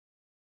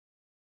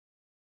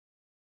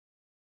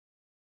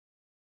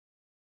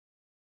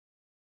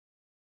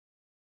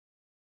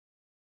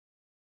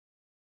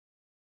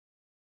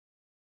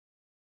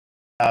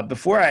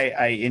Before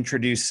I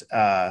introduce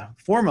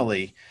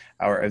formally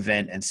our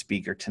event and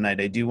speaker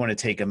tonight, I do want to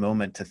take a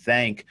moment to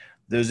thank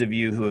those of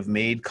you who have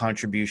made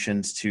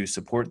contributions to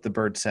support the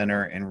Byrd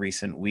Center in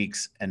recent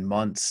weeks and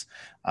months.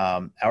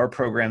 Our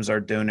programs are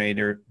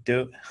donor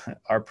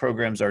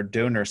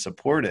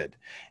supported,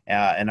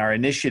 and our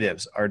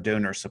initiatives are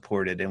donor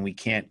supported, and we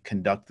can't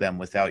conduct them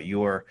without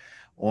your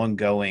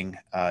ongoing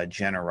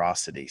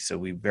generosity. So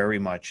we very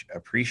much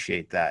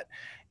appreciate that.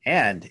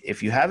 And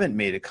if you haven't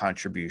made a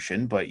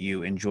contribution, but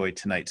you enjoyed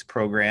tonight's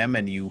program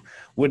and you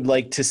would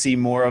like to see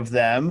more of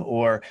them,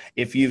 or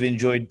if you've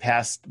enjoyed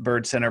past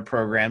Byrd Center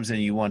programs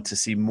and you want to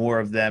see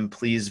more of them,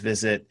 please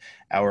visit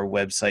our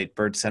website,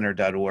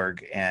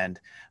 byrdcenter.org,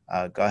 and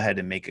go ahead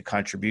and make a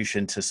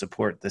contribution to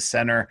support the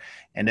center.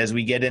 And as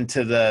we get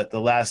into the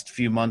last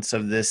few months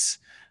of this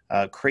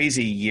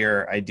crazy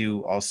year, I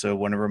do also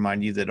want to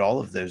remind you that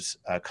all of those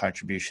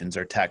contributions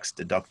are tax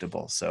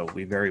deductible. So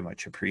we very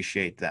much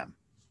appreciate them.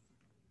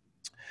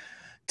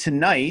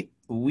 Tonight,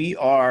 we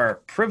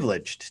are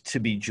privileged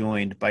to be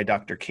joined by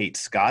Dr. Kate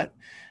Scott,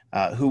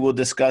 who will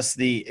discuss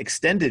the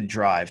extended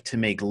drive to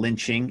make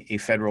lynching a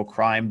federal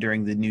crime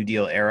during the New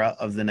Deal era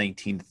of the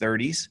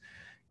 1930s.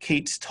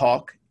 Kate's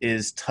talk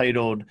is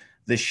titled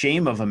 "The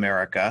Shame of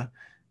America,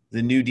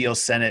 the New Deal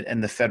Senate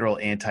and the Federal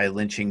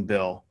Anti-Lynching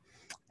Bill."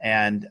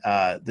 And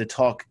the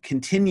talk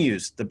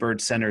continues the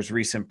Byrd Center's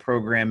recent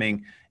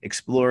programming,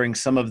 exploring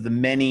some of the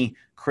many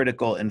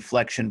critical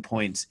inflection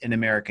points in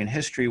American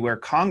history where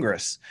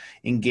Congress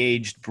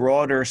engaged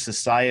broader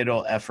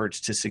societal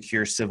efforts to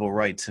secure civil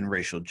rights and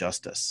racial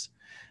justice.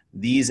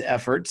 These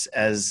efforts,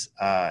 as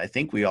I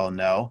think we all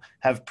know,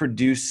 have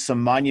produced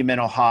some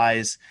monumental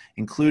highs,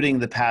 including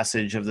the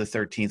passage of the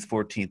 13th,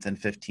 14th, and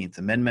 15th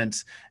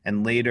Amendments,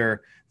 and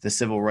later the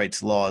civil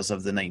rights laws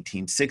of the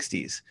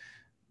 1960s.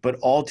 But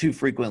all too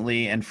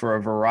frequently, and for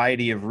a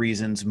variety of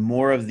reasons,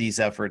 more of these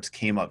efforts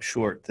came up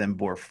short than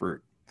bore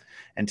fruit.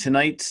 And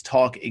tonight's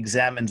talk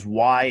examines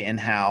why and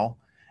how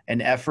an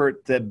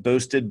effort that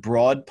boasted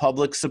broad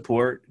public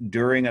support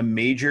during a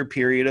major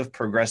period of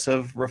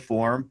progressive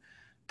reform,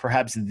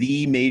 perhaps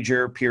the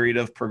major period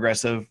of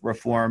progressive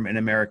reform in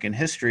American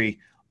history,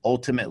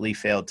 ultimately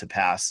failed to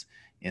pass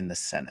in the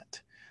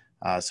Senate.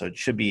 So it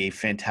should be a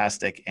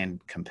fantastic and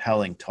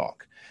compelling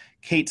talk.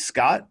 Kate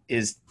Scott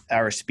is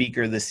our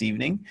speaker this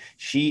evening.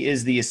 She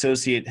is the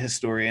Associate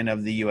Historian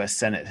of the U.S.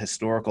 Senate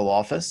Historical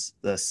Office.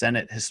 The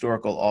Senate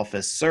Historical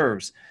Office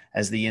serves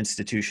as the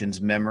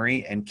institution's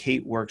memory, and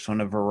Kate works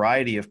on a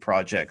variety of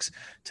projects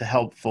to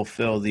help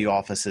fulfill the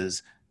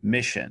office's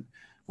mission.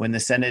 When the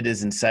Senate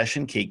is in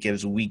session, Kate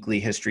gives weekly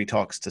history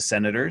talks to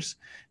senators.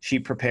 She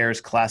prepares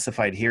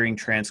classified hearing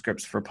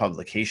transcripts for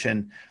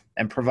publication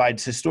and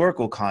provides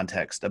historical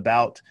context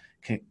about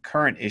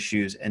current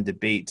issues and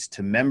debates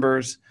to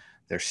members,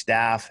 their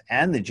staff,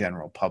 and the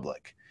general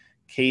public.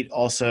 Kate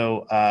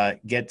also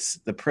gets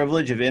the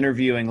privilege of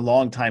interviewing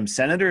longtime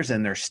senators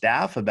and their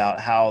staff about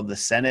how the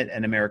Senate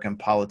and American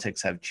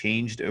politics have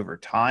changed over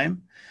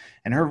time.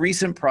 And her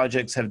recent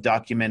projects have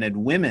documented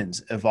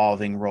women's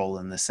evolving role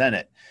in the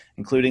Senate,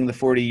 including the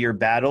 40-year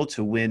battle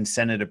to win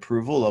Senate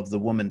approval of the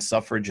Woman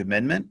Suffrage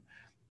Amendment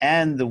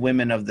and the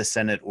Women of the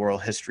Senate Oral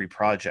History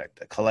Project,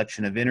 a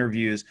collection of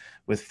interviews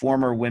with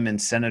former women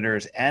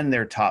senators and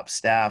their top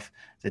staff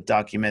that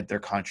document their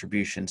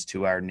contributions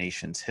to our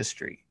nation's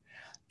history.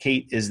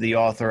 Kate is the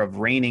author of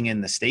Reigning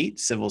in the State,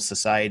 Civil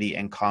Society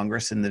and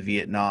Congress in the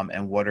Vietnam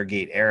and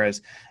Watergate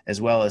eras,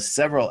 as well as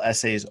several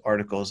essays,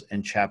 articles,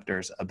 and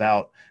chapters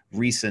about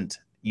recent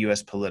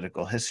U.S.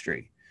 political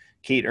history.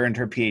 Kate earned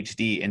her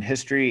PhD in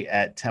history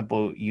at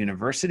Temple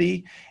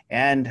University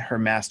and her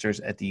master's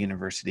at the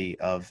University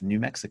of New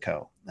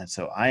Mexico. And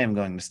so I am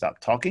going to stop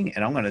talking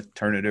and I'm going to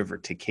turn it over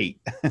to Kate.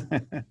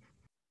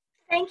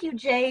 Thank you,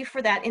 Jay,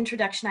 for that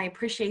introduction. I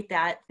appreciate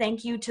that.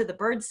 Thank you to the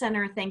Byrd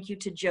Center. Thank you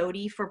to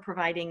Jody for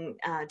providing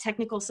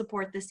technical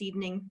support this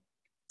evening.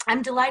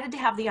 I'm delighted to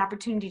have the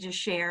opportunity to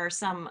share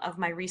some of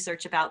my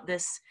research about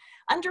this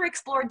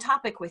underexplored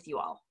topic with you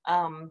all.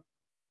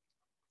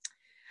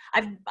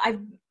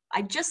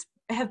 I just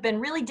have been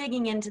really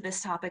digging into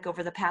this topic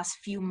over the past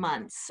few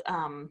months,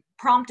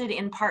 prompted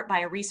in part by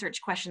a research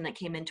question that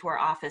came into our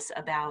office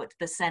about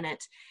the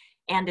Senate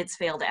and its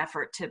failed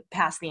effort to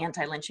pass the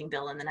anti-lynching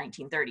bill in the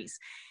 1930s.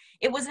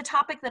 It was a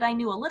topic that I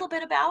knew a little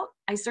bit about.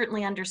 I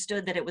certainly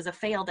understood that it was a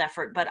failed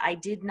effort, but I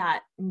did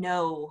not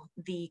know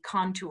the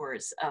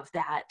contours of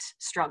that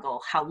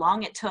struggle, how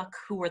long it took,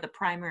 who were the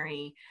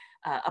primary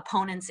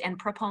opponents and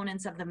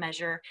proponents of the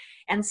measure.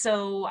 And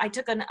so I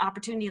took an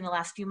opportunity in the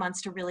last few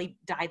months to really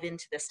dive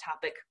into this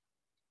topic.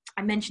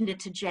 I mentioned it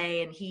to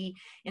Jay, and he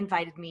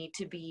invited me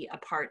to be a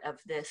part of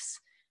this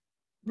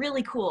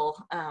really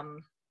cool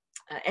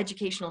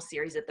educational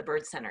series at the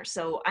Byrd Center.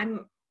 So I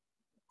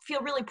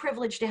feel really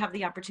privileged to have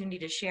the opportunity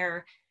to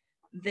share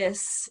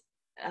this,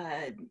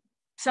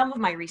 some of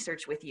my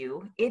research with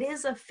you. It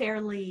is a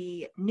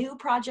fairly new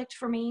project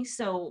for me,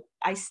 so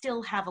I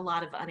still have a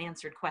lot of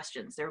unanswered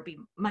questions. There will be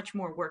much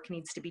more work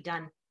needs to be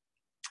done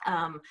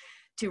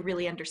to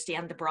really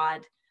understand the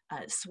broad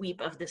sweep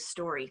of this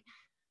story.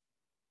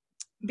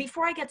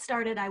 Before I get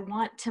started, I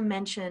want to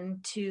mention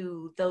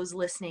to those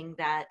listening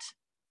that,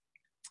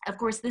 of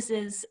course, this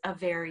is a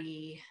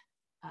very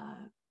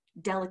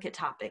delicate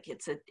topic.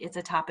 It's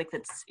a topic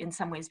that's in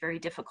some ways very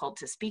difficult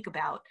to speak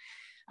about.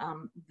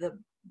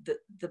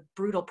 The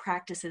brutal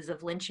practices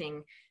of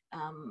lynching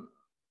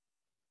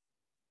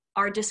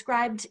are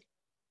described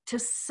to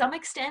some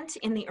extent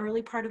in the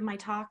early part of my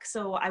talk,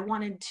 so I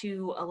wanted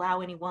to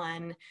allow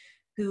anyone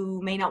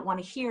who may not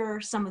want to hear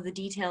some of the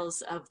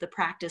details of the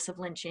practice of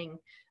lynching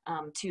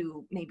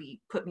to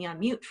maybe put me on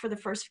mute for the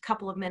first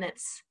couple of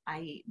minutes.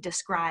 I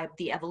describe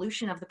the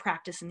evolution of the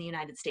practice in the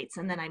United States,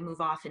 and then I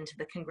move off into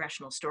the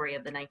congressional story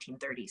of the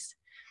 1930s.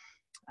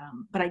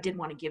 But I did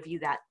want to give you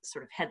that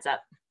sort of heads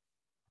up.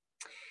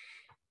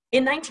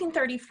 In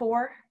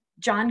 1934,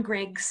 John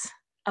Griggs,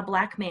 a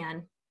Black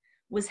man,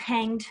 was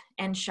hanged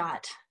and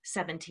shot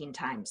 17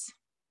 times.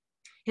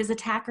 His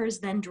attackers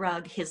then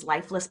drug his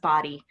lifeless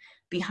body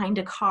behind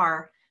a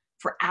car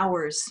for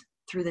hours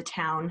through the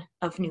town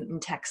of Newton,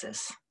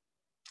 Texas.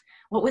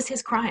 What was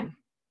his crime?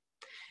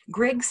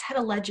 Griggs had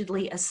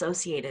allegedly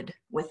associated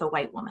with a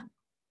white woman.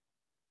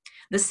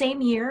 The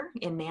same year,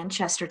 in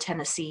Manchester,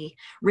 Tennessee,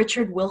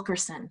 Richard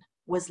Wilkerson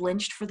was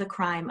lynched for the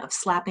crime of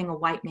slapping a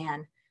white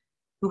man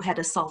who had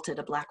assaulted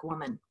a Black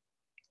woman.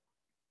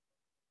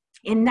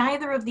 In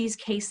neither of these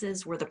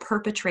cases were the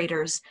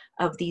perpetrators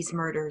of these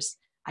murders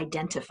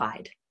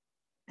identified.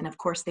 And of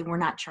course, they were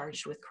not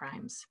charged with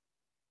crimes.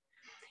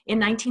 In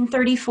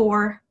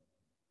 1934,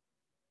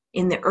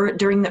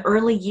 during the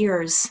early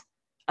years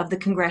of the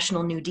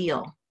Congressional New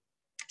Deal,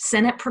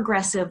 Senate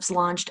progressives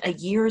launched a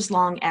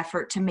years-long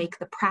effort to make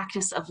the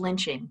practice of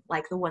lynching,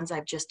 like the ones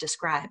I've just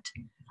described,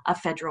 a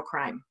federal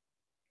crime.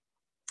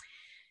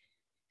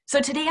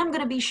 So today I'm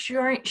going to be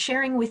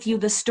sharing with you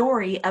the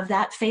story of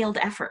that failed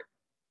effort.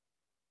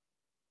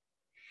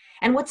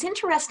 And what's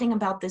interesting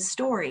about this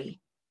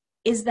story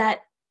is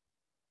that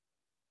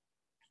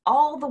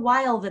all the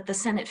while that the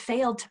Senate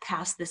failed to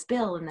pass this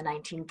bill in the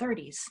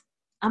 1930s,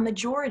 a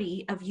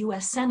majority of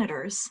US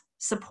senators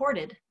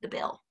supported the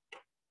bill.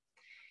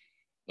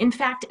 In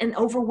fact, an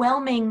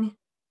overwhelming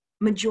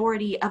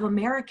majority of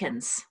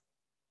Americans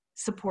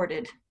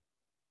supported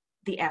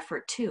the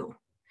effort too.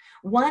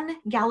 One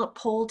Gallup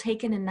poll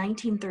taken in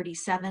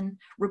 1937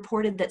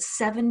 reported that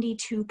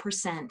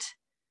 72%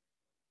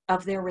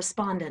 of their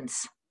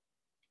respondents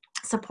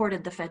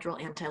supported the Federal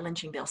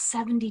Anti-Lynching Bill.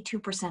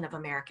 72% of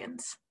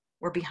Americans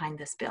were behind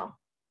this bill.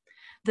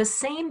 The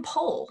same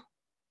poll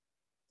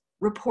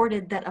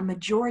reported that a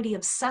majority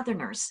of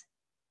Southerners,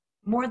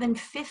 more than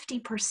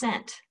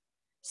 50%,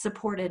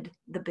 supported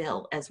the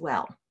bill as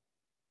well.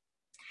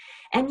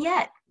 And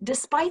yet,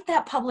 despite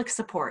that public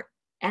support,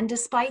 and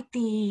despite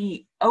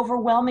the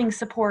overwhelming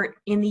support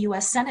in the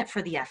US Senate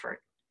for the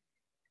effort,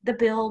 the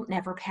bill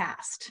never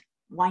passed.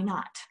 Why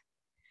not?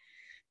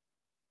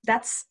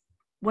 That's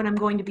what I'm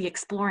going to be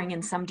exploring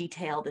in some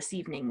detail this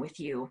evening with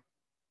you.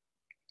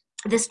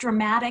 This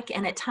dramatic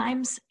and at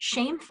times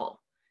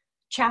shameful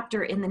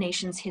chapter in the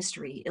nation's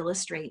history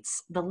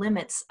illustrates the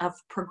limits of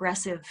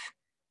progressive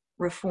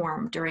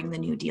reform during the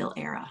New Deal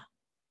era.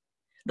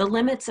 The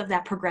limits of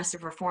that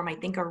progressive reform, I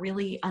think, are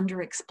really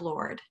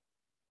underexplored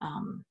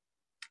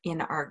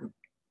in our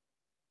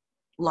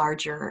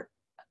larger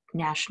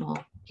national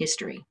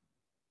history.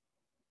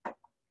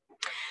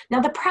 Now,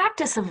 the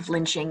practice of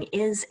lynching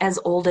is as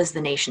old as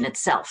the nation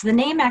itself. The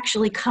name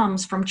actually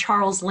comes from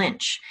Charles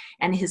Lynch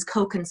and his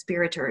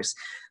co-conspirators,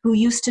 who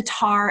used to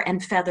tar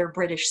and feather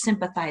British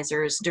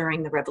sympathizers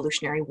during the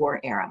Revolutionary War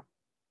era.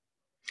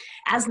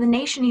 As the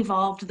nation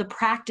evolved, the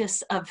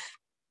practice of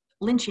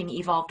lynching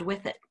evolved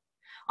with it.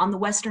 On the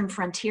Western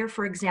frontier,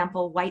 for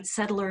example, white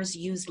settlers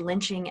used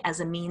lynching as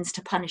a means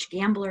to punish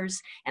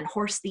gamblers and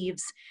horse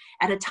thieves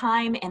at a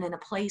time and in a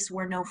place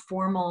where no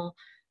formal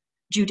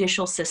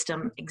judicial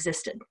system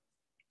existed.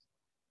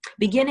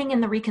 Beginning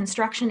in the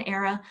Reconstruction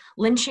era,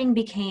 lynching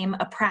became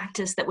a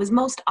practice that was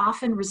most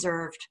often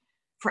reserved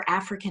for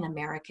African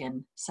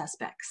American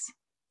suspects.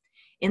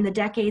 In the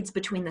decades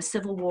between the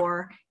Civil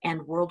War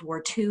and World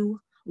War II,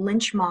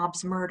 lynch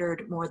mobs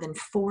murdered more than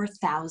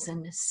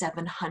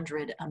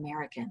 4,700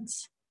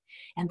 Americans,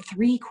 and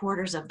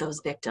 3/4 of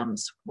those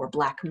victims were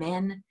Black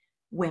men,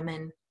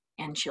 women,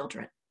 and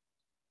children.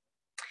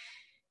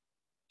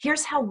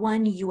 Here's how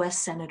one US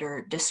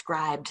senator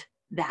described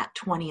that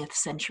 20th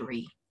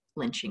century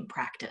lynching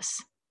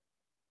practice.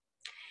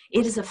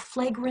 It is a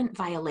flagrant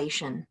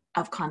violation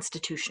of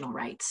constitutional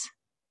rights.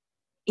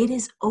 It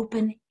is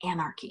open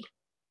anarchy.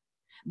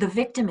 The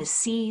victim is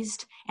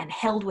seized and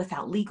held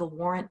without legal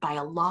warrant by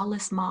a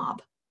lawless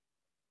mob.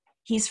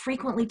 He's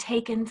frequently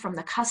taken from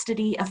the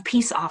custody of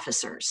peace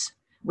officers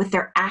with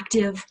their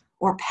active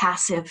or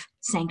passive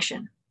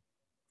sanction.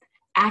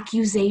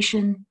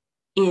 Accusation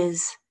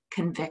is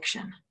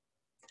conviction.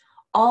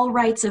 All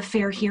rights of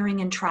fair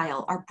hearing and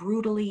trial are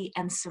brutally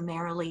and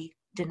summarily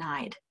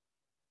denied.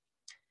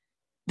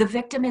 The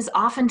victim is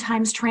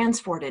oftentimes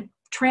transported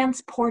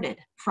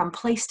from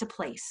place to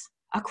place,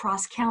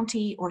 across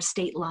county or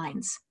state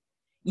lines,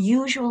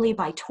 Usually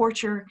by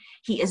torture,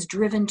 he is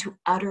driven to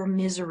utter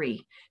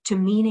misery, to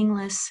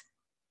meaningless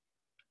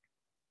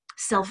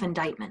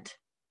self-indictment.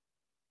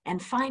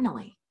 And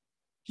finally,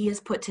 he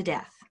is put to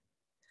death,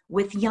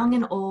 with young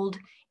and old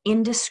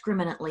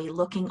indiscriminately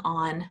looking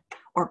on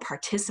or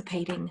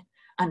participating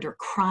under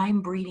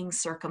crime-breeding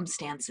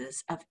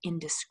circumstances of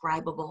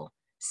indescribable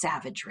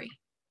savagery.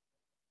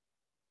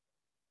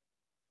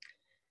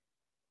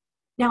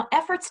 Now,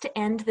 efforts to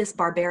end this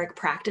barbaric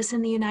practice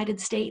in the United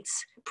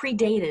States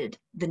predated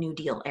the New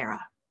Deal era.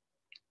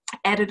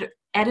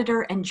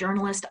 Editor and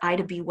journalist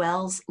Ida B.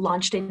 Wells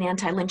launched an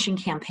anti-lynching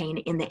campaign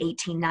in the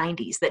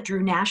 1890s that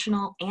drew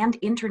national and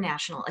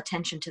international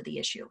attention to the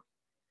issue.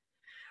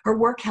 Her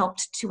work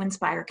helped to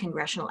inspire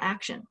congressional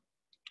action.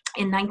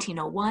 In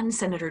 1901,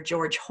 Senator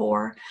George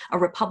Hoar, a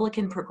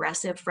Republican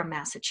progressive from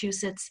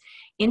Massachusetts,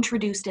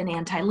 introduced an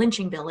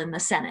anti-lynching bill in the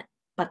Senate,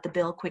 but the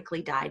bill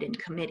quickly died in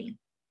committee.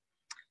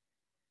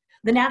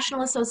 The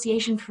National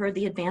Association for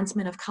the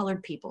Advancement of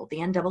Colored People, the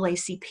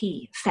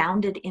NAACP,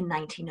 founded in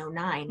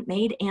 1909,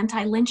 made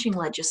anti-lynching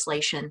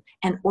legislation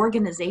an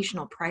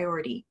organizational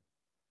priority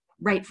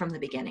right from the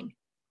beginning.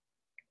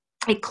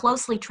 It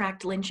closely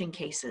tracked lynching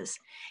cases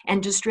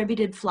and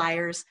distributed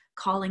flyers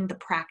calling the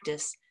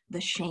practice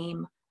the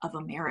shame of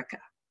America.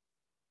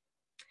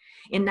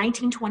 In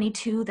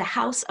 1922, the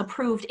House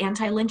approved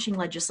anti-lynching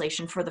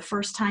legislation for the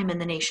first time in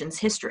the nation's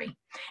history,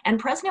 and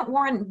President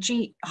Warren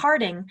G.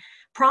 Harding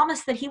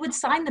promised that he would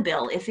sign the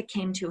bill if it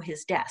came to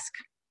his desk.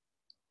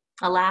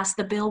 Alas,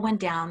 the bill went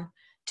down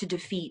to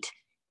defeat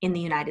in the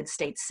United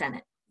States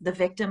Senate, the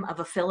victim of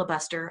a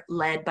filibuster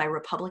led by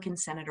Republican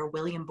Senator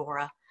William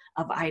Borah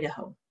of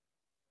Idaho.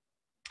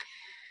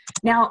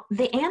 Now,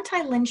 the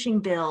anti-lynching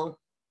bill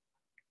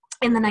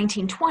in the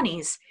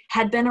 1920s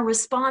had been a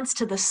response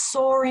to the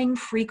soaring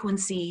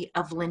frequency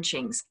of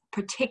lynchings,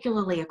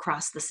 particularly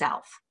across the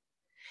South.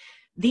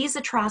 These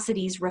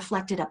atrocities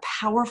reflected a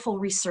powerful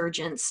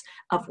resurgence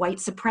of white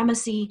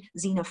supremacy,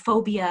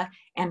 xenophobia,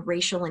 and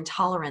racial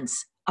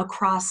intolerance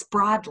across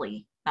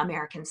broadly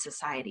American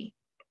society.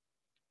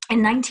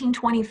 In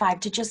 1925,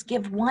 to just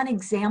give one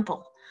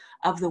example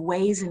of the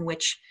ways in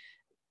which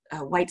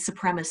white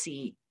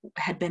supremacy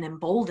had been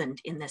emboldened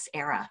in this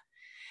era,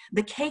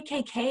 the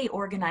KKK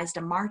organized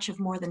a march of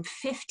more than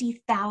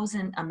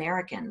 50,000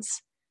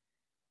 Americans,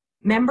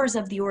 members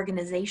of the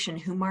organization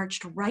who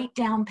marched right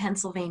down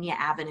Pennsylvania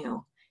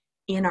Avenue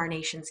in our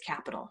nation's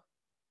capital.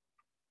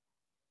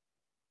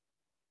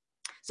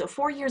 So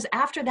 4 years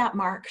after that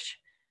march,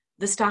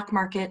 the stock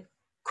market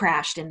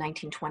crashed in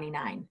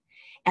 1929.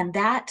 And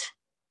that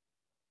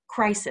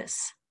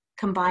crisis,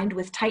 combined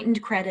with tightened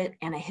credit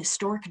and a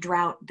historic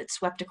drought that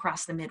swept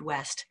across the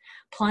Midwest,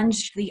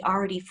 plunged the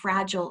already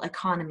fragile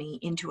economy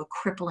into a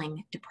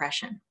crippling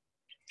depression.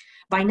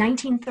 By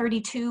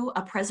 1932,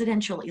 a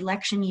presidential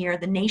election year,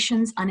 the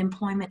nation's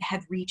unemployment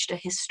had reached a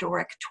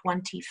historic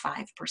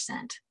 25%.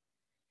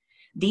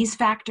 These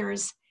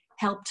factors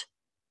helped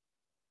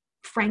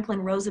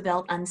Franklin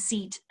Roosevelt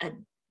unseat a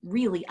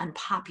really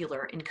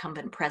unpopular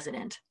incumbent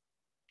president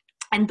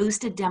and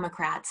boosted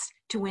Democrats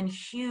to win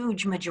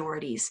huge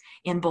majorities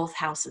in both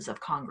houses of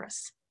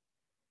Congress.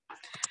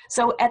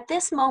 So at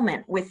this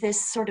moment, with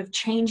this sort of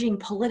changing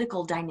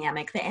political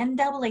dynamic, the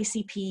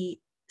NAACP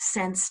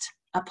sensed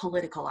a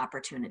political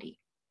opportunity.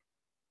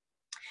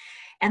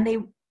 And they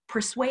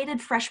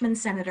persuaded freshman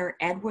Senator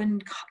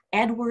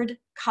Edward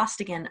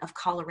Costigan of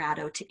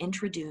Colorado to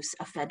introduce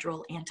a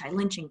federal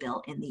anti-lynching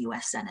bill in the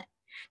US Senate.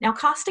 Now,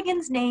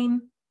 Costigan's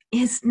name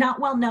is not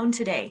well known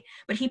today,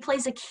 but he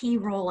plays a key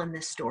role in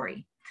this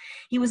story.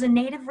 He was a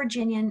native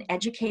Virginian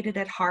educated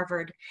at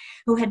Harvard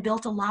who had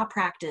built a law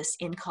practice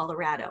in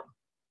Colorado.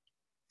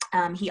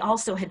 He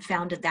also had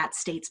founded that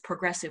state's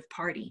Progressive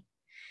Party.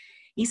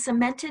 He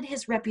cemented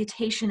his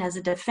reputation as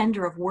a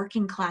defender of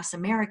working class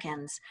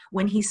Americans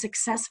when he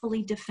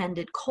successfully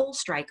defended coal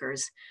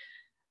strikers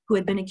who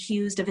had been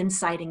accused of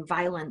inciting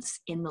violence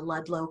in the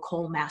Ludlow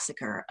Coal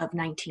Massacre of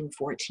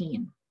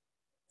 1914.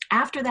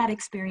 After that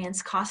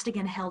experience,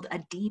 Costigan held a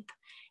deep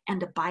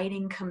and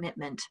abiding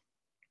commitment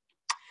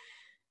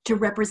to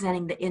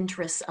representing the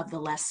interests of the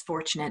less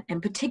fortunate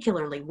and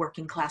particularly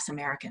working class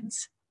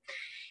Americans.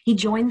 He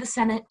joined the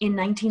Senate in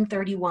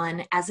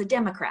 1931 as a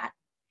Democrat,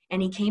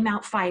 and he came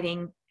out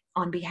fighting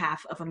on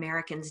behalf of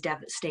Americans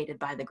devastated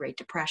by the Great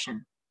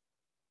Depression.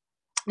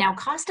 Now,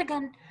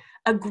 Costigan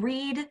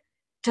agreed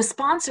to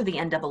sponsor the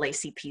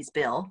NAACP's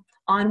bill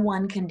on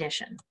one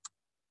condition: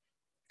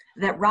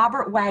 that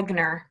Robert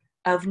Wagner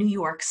of New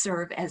York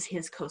serve as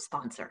his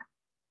co-sponsor.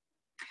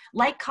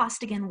 Like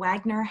Costigan,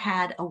 Wagner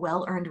had a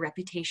well-earned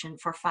reputation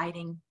for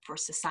fighting for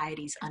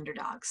society's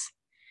underdogs.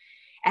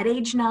 At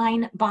age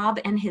 9, Bob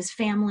and his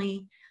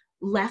family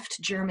left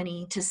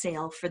Germany to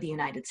sail for the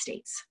United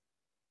States.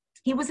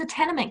 He was a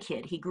tenement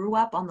kid. He grew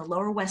up on the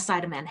Lower East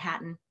Side of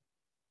Manhattan,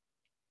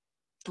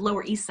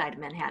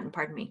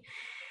 pardon me.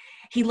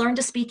 He learned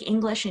to speak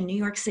English in New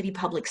York City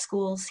public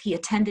schools. He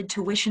attended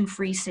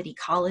tuition-free City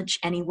College,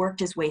 and he worked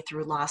his way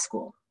through law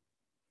school.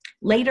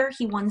 Later,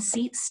 he won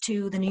seats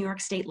to the New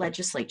York State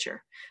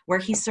Legislature, where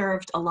he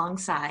served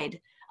alongside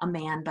a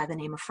man by the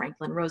name of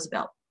Franklin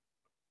Roosevelt.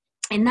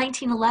 In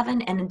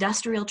 1911, an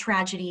industrial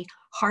tragedy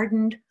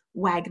hardened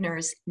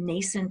Wagner's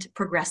nascent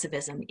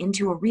progressivism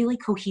into a really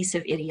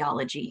cohesive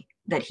ideology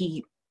that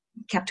he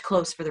kept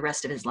close for the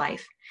rest of his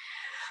life.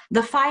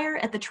 The fire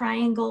at the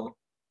Triangle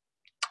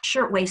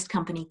Shirtwaist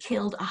Company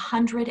killed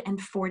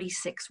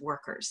 146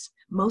 workers,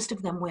 most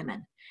of them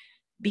women,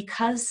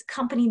 because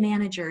company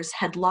managers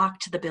had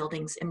locked the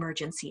building's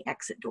emergency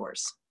exit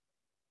doors.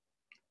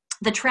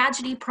 The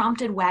tragedy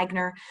prompted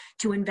Wagner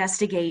to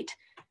investigate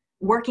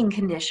working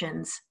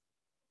conditions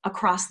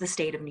across the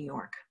state of New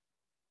York.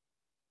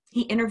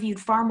 He interviewed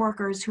farm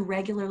workers who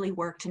regularly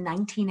worked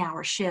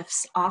 19-hour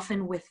shifts,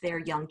 often with their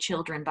young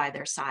children by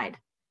their side.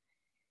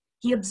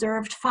 He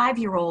observed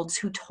 5-year-olds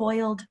who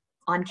toiled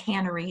on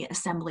cannery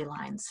assembly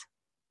lines.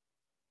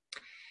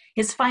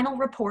 His final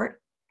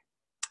report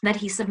that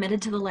he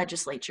submitted to the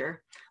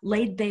legislature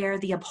laid bare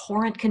the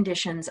abhorrent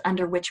conditions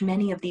under which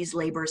many of these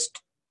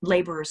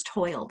laborers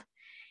toiled.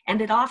 And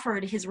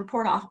his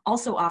report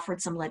also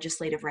offered some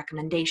legislative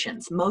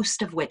recommendations,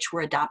 most of which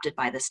were adopted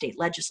by the state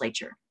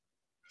legislature.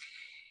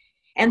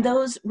 And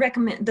those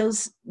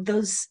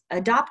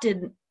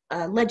adopted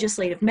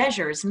legislative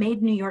measures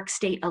made New York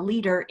State a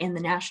leader in the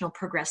national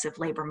progressive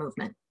labor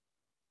movement.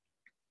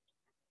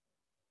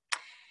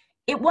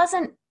 It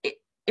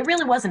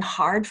really wasn't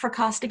hard for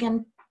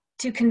Costigan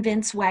to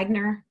convince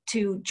Wagner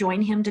to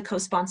join him to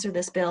co-sponsor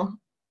this bill.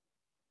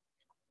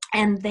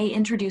 And they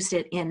introduced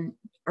it in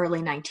early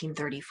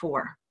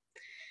 1934.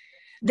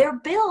 Their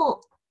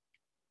bill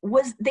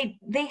was,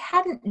 they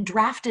hadn't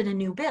drafted a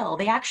new bill.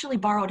 They actually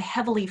borrowed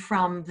heavily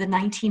from the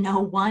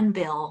 1901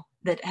 bill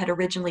that had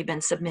originally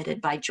been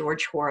submitted by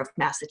George Hoare of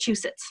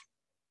Massachusetts.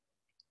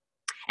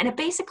 And it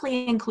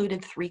basically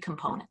included 3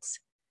 components.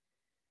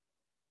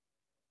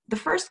 The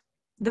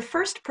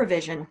first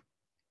provision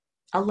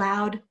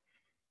allowed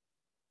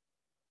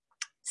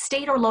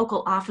state or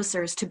local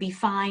officers to be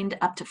fined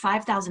up to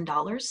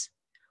 $5,000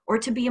 or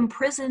to be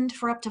imprisoned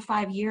for up to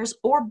 5 years,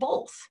 or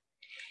both,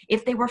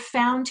 if they were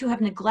found to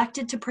have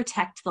neglected to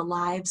protect the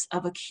lives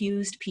of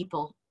accused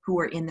people who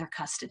were in their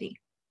custody.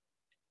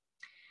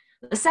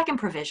 The second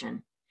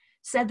provision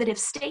said that if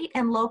state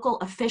and local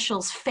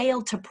officials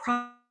failed to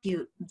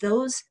prosecute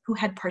those who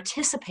had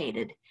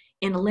participated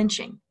in a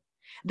lynching,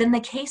 then the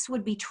case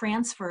would be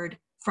transferred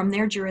from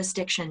their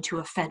jurisdiction to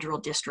a federal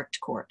district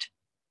court.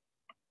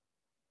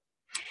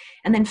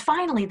 And then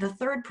finally, the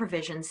third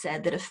provision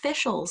said that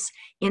officials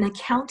in a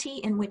county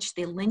in which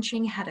the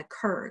lynching had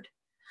occurred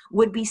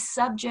would be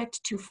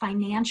subject to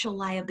financial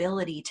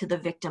liability to the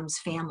victim's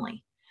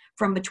family,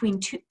 from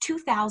between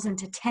 $2,000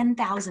 to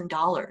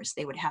 $10,000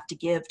 they would have to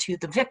give to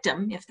the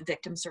victim if the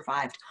victim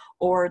survived,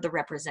 or the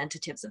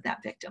representatives of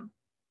that victim.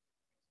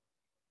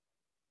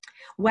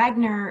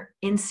 Wagner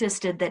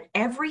insisted that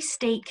every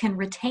state can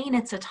retain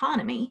its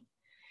autonomy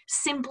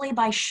simply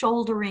by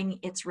shouldering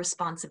its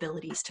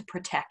responsibilities to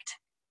protect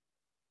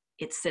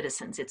its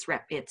citizens, its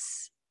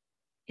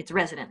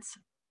residents.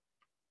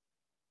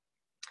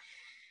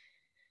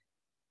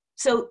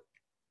 So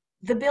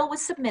the bill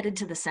was submitted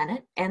to the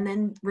Senate and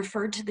then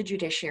referred to the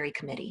Judiciary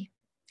Committee.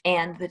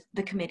 And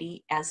the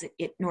committee, as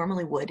it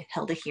normally would,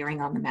 held a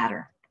hearing on the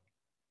matter.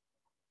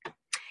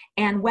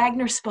 And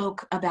Wagner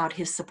spoke about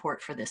his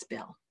support for this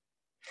bill.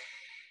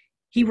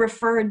 He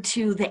referred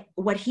to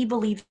what he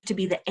believed to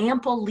be the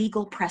ample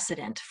legal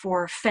precedent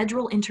for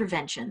federal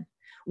intervention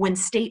when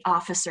state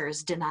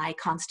officers deny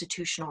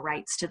constitutional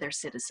rights to their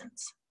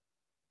citizens.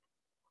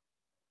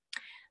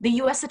 The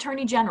U.S.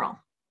 Attorney General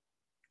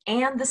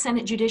and the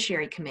Senate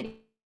Judiciary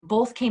Committee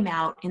both came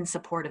out in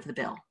support of the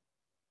bill.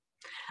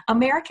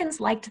 Americans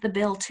liked the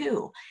bill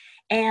too,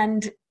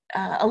 and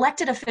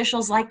elected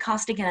officials like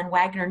Costigan and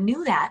Wagner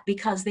knew that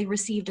because they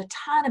received a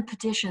ton of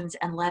petitions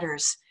and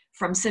letters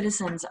from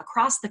citizens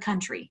across the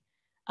country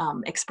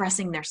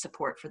expressing their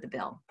support for the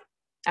bill.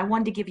 I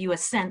wanted to give you a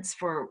sense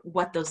for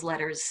what those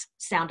letters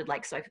sounded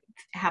like, so I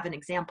have an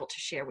example to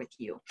share with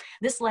you.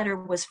 This letter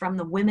was from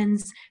the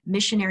Women's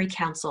Missionary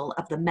Council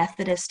of the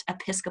Methodist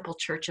Episcopal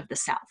Church of the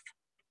South.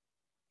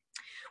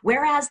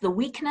 Whereas the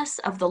weakness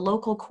of the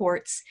local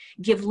courts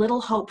give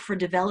little hope for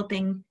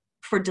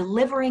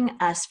delivering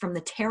us from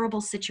the terrible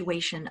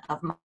situation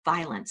of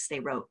violence, they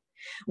wrote,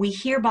 we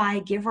hereby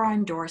give our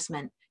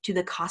endorsement to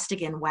the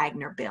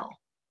Costigan-Wagner bill.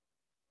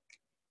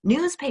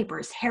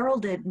 Newspapers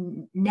heralded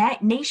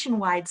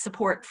nationwide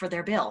support for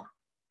their bill.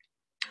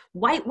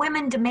 White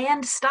women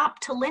demand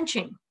stop to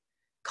lynching.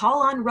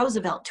 Call on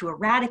Roosevelt to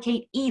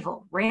eradicate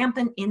evil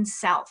rampant in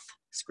South,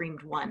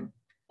 screamed one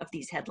of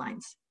these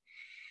headlines.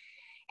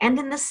 And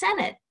in the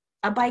Senate,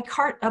 a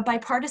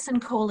bipartisan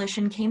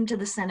coalition came to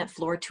the Senate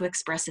floor to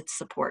express its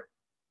support.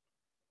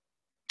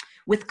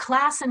 With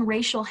class and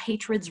racial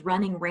hatreds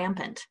running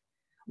rampant,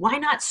 why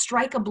not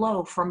strike a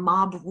blow for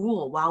mob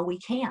rule while we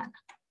can?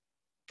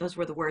 Those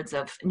were the words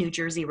of New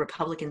Jersey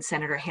Republican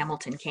Senator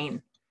Hamilton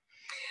Kane.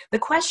 The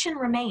question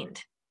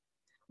remained,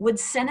 would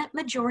Senate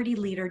Majority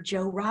Leader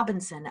Joe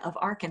Robinson of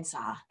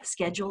Arkansas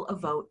schedule a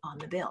vote on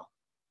the bill?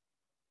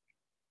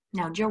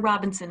 Now, Joe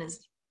Robinson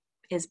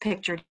is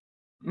pictured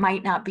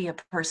might not be a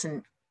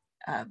person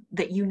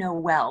that you know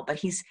well, but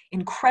he's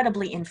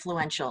incredibly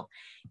influential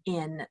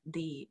in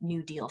the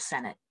New Deal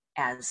Senate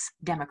as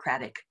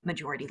Democratic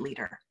Majority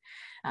Leader.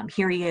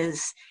 Here he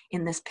is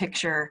in this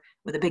picture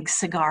with a big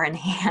cigar in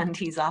hand.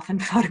 He's often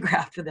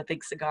photographed with a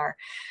big cigar.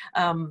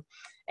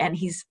 And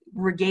he's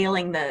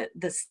regaling the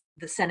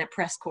Senate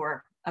press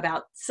corps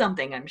about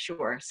something, I'm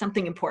sure,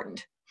 something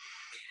important.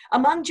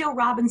 Among Joe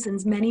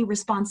Robinson's many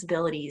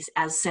responsibilities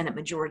as Senate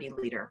Majority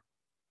Leader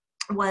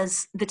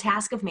was the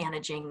task of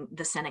managing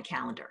the Senate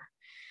calendar.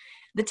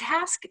 The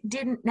task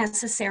didn't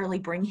necessarily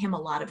bring him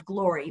a lot of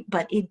glory,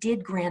 but it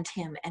did grant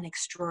him an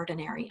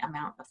extraordinary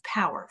amount of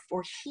power,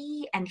 for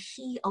he and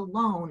he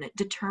alone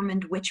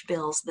determined which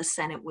bills the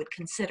Senate would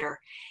consider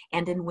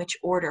and in which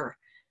order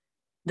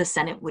the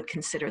Senate would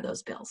consider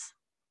those bills.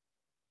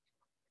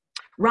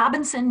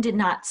 Robinson did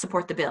not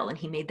support the bill, and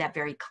he made that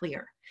very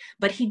clear,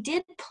 but he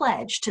did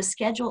pledge to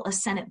schedule a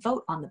Senate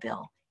vote on the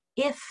bill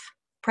if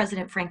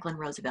President Franklin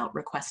Roosevelt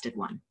requested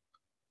one.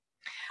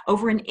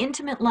 Over an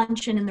intimate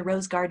luncheon in the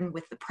Rose Garden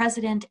with the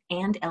president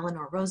and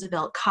Eleanor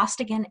Roosevelt,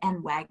 Costigan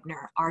and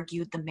Wagner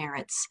argued the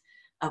merits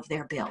of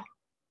their bill.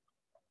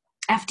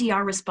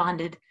 FDR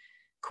responded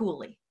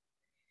coolly.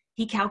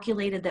 He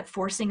calculated that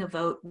forcing a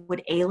vote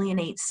would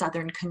alienate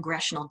Southern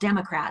congressional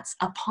Democrats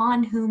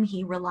upon whom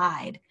he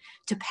relied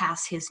to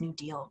pass his New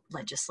Deal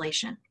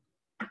legislation.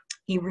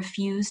 He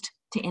refused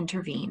to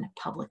intervene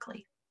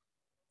publicly.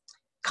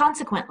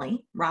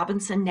 Consequently,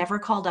 Robinson never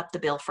called up the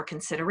bill for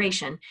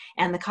consideration,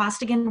 and the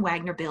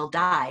Costigan-Wagner bill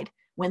died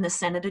when the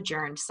Senate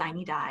adjourned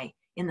sine die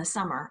in the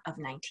summer of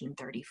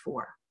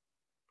 1934.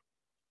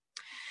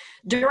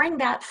 During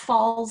that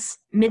fall's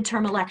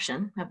midterm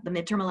election, the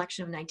midterm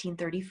election of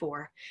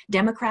 1934,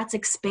 Democrats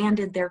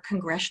expanded their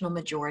congressional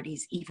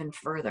majorities even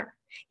further.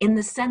 In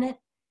the Senate,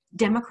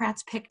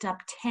 Democrats picked up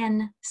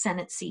 10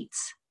 Senate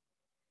seats,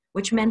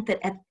 which meant that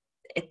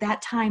at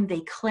that time, they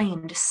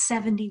claimed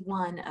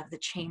 71 of the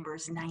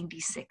chamber's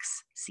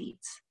 96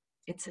 seats.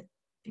 It's an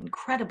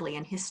incredibly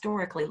and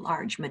historically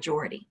large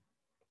majority.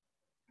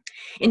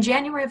 In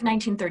January of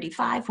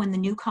 1935, when the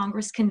new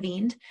Congress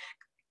convened,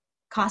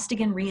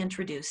 Costigan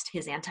reintroduced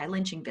his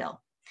anti-lynching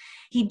bill.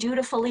 He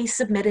dutifully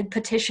submitted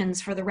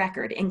petitions for the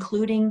record,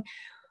 including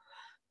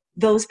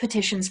those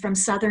petitions from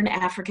Southern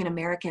African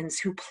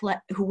Americans who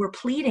were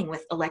pleading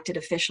with elected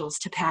officials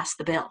to pass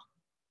the bill.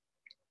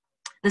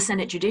 The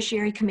Senate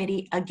Judiciary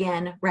Committee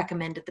again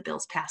recommended the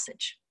bill's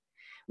passage.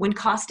 When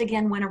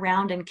Costigan went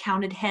around and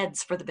counted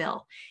heads for the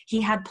bill, he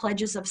had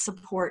pledges of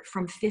support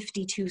from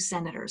 52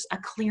 senators, a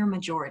clear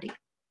majority.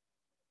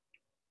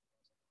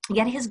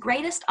 Yet his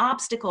greatest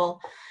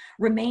obstacle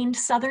remained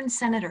Southern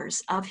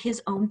senators of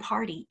his own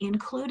party,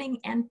 including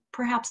and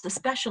perhaps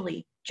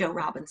especially Joe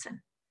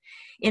Robinson.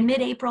 In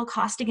mid-April,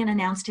 Costigan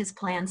announced his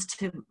plans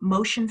to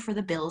motion for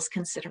the bill's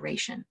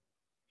consideration.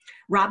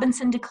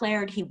 Robinson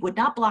declared he would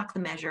not block the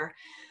measure,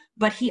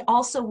 but he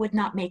also would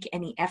not make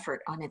any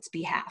effort on its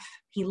behalf.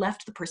 He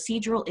left the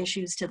procedural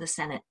issues to the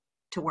Senate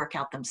to work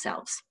out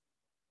themselves.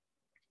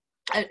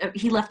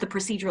 He left the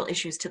procedural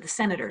issues to the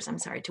senators,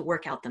 to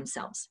work out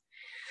themselves.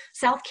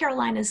 South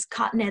Carolina's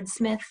Cotton Ed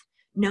Smith,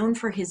 known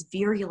for his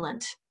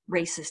virulent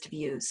racist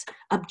views,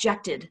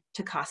 objected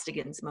to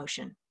Costigan's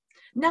motion.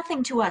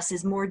 Nothing to us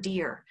is more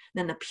dear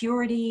than the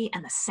purity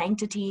and the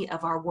sanctity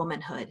of our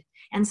womanhood,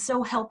 and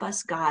so help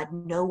us God,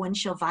 no one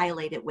shall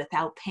violate it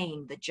without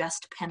paying the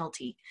just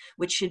penalty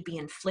which should be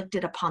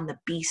inflicted upon the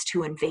beast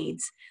who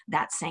invades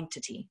that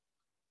sanctity.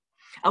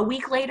 A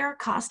week later,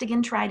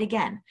 Costigan tried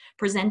again,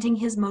 presenting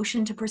his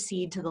motion to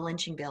proceed to the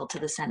lynching bill to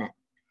the Senate.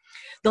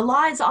 The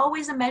law is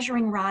always a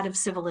measuring rod of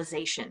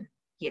civilization,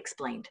 he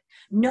explained.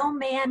 No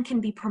man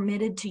can be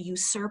permitted to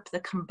usurp the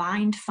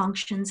combined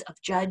functions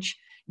of judge,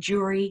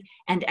 jury,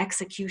 and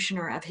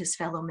executioner of his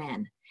fellow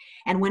men.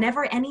 And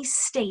whenever any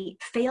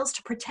state fails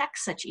to protect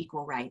such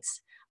equal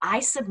rights, I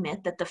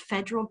submit that the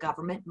federal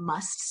government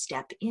must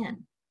step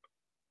in.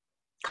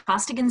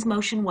 Costigan's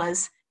motion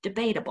was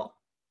debatable,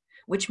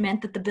 which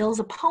meant that the bill's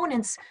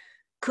opponents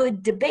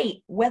could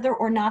debate whether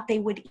or not they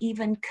would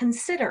even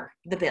consider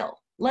the bill,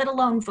 let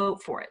alone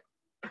vote for it.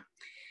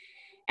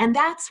 And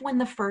that's when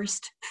the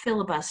first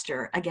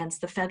filibuster against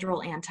the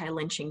Federal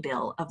Anti-Lynching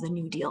Bill of the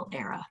New Deal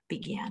era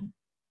began.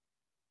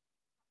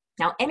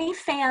 Now, any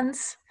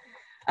fans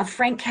of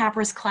Frank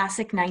Capra's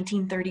classic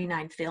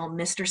 1939 film,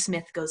 Mr.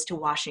 Smith Goes to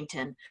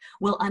Washington,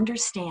 will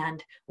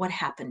understand what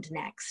happened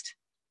next.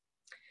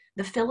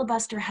 The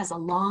filibuster has a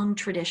long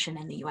tradition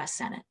in the U.S.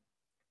 Senate.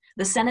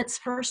 The Senate's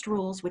first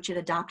rules, which it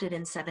adopted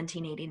in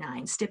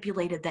 1789,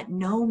 stipulated that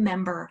no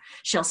member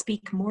shall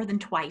speak more than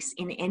twice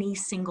in any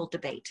single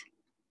debate.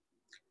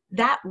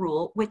 That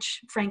rule,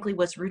 which frankly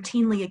was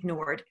routinely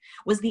ignored,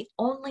 was the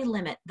only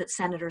limit that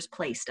senators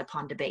placed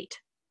upon debate.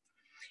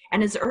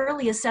 And as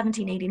early as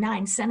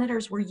 1789,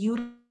 senators were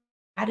using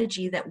a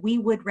strategy that we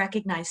would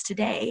recognize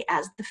today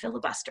as the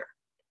filibuster.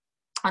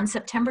 On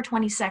September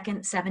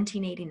 22nd,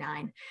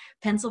 1789,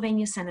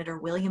 Pennsylvania Senator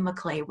William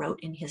Maclay wrote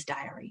in his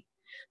diary,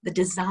 "The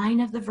design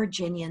of the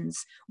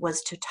Virginians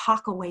was to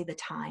talk away the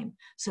time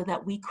so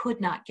that we could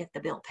not get the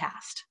bill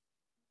passed."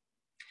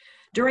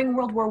 During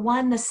World War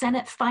I, the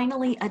Senate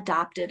finally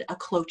adopted a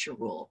cloture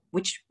rule,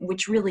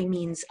 which really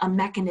means a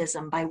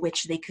mechanism by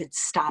which they could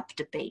stop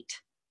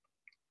debate.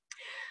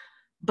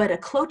 But a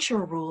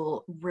cloture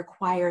rule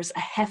requires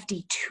a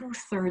hefty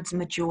 2/3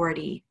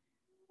 majority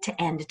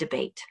to end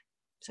debate.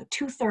 So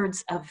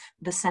 2/3 of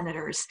the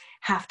senators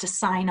have to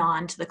sign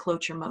on to the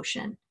cloture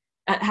motion,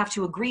 have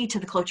to agree to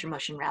the cloture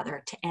motion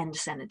rather, to end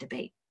Senate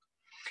debate.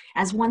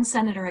 As one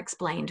senator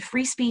explained,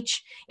 free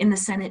speech in the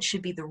Senate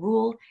should be the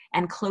rule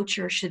and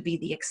cloture should be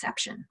the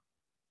exception.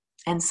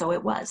 And so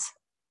it was.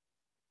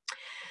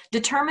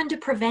 Determined to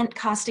prevent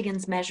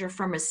Costigan's measure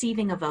from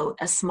receiving a vote,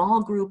 a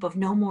small group of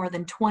no more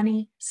than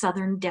 20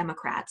 Southern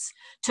Democrats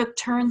took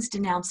turns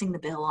denouncing the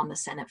bill on the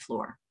Senate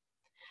floor.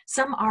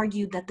 Some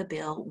argued that the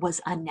bill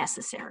was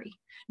unnecessary,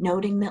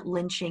 noting that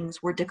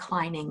lynchings were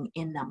declining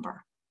in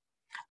number.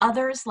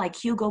 Others, like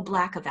Hugo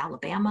Black of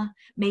Alabama,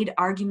 made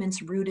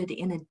arguments rooted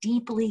in a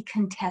deeply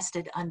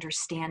contested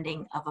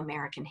understanding of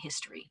American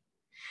history.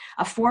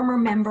 A former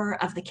member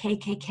of the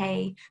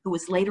KKK, who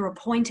was later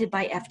appointed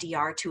by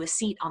FDR to a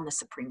seat on the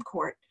Supreme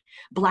Court,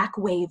 Black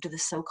waved the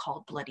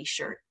so-called bloody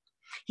shirt.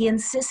 He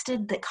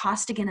insisted that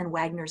Costigan and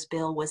Wagner's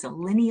bill was a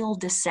lineal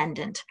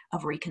descendant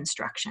of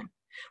Reconstruction,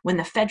 when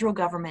the federal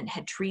government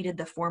had treated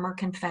the former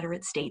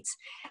Confederate states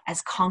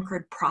as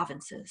conquered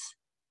provinces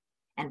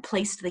and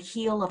placed the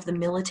heel of the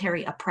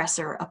military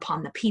oppressor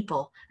upon the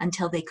people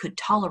until they could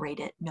tolerate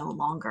it no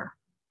longer.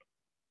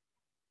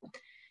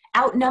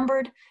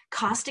 Outnumbered,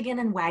 Costigan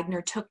and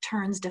Wagner took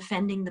turns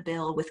defending the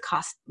bill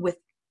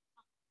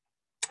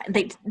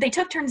they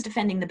took turns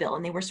defending the bill,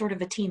 and they were sort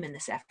of a team in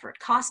this effort.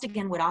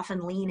 Costigan would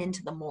often lean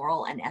into the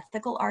moral and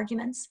ethical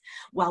arguments,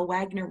 while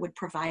Wagner would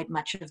provide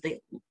much of the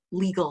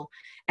legal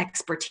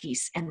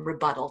expertise and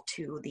rebuttal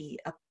to the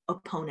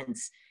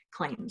opponent's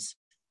claims.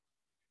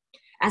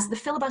 As the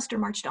filibuster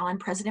marched on,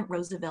 President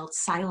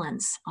Roosevelt's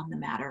silence on the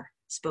matter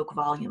spoke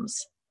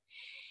volumes.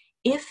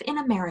 If in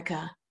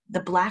America the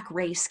Black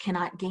race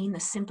cannot gain the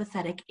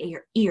sympathetic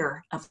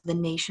ear of the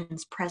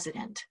nation's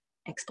president,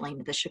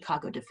 explained the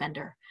Chicago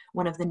Defender,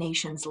 one of the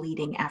nation's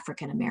leading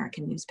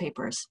African-American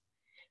newspapers,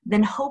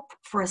 then hope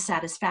for a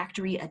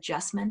satisfactory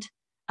adjustment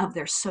of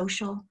their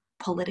social,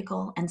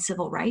 political, and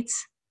civil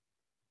rights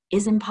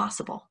is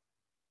impossible.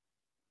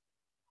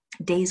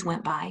 Days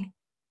went by,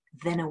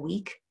 then a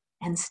week,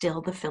 and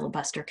still the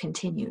filibuster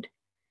continued.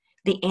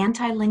 The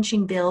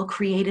Anti-Lynching Bill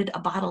created a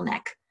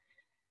bottleneck,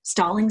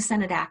 stalling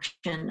Senate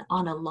action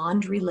on a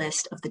laundry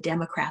list of the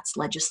Democrats'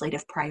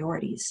 legislative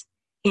priorities,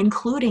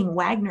 including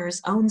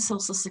Wagner's own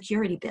Social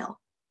Security bill.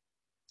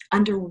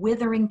 Under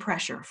withering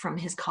pressure from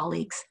his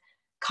colleagues,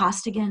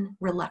 Costigan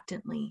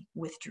reluctantly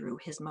withdrew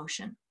his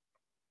motion.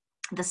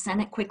 The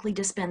Senate quickly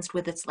dispensed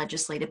with its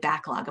legislative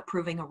backlog,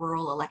 approving a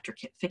rural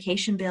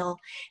electrification bill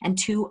and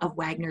two of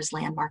Wagner's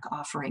landmark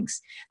offerings,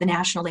 the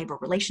National Labor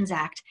Relations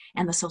Act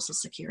and the Social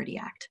Security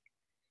Act.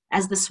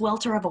 As the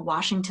swelter of a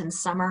Washington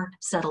summer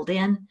settled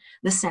in,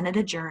 the Senate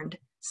adjourned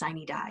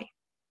sine die.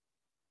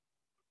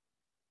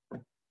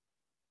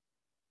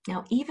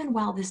 Now, even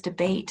while this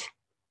debate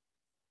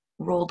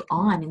rolled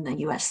on in the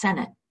US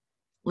Senate,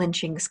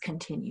 lynchings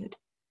continued.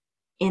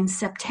 In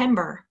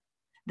September,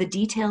 the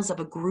details of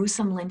a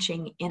gruesome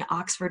lynching in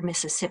Oxford,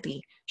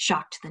 Mississippi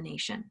shocked the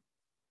nation.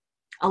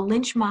 A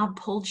lynch mob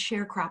pulled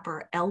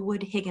sharecropper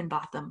Elwood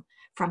Higginbotham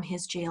from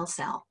his jail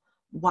cell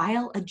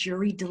while a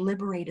jury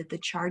deliberated the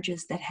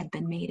charges that had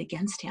been made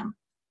against him.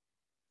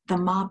 The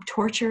mob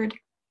tortured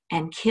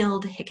and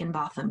killed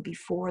Higginbotham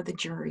before the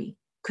jury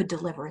could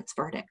deliver its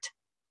verdict.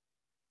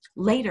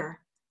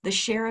 Later, the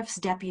sheriff's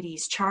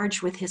deputies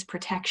charged with his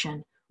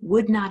protection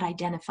would not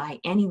identify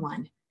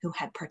anyone who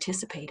had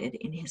participated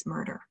in his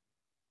murder.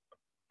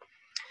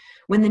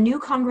 When the new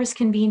Congress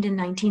convened in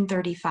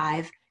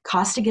 1935,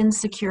 Costigan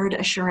secured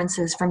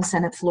assurances from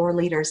Senate floor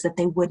leaders that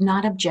they would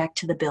not object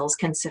to the bill's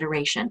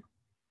consideration.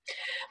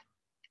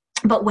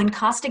 But when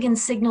Costigan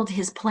signaled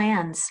his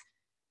plans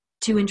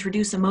to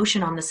introduce a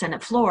motion on the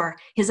Senate floor,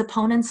 his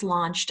opponents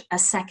launched a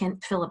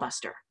second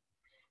filibuster.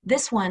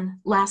 This one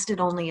lasted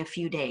only a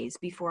few days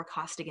before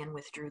Costigan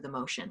withdrew the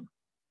motion.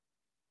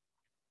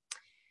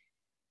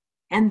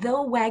 And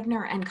though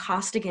Wagner and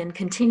Costigan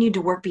continued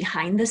to work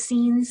behind the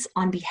scenes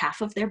on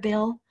behalf of their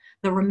bill,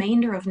 the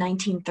remainder of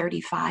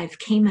 1935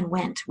 came and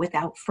went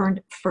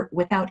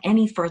without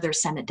any further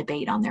Senate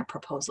debate on their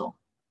proposal.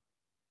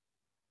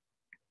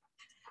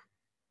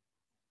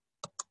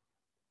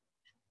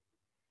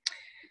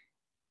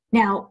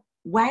 Now,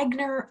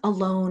 Wagner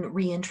alone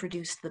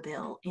reintroduced the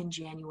bill in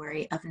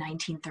January of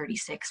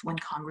 1936 when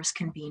Congress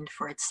convened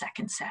for its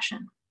second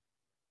session.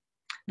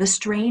 The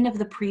strain of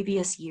the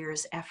previous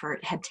year's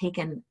effort had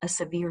taken a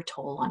severe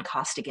toll on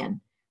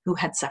Costigan, who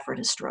had suffered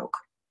a stroke.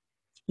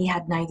 He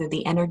had neither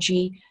the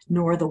energy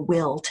nor the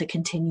will to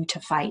continue to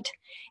fight,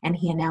 and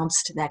he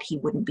announced that he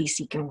wouldn't be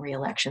seeking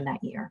re-election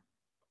that year.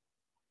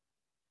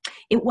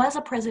 It was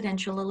a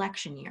presidential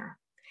election year,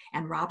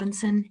 and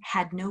Robinson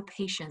had no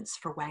patience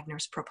for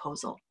Wagner's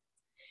proposal.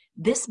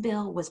 This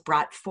bill was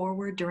brought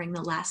forward during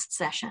the last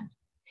session,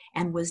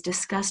 and was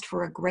discussed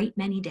for a great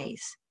many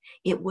days.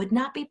 It would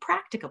not be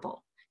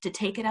practicable to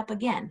take it up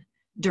again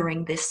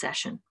during this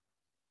session.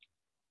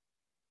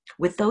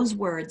 With those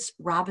words,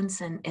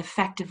 Robinson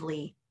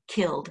effectively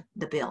killed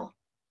the bill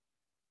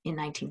in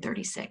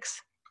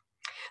 1936.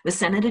 The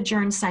Senate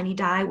adjourned sine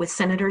die, with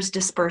senators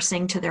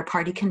dispersing to their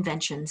party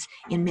conventions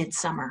in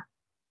midsummer.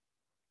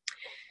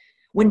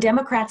 When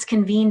Democrats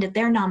convened at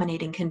their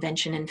nominating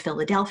convention in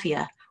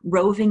Philadelphia,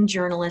 roving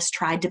journalists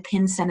tried to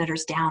pin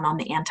senators down on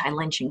the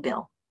anti-lynching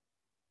bill.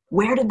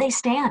 Where did they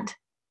stand?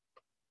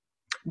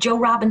 Joe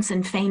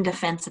Robinson feigned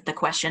offense at the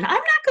question. "I'm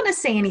not going to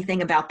say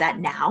anything about that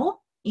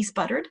now," he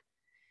sputtered.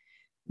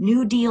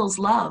 "New Deal's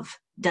love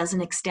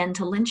doesn't extend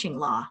to lynching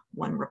law,"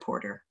 one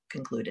reporter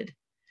concluded.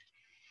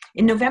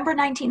 In November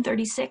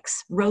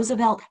 1936,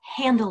 Roosevelt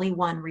handily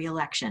won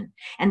re-election,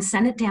 and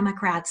Senate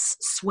Democrats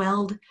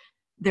swelled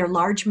their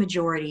large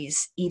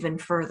majorities even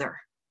further.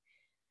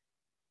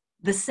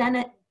 The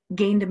Senate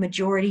gained a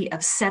majority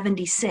of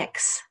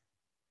 76.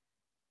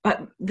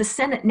 But the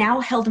Senate now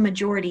held a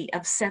majority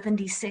of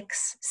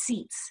 76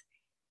 seats,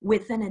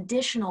 with an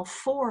additional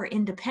 4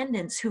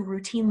 independents who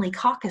routinely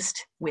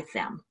caucused with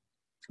them,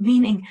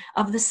 meaning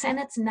of the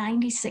Senate's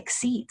 96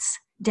 seats,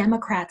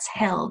 Democrats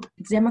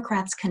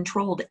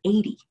controlled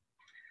 80.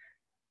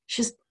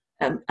 Just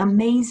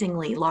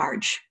amazingly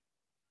large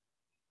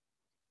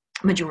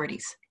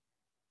majorities.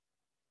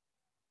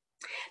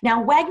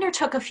 Now, Wagner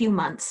took a few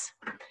months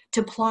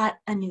to plot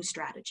a new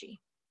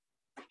strategy.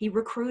 He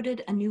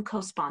recruited a new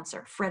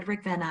co-sponsor,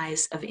 Frederick Van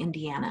Nuys of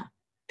Indiana,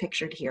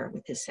 pictured here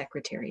with his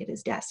secretary at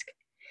his desk.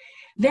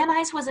 Van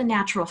Nuys was a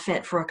natural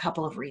fit for a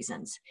couple of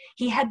reasons.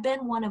 He had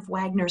been one of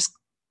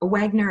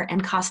Wagner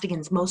and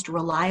Costigan's most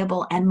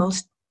reliable and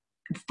most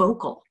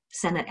vocal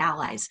Senate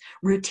allies,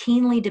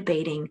 routinely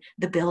debating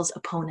the bill's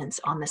opponents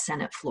on the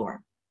Senate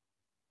floor.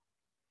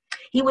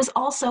 He was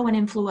also an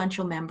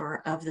influential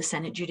member of the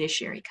Senate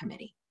Judiciary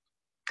Committee.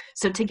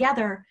 So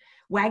together,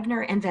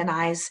 Wagner and Van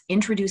Nuys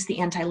introduced the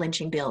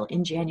anti-lynching bill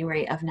in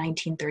January of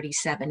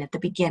 1937 at the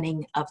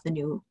beginning of the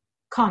new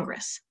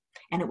Congress,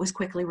 and it was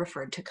quickly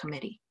referred to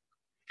committee.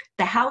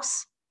 The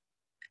House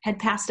had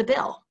passed a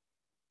bill,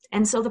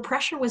 and so the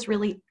pressure was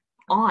really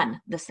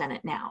on the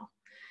Senate now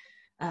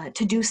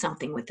to do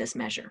something with this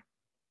measure.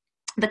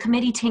 The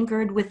committee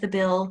tinkered with the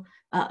bill,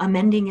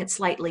 amending it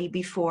slightly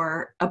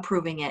before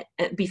approving it,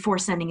 before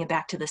sending it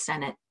back to the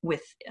Senate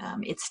with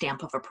its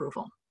stamp of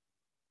approval.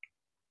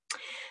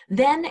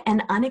 Then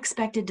an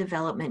unexpected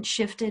development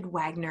shifted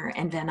Wagner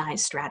and Van Nuys'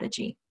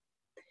 strategy.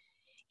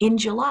 In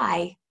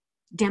July,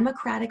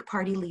 Democratic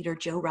Party leader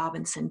Joe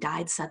Robinson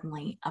died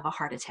suddenly of a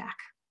heart attack.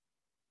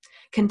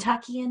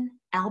 Kentuckian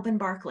Alben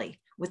Barkley,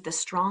 with the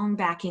strong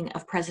backing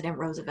of President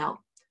Roosevelt,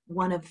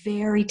 won a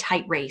very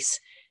tight race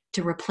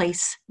to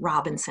replace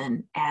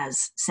Robinson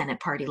as Senate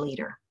Party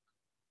leader.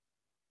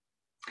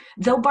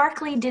 Though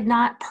Barkley did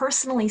not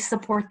personally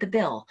support the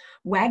bill,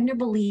 Wagner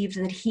believed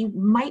that he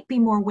might be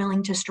more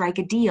willing to strike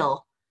a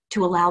deal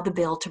to allow the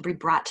bill to be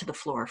brought to the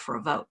floor for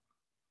a vote.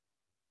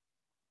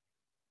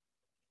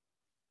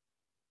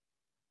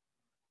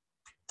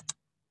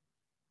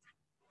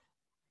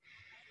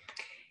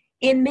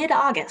 In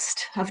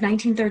mid-August of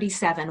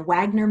 1937,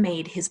 Wagner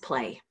made his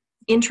play,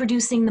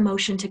 introducing the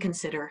motion to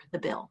consider the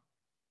bill.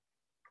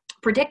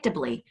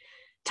 Predictably,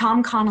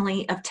 Tom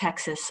Connally of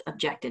Texas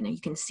objected. And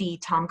you can see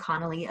Tom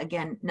Connally,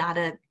 again, not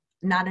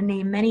a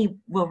name many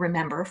will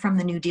remember from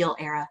the New Deal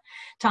era.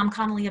 Tom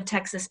Connally of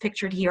Texas,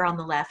 pictured here on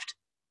the left,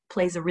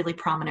 plays a really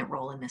prominent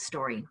role in this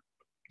story.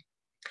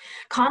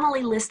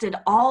 Connally listed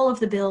all of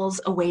the bills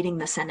awaiting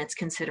the Senate's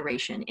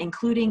consideration,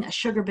 including a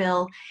sugar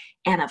bill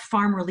and a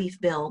farm relief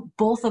bill,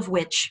 both of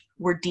which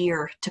were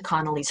dear to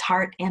Connally's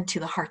heart and to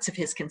the hearts of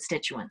his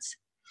constituents.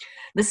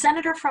 The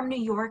senator from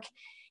New York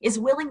is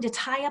willing to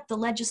tie up the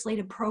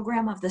legislative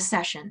program of the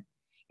session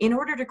in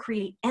order to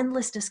create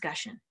endless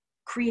discussion,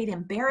 create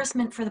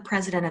embarrassment for the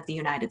President of the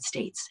United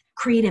States,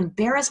 create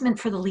embarrassment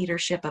for the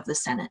leadership of the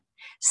Senate,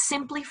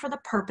 simply for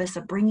the purpose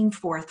of bringing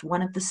forth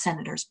one of the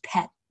senator's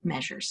pet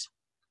measures.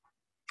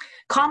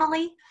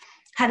 Connally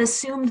had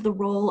assumed the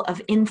role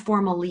of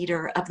informal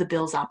leader of the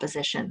bill's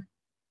opposition,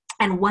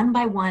 and one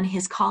by one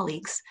his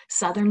colleagues,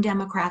 Southern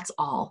Democrats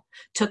all,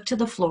 took to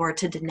the floor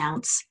to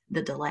denounce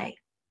the delay.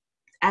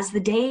 As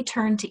the day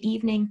turned to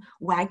evening,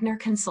 Wagner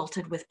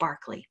consulted with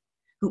Barkley,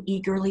 who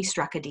eagerly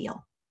struck a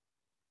deal.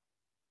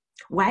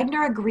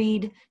 Wagner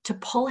agreed to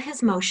pull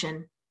his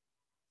motion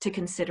to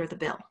consider the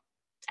bill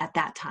at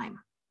that time,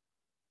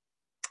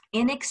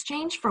 in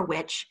exchange for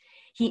which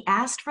he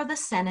asked for the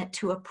Senate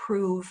to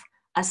approve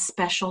a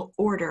special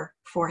order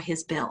for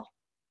his bill.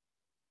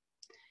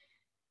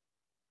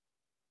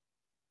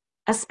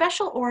 A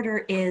special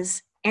order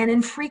is an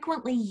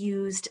infrequently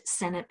used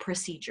Senate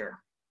procedure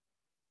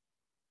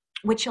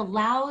which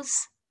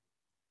allows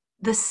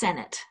the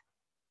Senate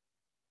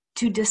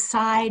to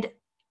decide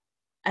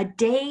a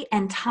day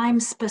and time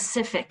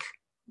specific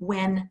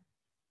when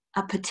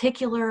a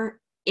particular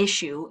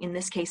issue, in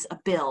this case a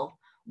bill,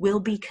 will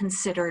be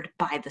considered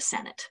by the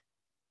Senate.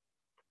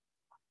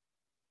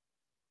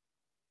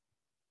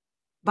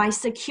 By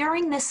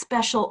securing this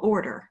special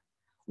order,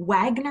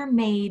 Wagner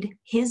made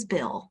his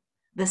bill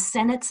the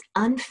Senate's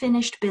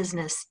unfinished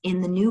business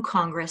in the new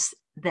Congress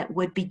that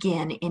would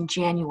begin in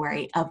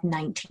January of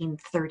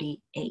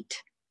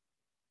 1938.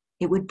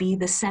 It would be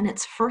the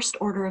Senate's first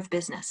order of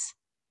business,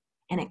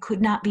 and it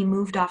could not be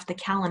moved off the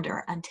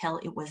calendar until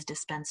it was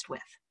dispensed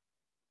with.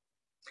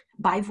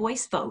 By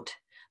voice vote,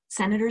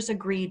 senators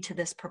agreed to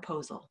this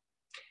proposal,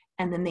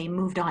 and then they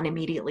moved on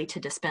immediately to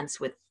dispense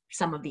with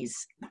some of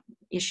these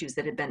issues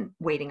that had been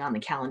waiting on the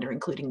calendar,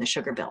 including the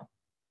sugar bill.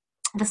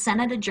 The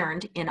Senate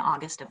adjourned in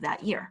August of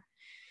that year.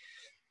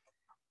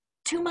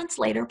 2 months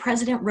later,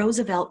 President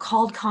Roosevelt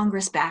called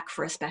Congress back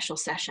for a special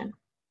session.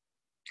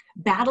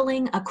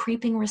 Battling a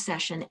creeping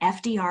recession,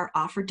 FDR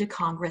offered to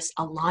Congress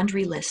a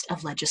laundry list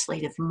of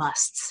legislative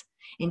musts,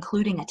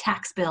 including a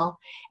tax bill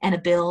and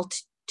a bill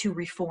to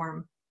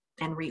reform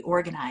and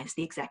reorganize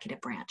the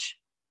executive branch.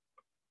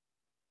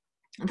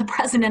 The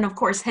president, of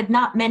course, had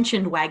not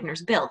mentioned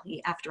Wagner's bill.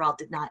 He, after all,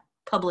 did not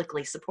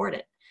publicly support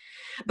it.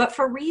 But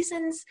for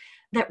reasons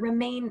that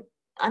remain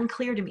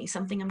unclear to me,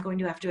 something I'm going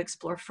to have to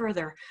explore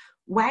further,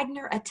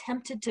 Wagner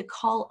attempted to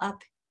call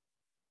up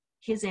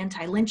his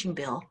anti-lynching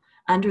bill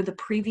under the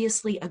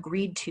previously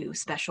agreed to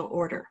special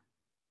order.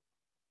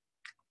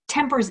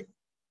 Tempers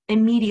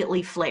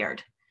immediately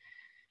flared.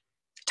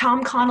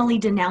 Tom Connolly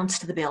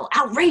denounced the bill.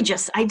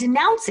 "Outrageous, I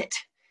denounce it,"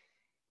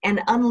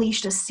 and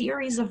unleashed a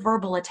series of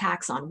verbal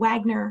attacks on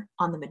Wagner,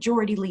 on the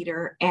majority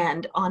leader,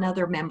 and on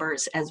other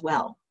members as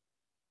well.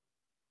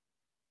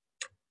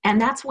 And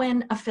that's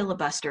when a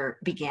filibuster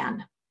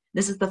began.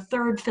 This is the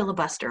third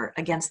filibuster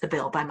against the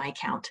bill by my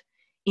count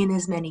in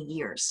as many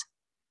years.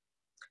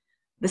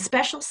 The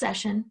special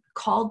session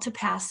called to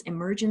pass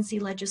emergency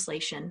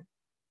legislation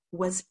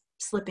was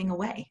slipping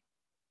away.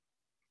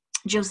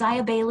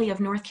 Josiah Bailey of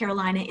North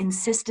Carolina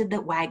insisted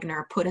that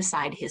Wagner put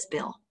aside his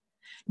bill.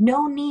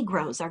 "No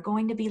Negroes are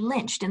going to be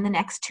lynched in the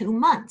next 2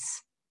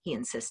 months," he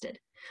insisted,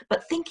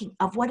 "but thinking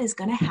of what is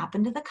going to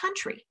happen to the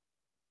country.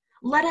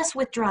 Let us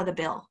withdraw the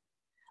bill.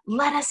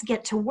 Let us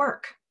get to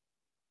work."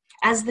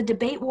 As the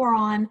debate wore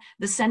on,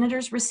 the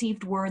senators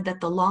received word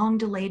that the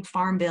long-delayed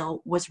farm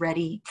bill was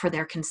ready for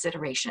their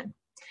consideration.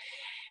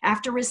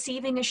 After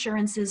receiving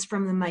assurances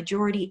from the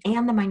majority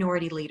and the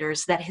minority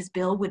leaders that his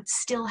bill would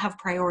still have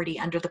priority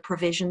under the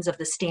provisions of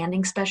the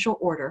standing special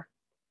order,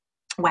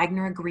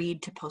 Wagner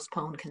agreed to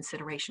postpone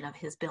consideration of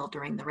his bill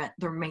during the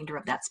remainder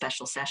of that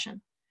special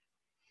session.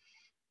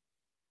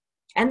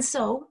 And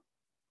so,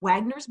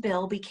 Wagner's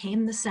bill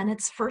became the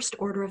Senate's first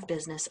order of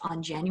business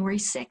on January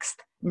 6th,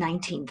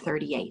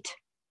 1938.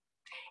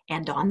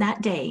 And on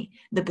that day,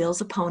 the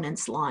bill's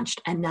opponents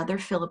launched another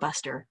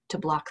filibuster to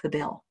block the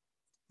bill,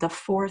 the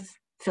fourth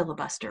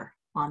filibuster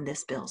on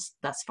this bill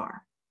thus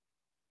far.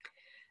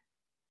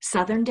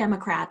 Southern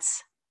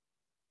Democrats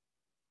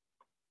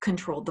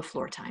controlled the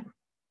floor time.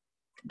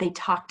 They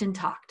talked and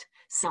talked,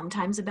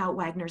 sometimes about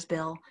Wagner's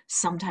bill,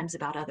 sometimes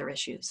about other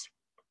issues.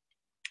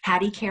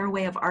 Hattie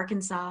Caraway of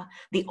Arkansas,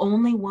 the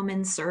only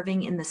woman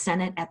serving in the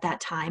Senate at that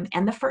time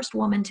and the first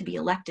woman to be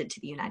elected to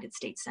the United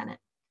States Senate,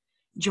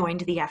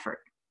 joined the effort.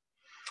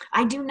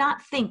 "I do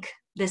not think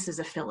this is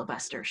a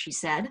filibuster," she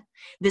said.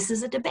 "This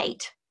is a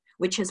debate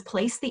which has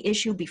placed the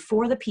issue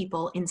before the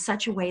people in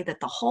such a way that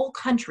the whole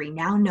country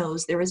now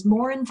knows there is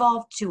more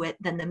involved to it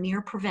than the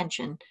mere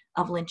prevention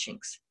of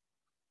lynchings."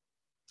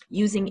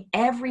 Using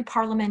every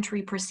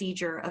parliamentary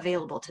procedure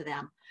available to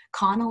them,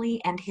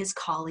 Connolly and his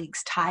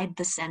colleagues tied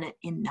the Senate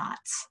in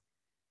knots.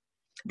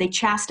 They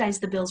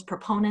chastised the bill's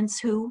proponents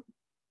who,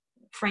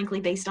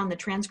 frankly, based on the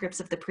transcripts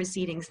of the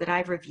proceedings that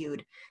I've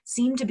reviewed,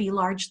 seemed to be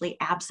largely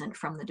absent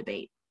from the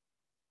debate.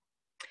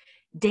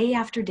 Day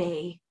after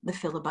day, the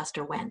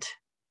filibuster went,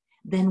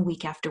 then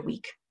week after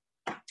week.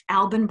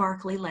 Alben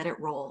Barkley let it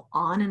roll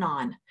on and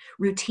on,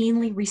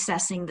 routinely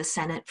recessing the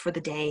Senate for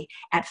the day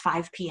at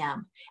 5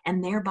 p.m.,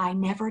 and thereby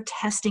never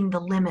testing the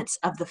limits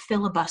of the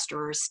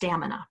filibusterer's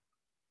stamina.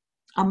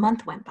 A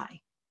month went by.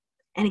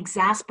 An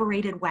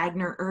exasperated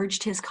Wagner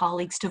urged his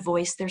colleagues to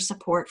voice their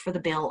support for the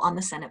bill on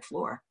the Senate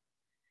floor.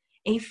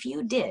 A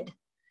few did,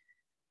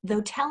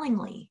 though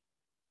tellingly,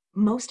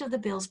 most of the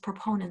bill's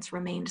proponents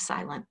remained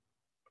silent.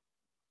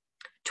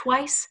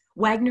 Twice,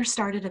 Wagner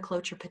started a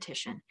cloture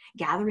petition,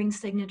 gathering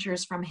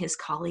signatures from his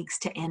colleagues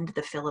to end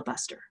the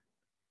filibuster.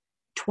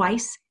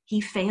 Twice,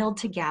 he failed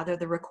to gather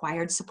the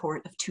required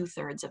support of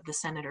 2/3 of the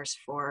senators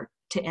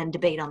to end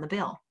debate on the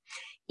bill.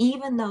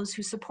 Even those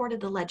who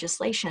supported the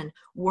legislation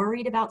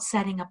worried about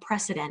setting a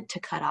precedent to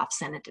cut off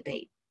Senate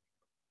debate.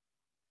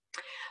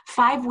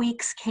 5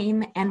 weeks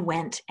came and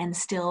went, and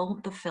still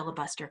the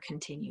filibuster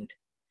continued.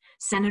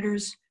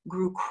 Senators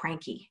grew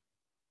cranky.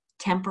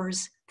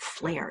 Tempers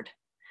flared.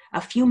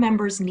 A few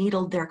members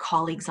needled their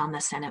colleagues on the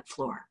Senate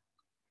floor.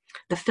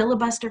 The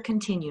filibuster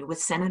continued,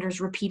 with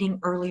senators repeating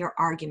earlier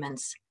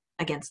arguments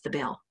against the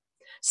bill.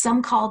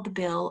 Some called the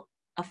bill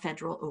a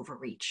federal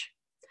overreach.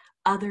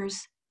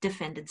 Others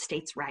defended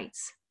states'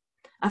 rights.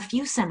 A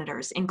few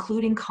senators,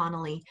 including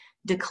Connolly,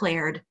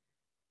 declared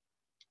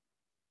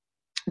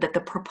that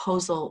the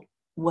proposal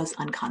was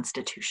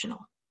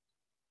unconstitutional.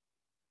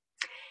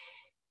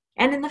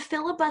 And in the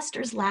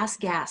filibuster's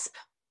last gasp,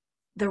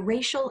 the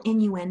racial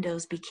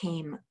innuendos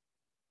became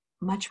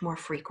much more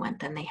frequent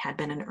than they had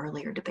been in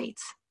earlier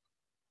debates.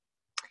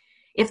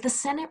 If the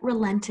Senate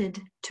relented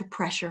to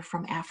pressure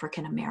from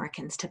African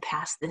Americans to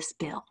pass this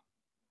bill,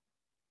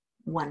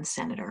 one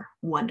senator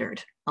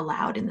wondered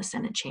aloud in the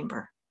Senate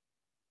chamber,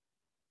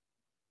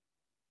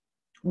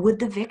 would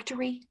the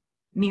victory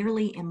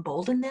merely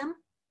embolden them?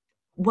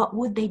 What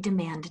would they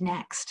demand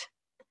next?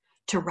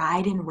 To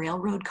ride in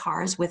railroad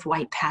cars with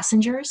white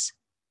passengers?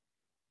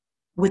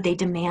 Would they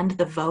demand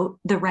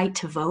the right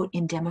to vote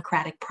in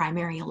Democratic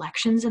primary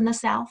elections in the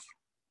South?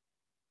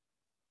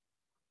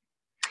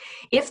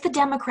 If the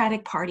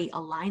Democratic Party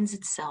aligns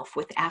itself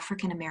with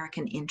African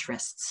American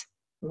interests,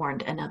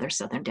 warned another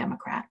Southern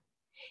Democrat,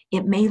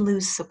 it may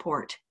lose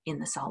support in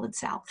the Solid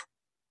South.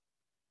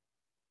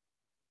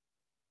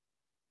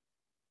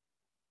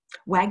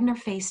 Wagner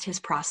faced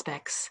his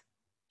prospects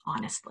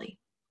honestly.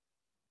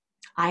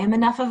 I am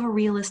enough of a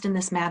realist in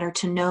this matter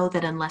to know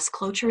that unless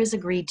cloture is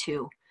agreed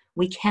to,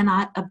 we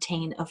cannot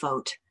obtain a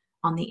vote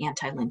on the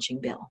anti-lynching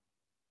bill.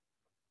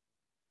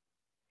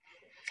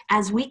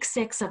 As week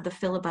 6 of the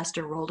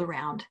filibuster rolled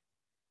around,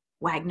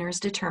 Wagner's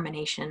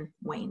determination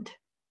waned.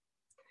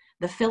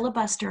 The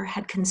filibuster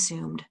had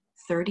consumed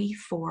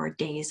 34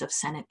 days of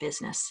Senate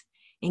business,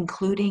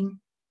 including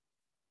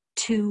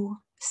 2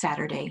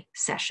 Saturday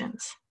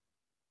sessions.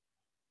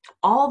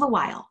 All the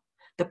while,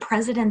 the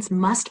president's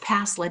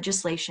must-pass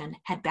legislation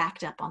had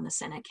backed up on the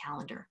Senate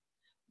calendar,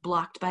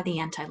 blocked by the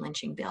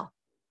anti-lynching bill.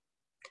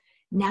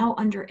 Now,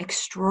 under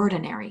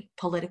extraordinary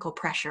political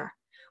pressure,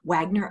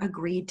 Wagner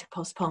agreed to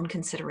postpone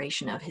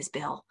consideration of his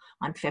bill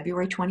on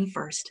February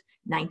 21st,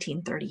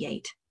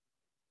 1938,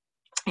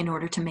 in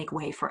order to make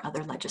way for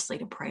other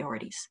legislative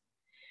priorities.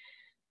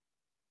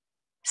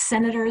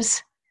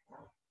 Senators,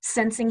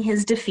 sensing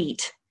his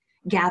defeat,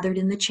 gathered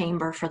in the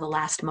chamber for the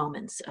last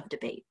moments of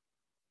debate.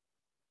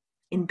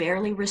 In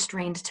barely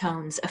restrained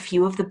tones, a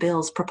few of the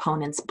bill's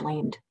proponents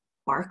blamed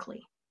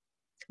Barkley.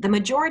 The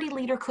majority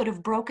leader could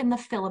have broken the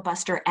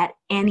filibuster at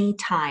any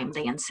time,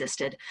 they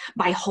insisted,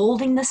 by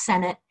holding the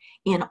Senate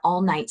in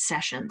all-night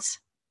sessions.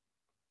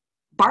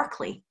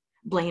 Barkley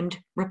blamed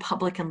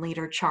Republican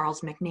leader Charles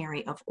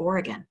McNary of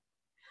Oregon.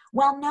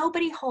 While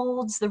nobody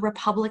holds the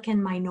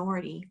Republican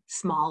minority,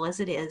 small as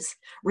it is,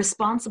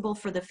 responsible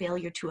for the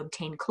failure to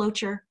obtain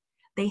cloture,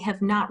 they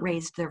have not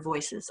raised their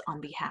voices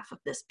on behalf of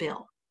this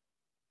bill.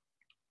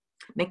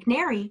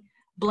 McNary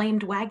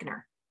blamed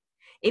Wagner.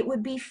 It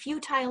would be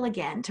futile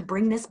again to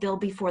bring this bill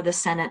before the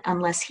Senate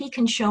unless he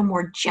can show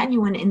more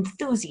genuine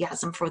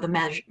enthusiasm for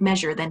the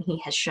measure than he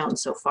has shown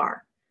so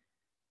far.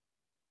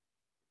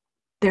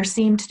 There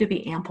seemed to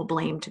be ample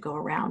blame to go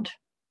around.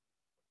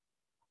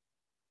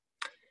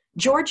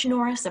 George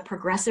Norris, a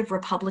progressive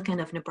Republican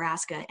of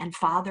Nebraska and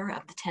father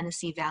of the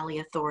Tennessee Valley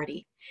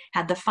Authority,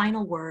 had the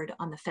final word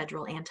on the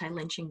federal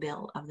anti-lynching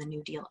bill of the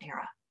New Deal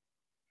era.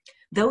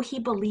 Though he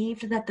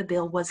believed that the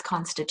bill was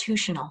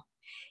constitutional,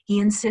 he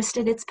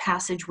insisted its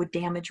passage would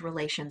damage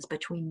relations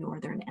between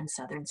northern and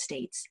southern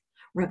states,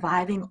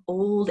 reviving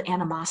old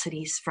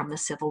animosities from the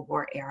Civil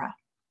War era.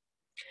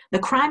 The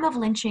crime of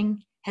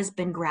lynching has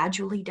been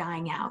gradually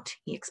dying out,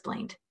 he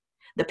explained.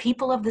 The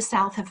people of the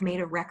South have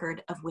made a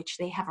record of which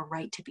they have a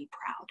right to be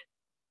proud.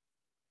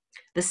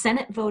 The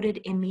Senate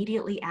voted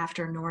immediately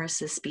after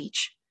Norris's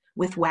speech,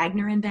 with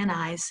Wagner and Van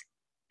Nuys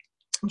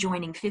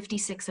joining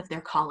 56 of their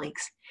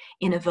colleagues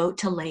in a vote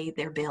to lay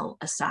their bill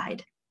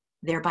aside,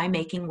 thereby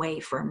making way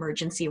for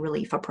emergency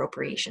relief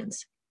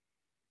appropriations.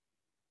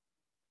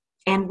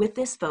 And with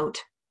this vote,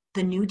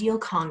 the New Deal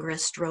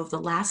Congress drove the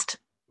last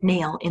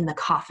nail in the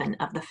coffin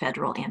of the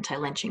federal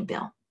anti-lynching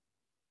bill.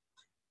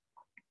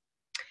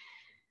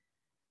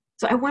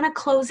 So I want to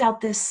close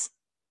out this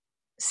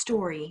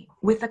story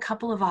with a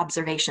couple of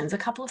observations, a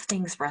couple of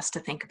things for us to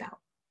think about.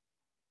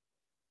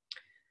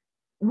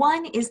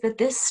 One is that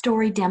this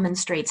story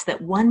demonstrates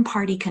that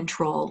one-party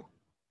control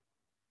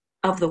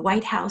of the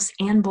White House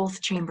and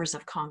both chambers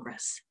of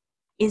Congress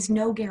is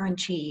no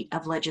guarantee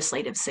of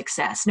legislative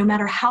success, no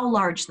matter how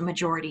large the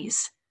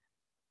majorities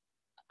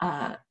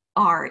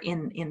are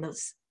in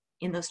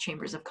those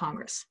chambers of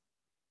Congress.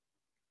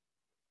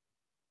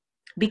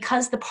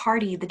 Because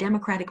the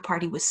Democratic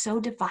Party was so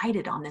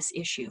divided on this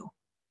issue,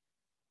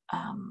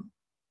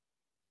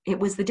 it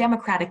was the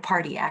Democratic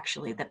Party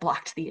actually that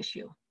blocked the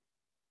issue.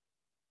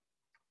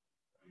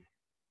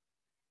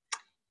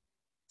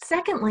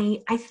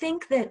 Secondly, I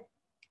think that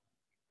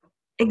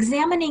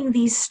examining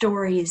these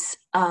stories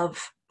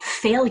of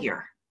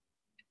failure,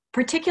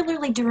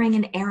 particularly during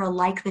an era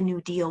like the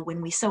New Deal,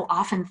 when we so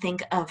often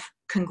think of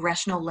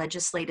congressional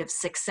legislative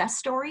success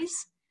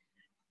stories,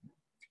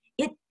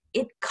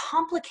 it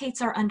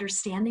complicates our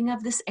understanding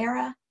of this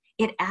era.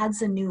 It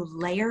adds a new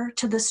layer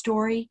to the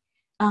story,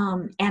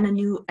 and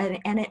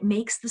it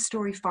makes the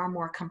story far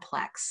more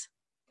complex.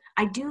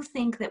 I do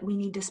think that we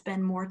need to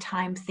spend more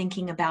time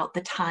thinking about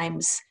the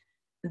times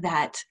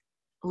that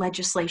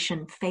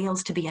legislation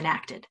fails to be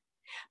enacted,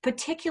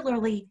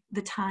 particularly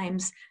the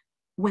times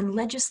when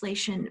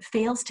legislation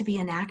fails to be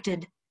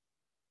enacted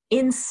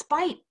in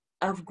spite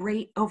of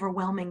great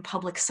overwhelming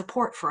public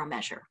support for a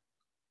measure.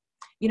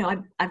 You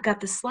know, I've got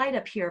the slide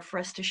up here for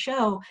us to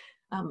show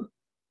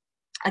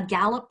a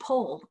Gallup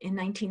poll in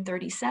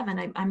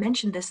 1937. I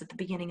mentioned this at the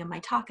beginning of my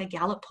talk. A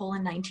Gallup poll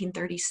in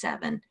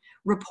 1937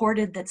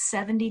 reported that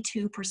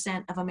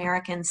 72% of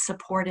Americans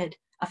supported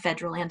a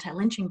federal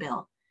anti-lynching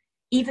bill.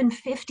 Even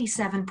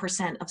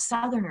 57% of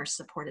Southerners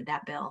supported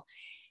that bill.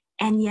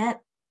 And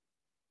yet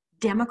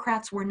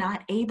Democrats were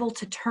not able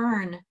to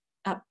turn,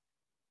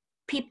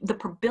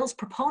 the bill's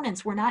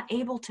proponents were not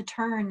able to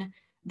turn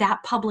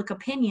that public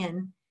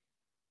opinion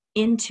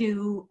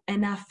into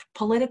enough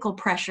political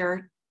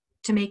pressure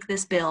to make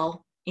this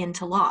bill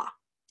into law.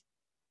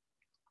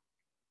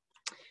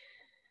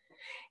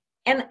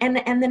 And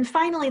then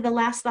finally, the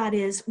last thought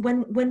is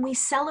when we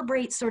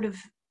celebrate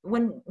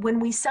when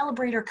we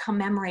celebrate or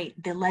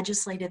commemorate the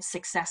legislative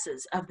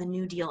successes of the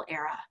New Deal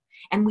era,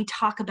 and we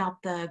talk about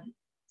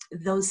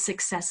those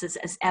successes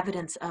as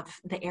evidence of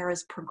the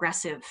era's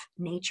progressive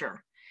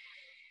nature,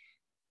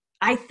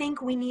 I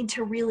think we need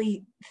to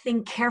really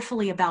think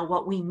carefully about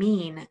what we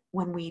mean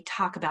when we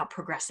talk about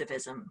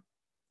progressivism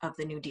of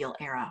the New Deal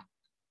era.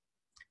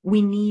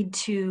 We need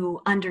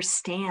to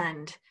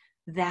understand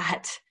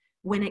that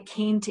when it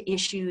came to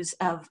issues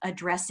of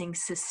addressing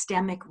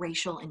systemic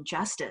racial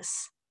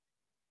injustice,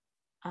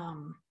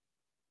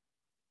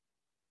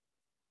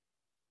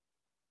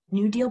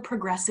 New Deal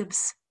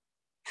progressives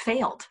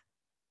failed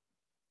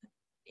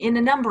in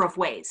a number of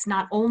ways,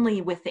 not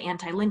only with the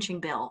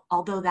anti-lynching bill,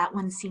 although that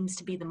one seems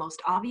to be the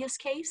most obvious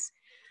case,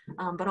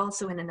 but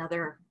also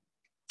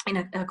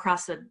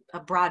across a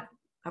broad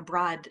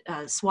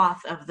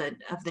swath of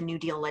the New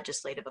Deal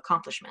legislative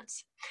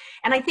accomplishments.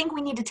 And I think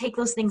we need to take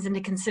those things into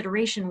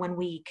consideration when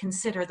we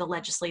consider the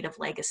legislative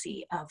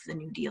legacy of the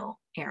New Deal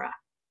era.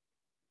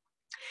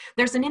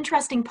 There's an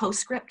interesting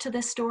postscript to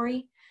this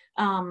story,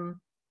 and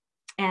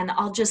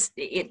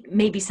it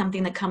may be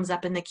something that comes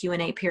up in the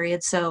Q&A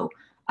period, so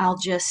I'll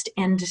just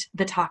end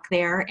the talk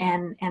there,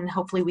 and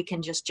hopefully we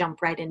can just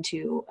jump right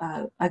into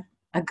a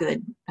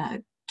good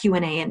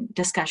Q&A and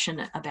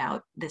discussion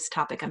about this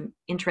topic. I'm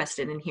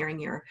interested in hearing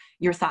your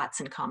thoughts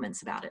and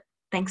comments about it.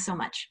 Thanks so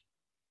much.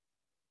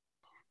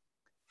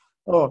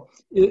 Oh,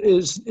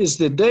 is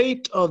the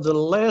date of the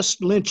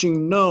last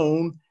lynching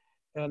known,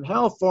 and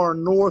how far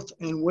north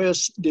and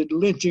west did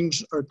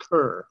lynchings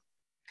occur?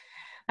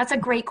 That's a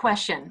great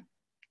question.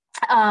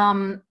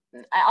 I'll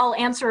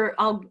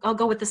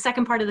go with the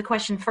second part of the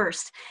question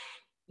first.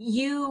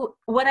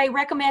 What I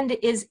recommend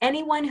is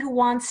anyone who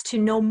wants to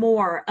know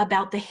more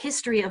about the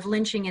history of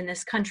lynching in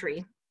this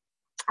country,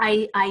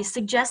 I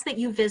suggest that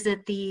you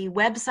visit the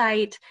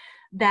website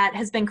that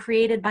has been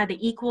created by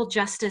the Equal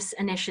Justice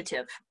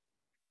Initiative.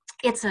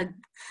 It's a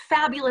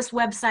fabulous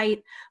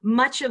website.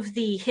 Much of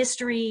the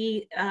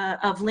history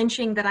of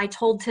lynching that I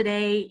told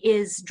today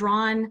is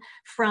drawn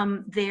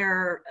from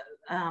their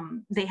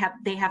they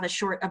have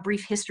a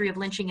brief history of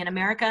lynching in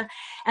America,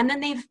 and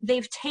then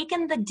they've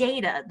taken the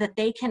data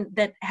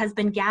that has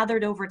been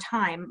gathered over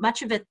time,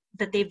 much of it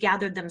that they've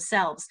gathered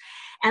themselves,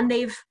 and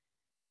they've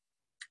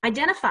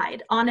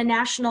identified on a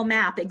national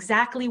map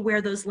exactly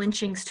where those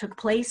lynchings took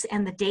place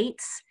and the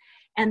dates,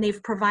 and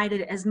they've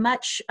provided as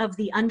much of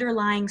the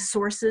underlying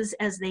sources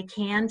as they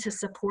can to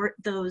support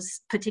those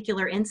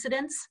particular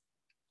incidents.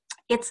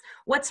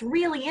 What's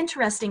really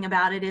interesting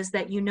about it is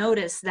that you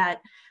notice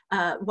that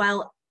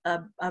while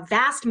a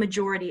vast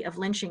majority of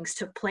lynchings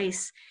took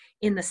place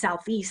in the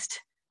southeast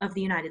of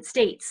the United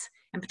States,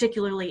 and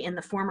particularly in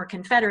the former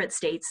Confederate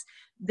states,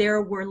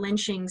 there were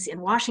lynchings in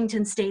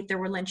Washington state, there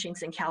were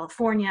lynchings in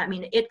California. I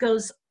mean, it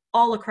goes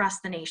all across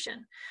the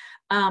nation.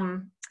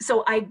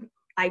 So I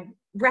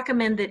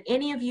recommend that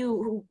any of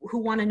you who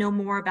want to know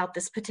more about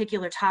this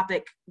particular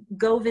topic,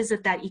 go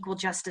visit that Equal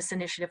Justice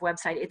Initiative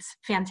website. It's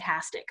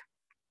fantastic.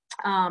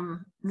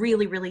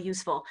 Really, really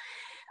useful.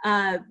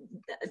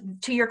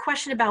 To your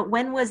question about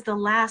when was the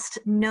last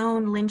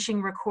known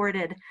lynching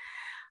recorded,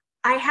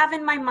 I have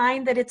in my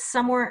mind that it's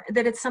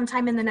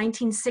sometime in the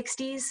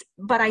 1960s,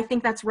 but I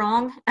think that's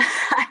wrong.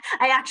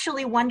 I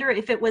actually wonder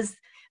if it was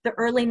the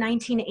early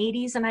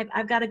 1980s, and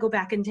I've got to go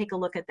back and take a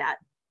look at that.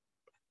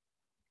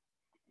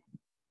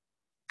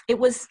 It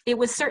was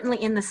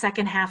certainly in the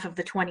second half of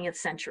the 20th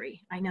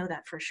century. I know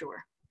that for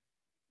sure.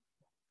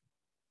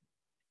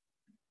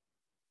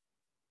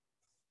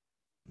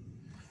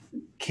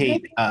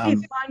 Kate,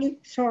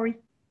 sorry.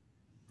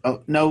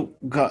 Oh no,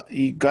 go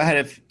ahead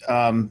if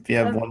you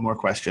have one more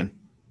question.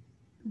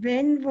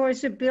 When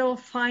was the bill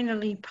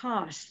finally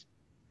passed?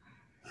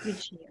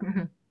 Which year?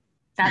 Mm-hmm.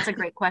 That's a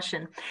great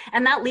question,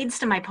 and that leads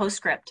to my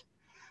postscript.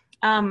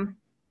 One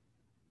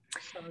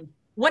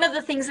of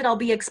the things that I'll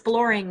be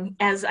exploring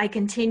as I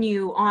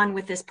continue on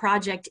with this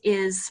project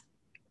is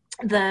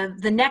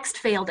the next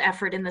failed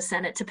effort in the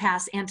Senate to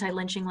pass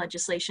anti-lynching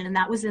legislation, and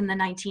that was in the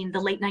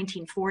late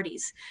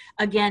 1940s.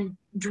 Again,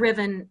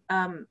 driven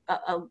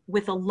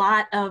with a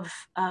lot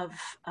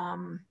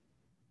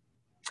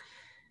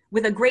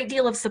with a great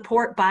deal of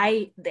support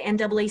by the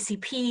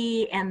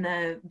NAACP and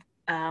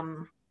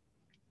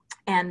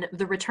and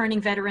the returning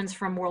veterans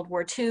from World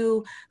War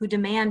II who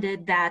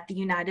demanded that the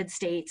United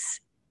States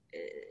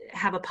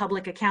have a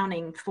public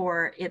accounting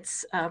for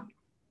its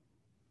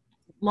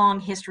long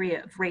history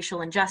of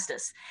racial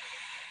injustice.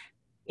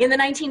 In the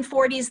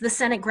 1940s, the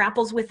Senate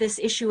grapples with this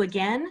issue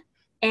again,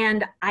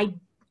 and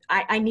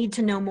I need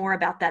to know more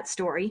about that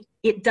story.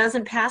 It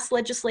doesn't pass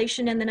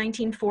legislation in the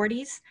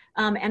 1940s,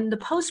 and the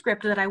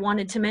postscript that I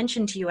wanted to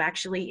mention to you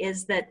actually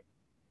is that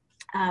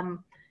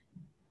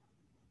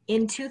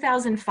in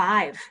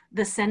 2005,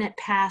 the Senate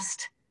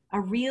passed a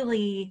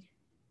really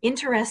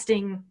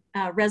interesting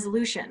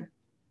resolution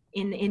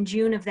in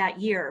June of that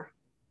year.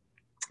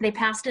 They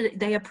passed it,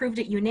 they approved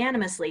it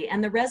unanimously,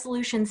 and the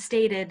resolution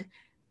stated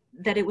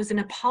that it was an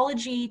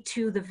apology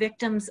to the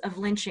victims of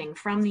lynching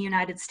from the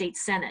United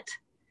States Senate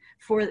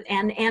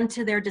and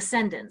to their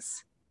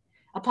descendants.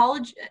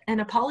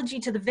 An apology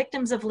to the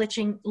victims of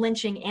lynching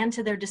and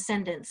to their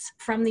descendants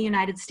from the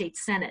United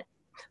States Senate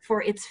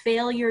for its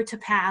failure to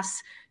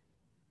pass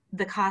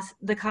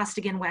the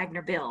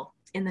Costigan-Wagner bill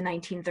in the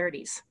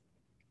 1930s.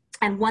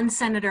 And one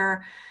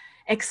senator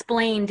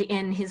explained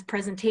in his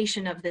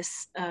presentation of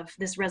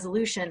this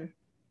resolution,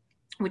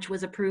 which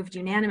was approved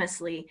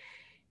unanimously,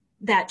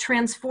 that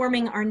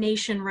transforming our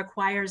nation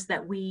requires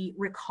that we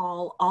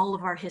recall all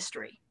of our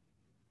history.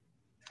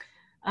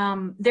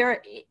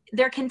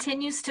 There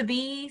continues to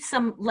be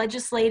some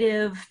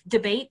legislative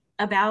debate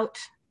about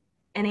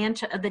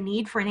the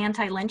need for an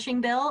anti-lynching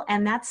bill,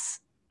 and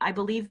that's, I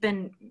believe,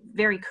 been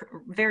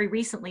very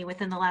recently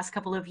within the last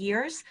couple of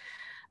years.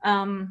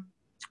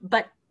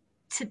 But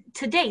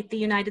to date, the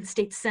United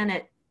States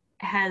Senate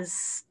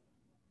has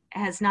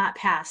not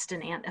passed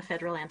a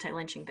federal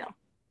anti-lynching bill.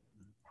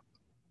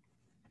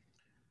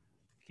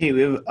 Okay,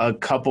 we have a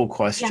couple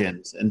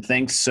questions, and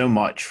thanks so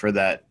much for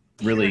that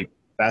really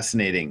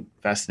fascinating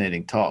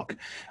talk.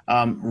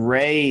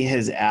 Ray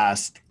has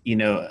asked,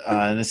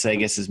 and this I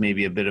guess is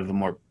maybe a bit of a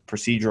more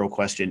procedural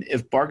question.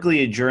 If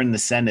Barkley adjourned the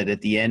Senate at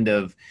the end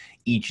of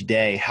each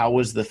day, how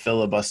was the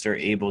filibuster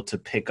able to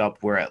pick up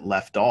where it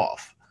left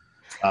off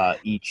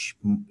each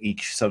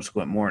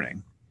subsequent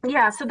morning?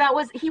 Yeah, so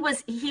he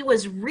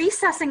was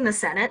recessing the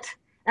Senate,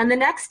 and the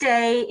next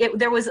day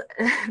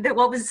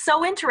what was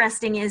so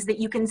interesting is that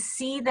you can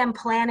see them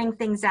planning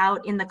things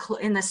out in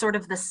the sort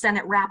of the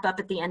Senate wrap up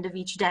at the end of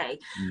each day,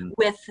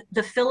 with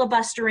the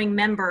filibustering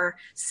member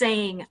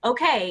saying,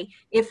 okay,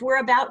 if we're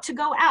about to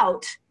go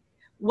out,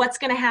 what's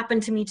going to happen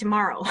to me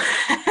tomorrow?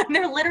 And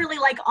they're literally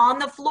like on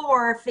the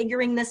floor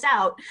figuring this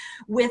out,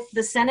 with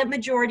the Senate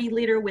Majority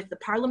Leader, with the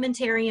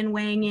parliamentarian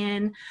weighing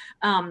in,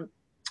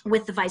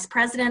 with the Vice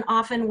President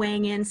often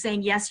weighing in,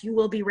 saying, yes, you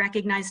will be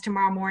recognized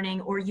tomorrow morning,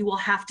 or you will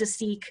have to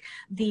seek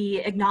the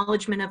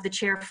acknowledgement of the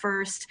chair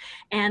first.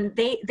 And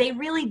they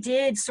really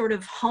did sort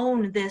of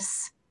hone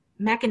this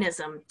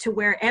mechanism to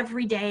where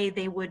every day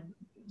they would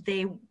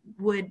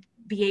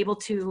be able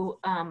to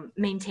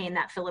maintain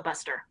that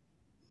filibuster.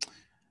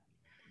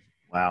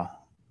 Wow.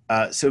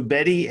 So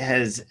Betty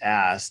has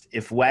asked,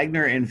 if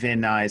Wagner and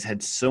Van Nuys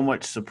had so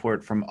much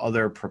support from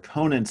other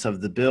proponents of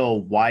the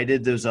bill, why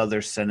did those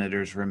other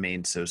senators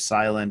remain so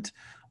silent?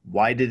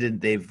 Why didn't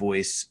they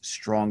voice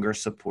stronger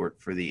support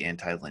for the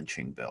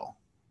anti-lynching bill?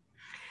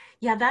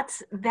 Yeah,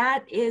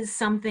 that is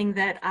something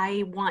that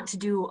I want to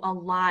do a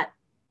lot.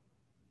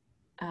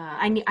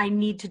 I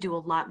need to do a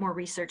lot more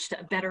research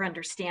to better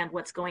understand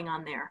what's going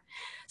on there.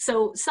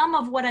 So some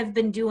of what I've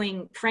been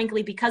doing,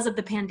 frankly, because of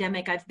the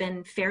pandemic, I've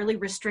been fairly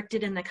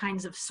restricted in the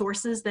kinds of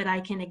sources that I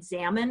can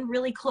examine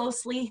really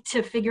closely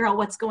to figure out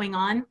what's going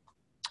on.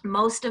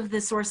 Most of the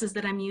sources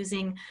that I'm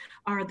using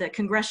are the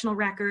congressional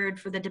record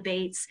for the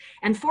debates.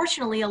 And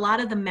fortunately, a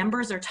lot of the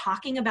members are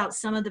talking about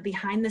some of the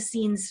behind the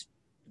scenes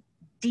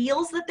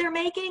deals that they're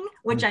making,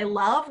 which I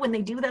love when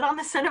they do that on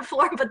the Senate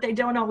floor, but they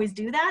don't always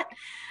do that.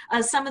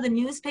 Some of the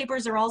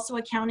newspapers are also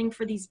accounting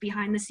for these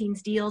behind the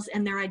scenes deals,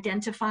 and they're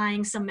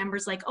identifying some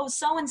members like, oh,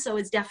 so-and-so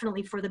is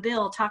definitely for the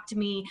bill, talked to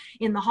me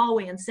in the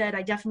hallway and said,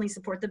 I definitely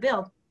support the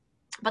bill.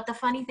 But the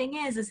funny thing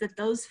is that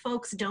those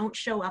folks don't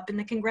show up in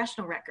the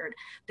congressional record.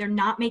 They're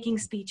not making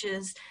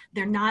speeches.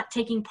 They're not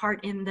taking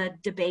part in the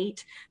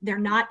debate. They're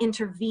not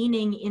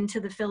intervening into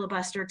the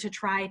filibuster to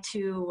try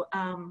to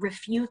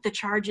refute the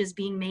charges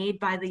being made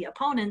by the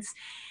opponents.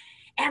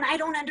 And I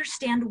don't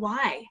understand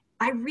why.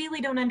 I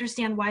really don't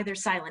understand why they're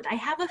silent. I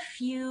have a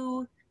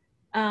few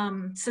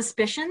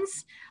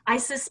suspicions. I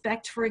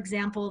suspect, for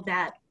example,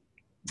 that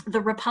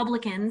the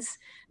Republicans,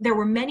 there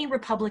were many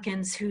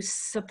Republicans who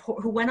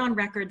went on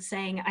record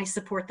saying, I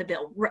support the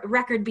bill.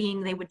 Record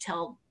being they would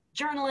tell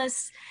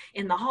journalists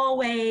in the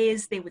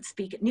hallways, they would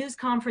speak at news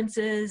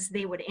conferences,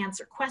 they would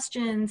answer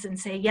questions and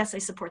say, yes, I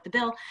support the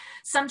bill.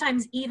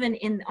 Sometimes even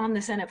on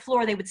the Senate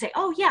floor, they would say,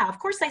 oh yeah, of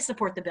course I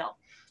support the bill.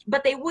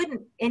 But they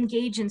wouldn't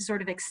engage in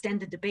sort of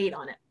extended debate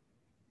on it.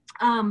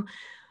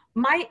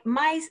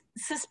 My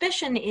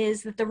suspicion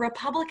is that the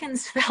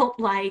Republicans felt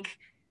like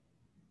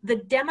the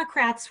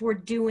Democrats were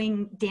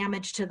doing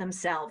damage to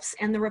themselves,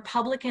 and the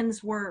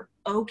Republicans were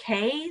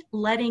okay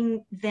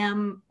letting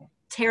them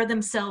tear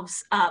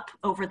themselves up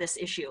over this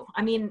issue.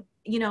 I mean,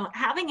 you know,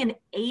 having an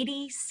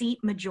 80-seat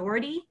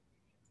majority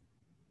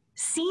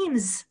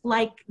seems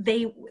like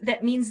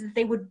that means that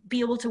they would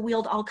be able to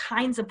wield all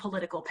kinds of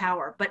political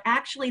power. But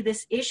actually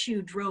this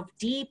issue drove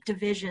deep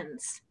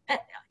divisions,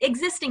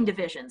 existing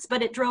divisions,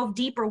 but it drove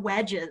deeper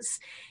wedges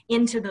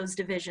into those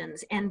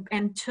divisions and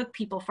took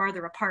people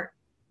farther apart.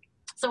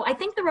 So I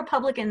think the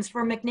Republicans,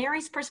 from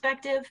McNary's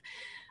perspective,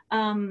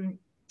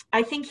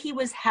 I think he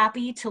was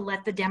happy to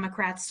let the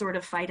Democrats sort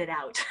of fight it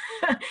out.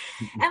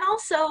 And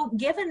also,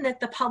 given that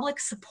the public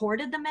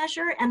supported the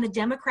measure and the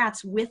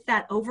Democrats with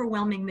that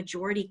overwhelming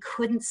majority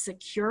couldn't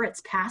secure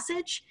its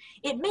passage,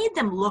 it made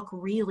them look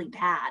really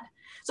bad.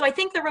 So I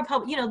think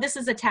the you know, this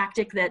is a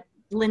tactic that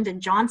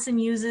Lyndon Johnson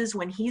uses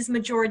when he's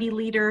majority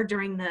leader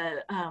during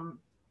the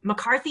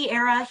McCarthy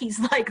era. He's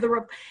like,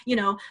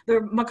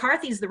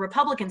 McCarthy's the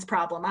Republicans'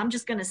 problem.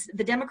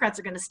 The Democrats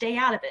are gonna stay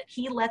out of it.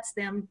 He lets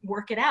them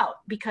work it out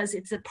because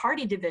it's a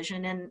party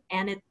division,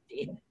 and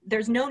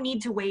there's no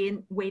need to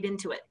wade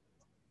into it.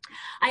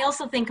 I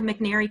also think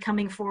McNary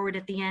coming forward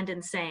at the end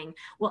and saying,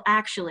 well,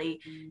 actually,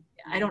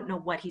 I don't know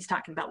what he's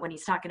talking about when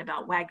he's talking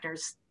about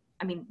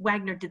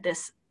Wagner did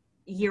this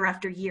year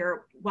after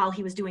year while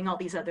he was doing all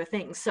these other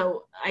things.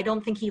 So I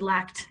don't think he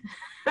lacked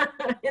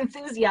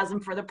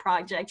enthusiasm for the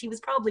project. He was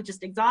probably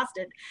just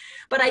exhausted.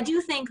 But I do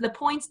think the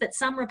points that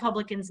some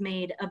Republicans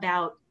made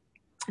about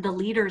the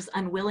leaders'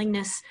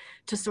 unwillingness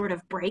to sort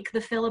of break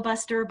the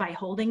filibuster by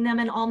holding them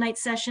in all-night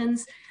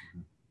sessions,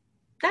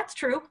 that's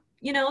true.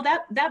 You know,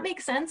 that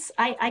makes sense.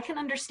 I can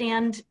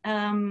understand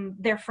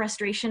their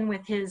frustration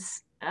with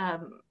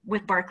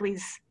with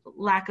Barkley's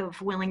lack of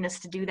willingness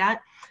to do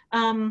that.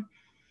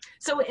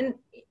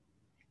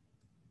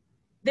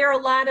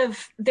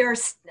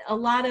 There's a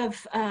lot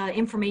of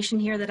information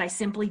here that I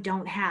simply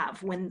don't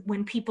have.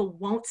 When people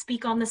won't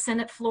speak on the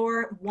Senate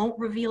floor, won't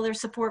reveal their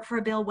support for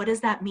a bill, what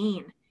does that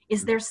mean?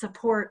 Is there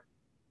support,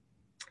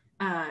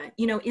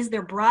 is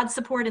there broad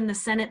support in the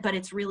Senate, but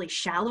it's really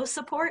shallow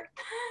support?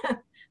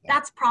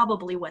 That's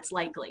probably what's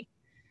likely.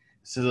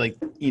 So, like,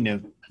 you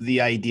know, the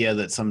idea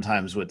that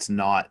sometimes what's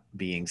not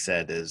being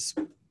said is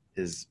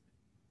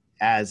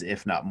as,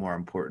 if not more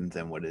important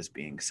than what is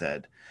being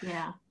said.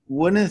 Yeah.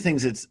 One of the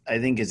things that's, I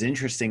think, is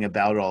interesting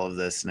about all of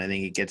this, and I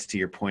think it gets to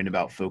your point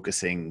about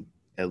focusing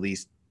at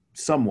least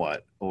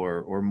somewhat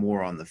or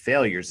more on the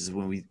failures, is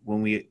when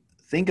we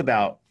think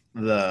about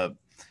the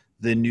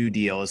New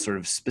Deal as sort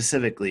of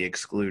specifically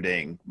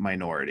excluding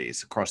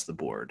minorities across the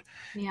board.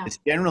 Yeah. It's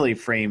generally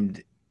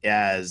framed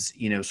as,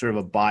 you know, sort of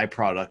a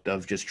byproduct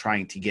of just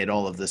trying to get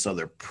all of this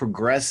other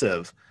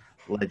progressive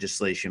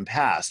legislation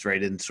passed,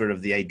 right? And sort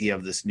of the idea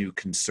of this new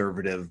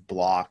conservative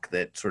bloc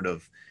that sort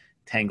of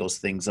tangles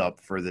things up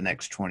for the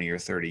next 20 or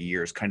 30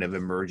 years kind of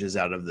emerges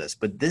out of this.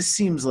 But this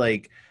seems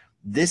like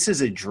this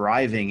is a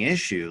driving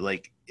issue.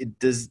 Like,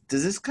 does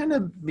this kind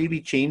of maybe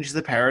change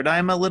the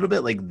paradigm a little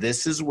bit? Like,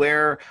 this is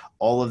where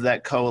all of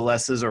that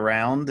coalesces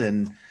around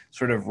and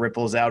sort of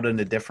ripples out in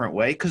a different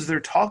way, because they're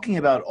talking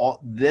about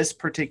this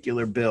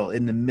particular bill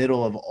in the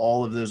middle of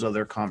all of those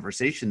other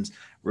conversations.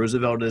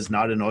 Roosevelt is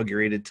not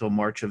inaugurated till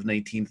March of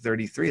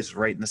 1933. It's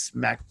right in the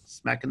smack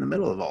in the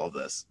middle of all of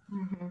this.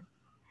 Mm-hmm.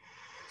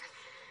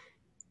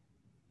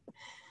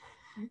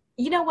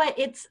 You know what?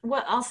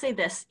 I'll say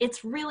this.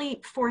 It's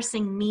really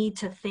forcing me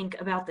to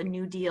think about the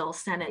New Deal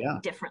Senate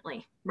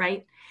differently,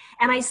 right?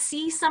 And I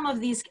see some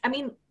of these. I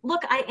mean,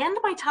 look, I end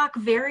my talk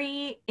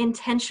very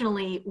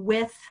intentionally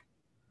with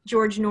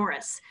George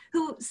Norris,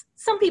 who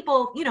some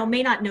people, you know,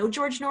 may not know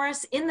George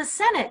Norris. In the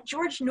Senate,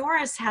 George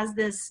Norris has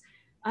this,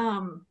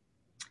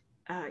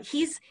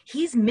 he's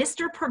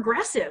Mr.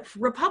 Progressive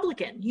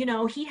Republican. You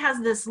know, he has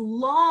this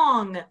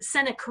long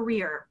Senate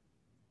career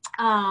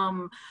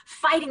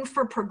fighting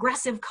for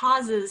progressive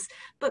causes,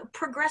 but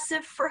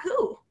progressive for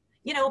who?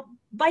 You know,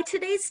 by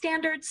today's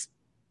standards,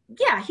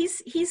 yeah, he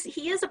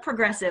is a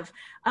progressive.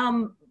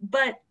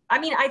 But I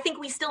mean, I think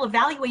we still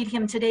evaluate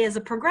him today as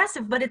a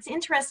progressive, but it's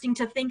interesting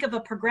to think of a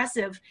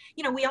progressive.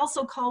 You know, we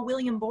also call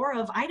William Borah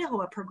of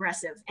Idaho a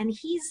progressive, and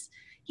he's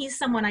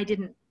someone I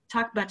didn't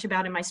talk much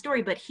about in my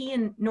story, but he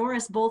and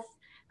Norris both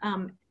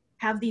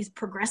have these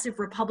progressive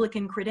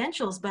Republican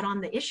credentials, but on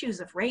the issues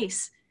of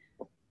race,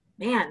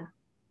 man,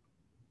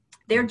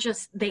 they're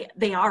just,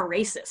 they are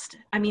racist.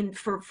 I mean,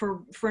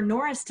 for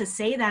Norris to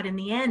say that in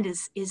the end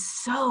is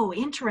so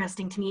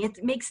interesting to me.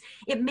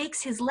 It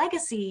makes his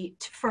legacy,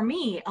 for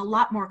me, a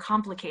lot more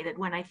complicated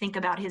when I think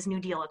about his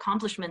New Deal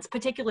accomplishments,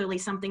 particularly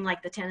something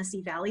like the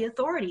Tennessee Valley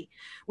Authority,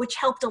 which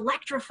helped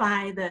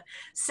electrify the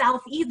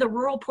Southeast, the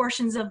rural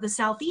portions of the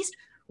Southeast,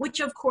 which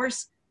of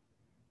course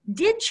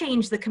did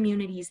change the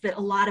communities that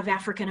a lot of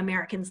African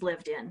Americans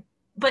lived in.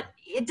 But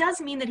it does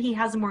mean that he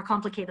has a more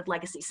complicated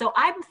legacy. So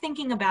I'm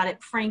thinking about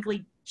it,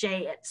 frankly,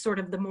 Jay, at sort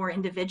of the more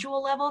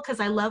individual level, because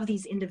I love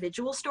these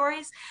individual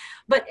stories.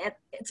 But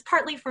it's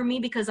partly for me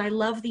because I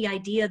love the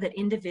idea that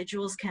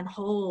individuals can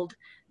hold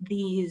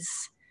these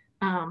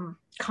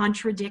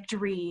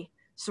contradictory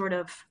sort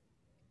of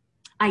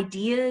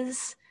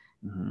ideas,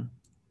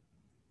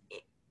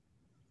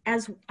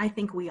 as I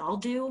think we all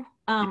do.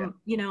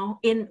 you know,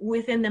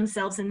 within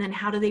themselves, and then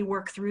how do they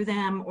work through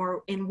them,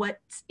 or in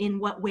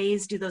what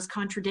ways do those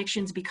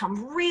contradictions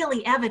become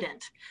really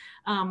evident?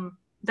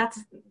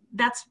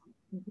 That's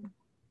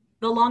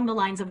along the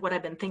lines of what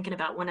I've been thinking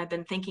about when I've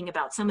been thinking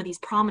about some of these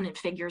prominent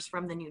figures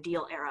from the New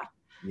Deal era.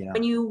 Yeah.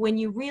 When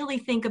you really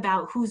think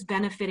about who's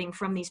benefiting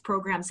from these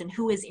programs and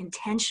who is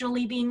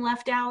intentionally being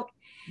left out,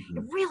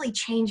 it really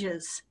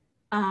changes.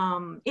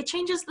 It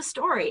changes the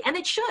story, and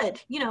it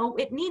should. You know,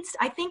 it needs.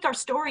 I think our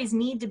stories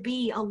need to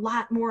be a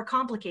lot more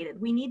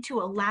complicated. We need to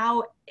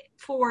allow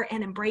for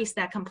and embrace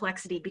that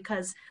complexity,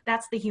 because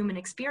that's the human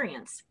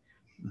experience.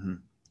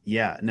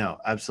 Yeah. No.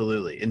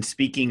 Absolutely. And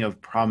speaking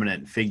of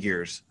prominent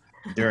figures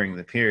during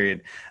the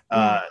period,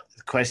 the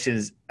question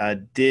is,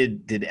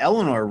 did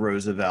Eleanor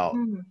Roosevelt,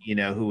 you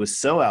know, who was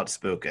so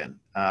outspoken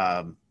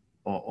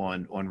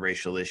on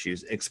racial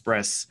issues,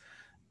 express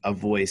a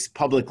voice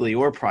publicly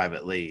or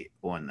privately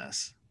on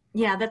this?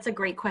 Yeah, that's a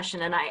great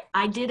question. And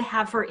I did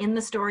have her in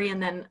the story, and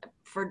then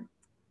for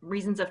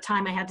reasons of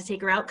time, I had to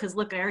take her out because,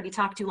 look, I already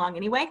talked too long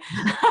anyway.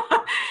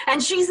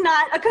 And she's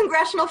not a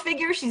congressional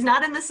figure. She's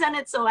not in the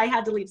Senate, so I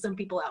had to leave some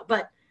people out.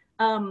 But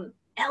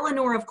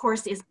Eleanor, of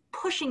course, is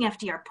pushing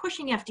FDR,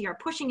 pushing FDR,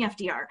 pushing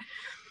FDR.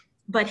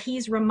 But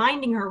he's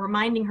reminding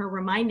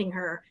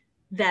her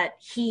that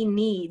he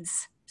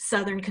needs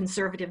Southern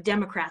conservative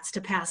Democrats to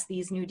pass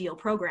these New Deal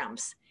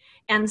programs.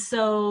 And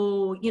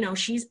so, you know,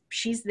 she's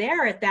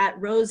there at that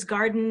Rose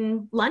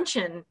Garden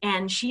luncheon,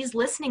 and she's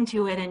listening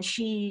to it, and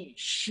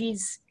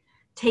she's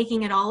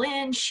taking it all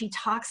in. She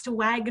talks to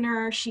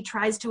Wagner. She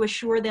tries to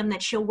assure them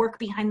that she'll work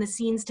behind the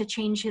scenes to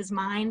change his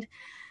mind,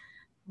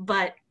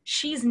 but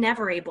she's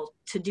never able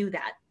to do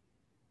that.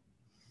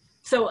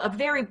 So a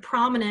very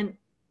prominent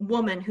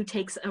woman who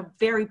takes a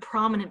very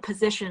prominent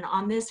position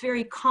on this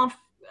very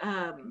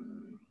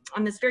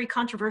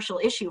controversial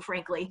issue,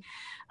 frankly,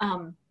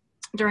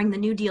 during the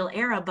New Deal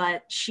era,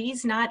 but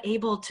she's not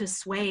able to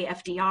sway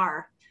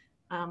FDR.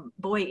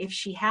 Boy, if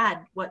she had,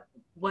 what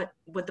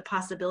would the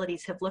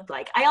possibilities have looked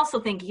like? I also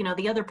think, you know,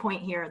 the other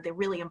point here, the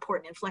really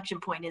important inflection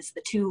point, is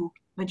the two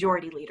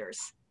majority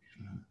leaders,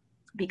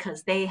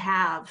 because they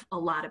have a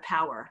lot of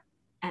power,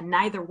 and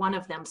neither one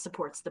of them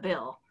supports the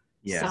bill.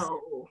 Yes.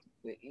 So,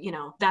 you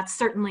know, that's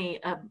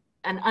certainly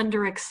an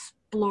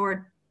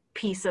underexplored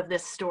piece of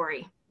this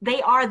story.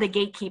 They are the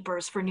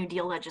gatekeepers for New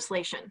Deal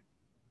legislation.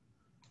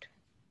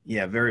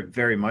 Yeah, very,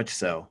 very much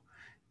so.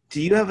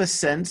 Do you have a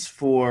sense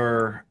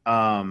for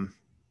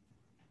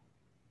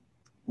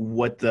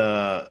what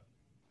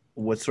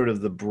sort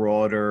of the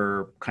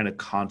broader kind of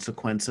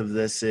consequence of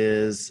this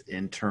is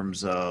in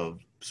terms of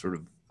sort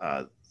of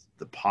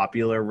the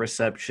popular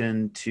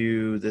reception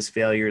to this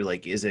failure?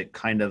 Like, is it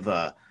kind of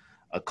a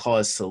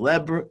cause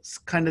célèbre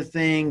kind of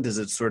thing? Does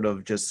it sort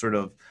of,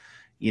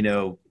 you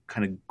know,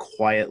 kind of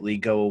quietly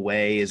go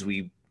away as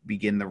we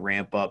begin the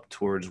ramp up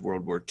towards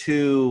World War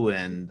II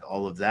and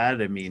all of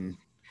that? I mean,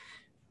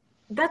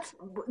 that's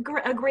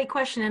a great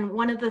question. And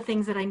one of the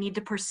things that I need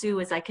to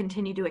pursue as I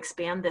continue to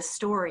expand this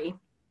story,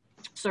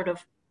 sort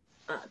of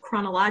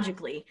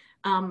chronologically,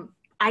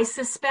 I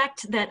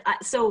suspect that,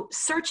 so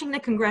searching the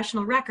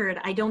congressional record,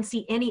 I don't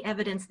see any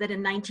evidence that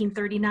in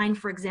 1939,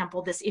 for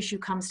example, this issue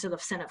comes to the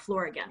Senate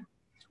floor again,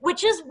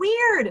 which is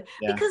weird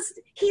because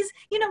he's,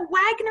 you know,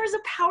 Wagner's a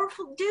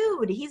powerful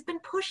dude. He's been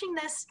pushing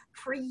this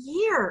for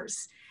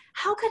years.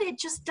 How could it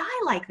just die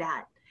like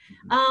that?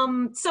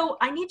 So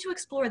I need to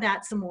explore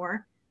that some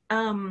more.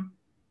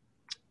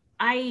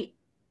 I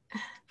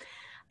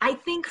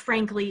think,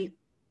 frankly,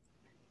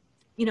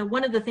 you know,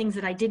 one of the things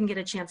that I didn't get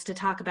a chance to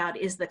talk about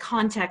is the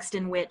context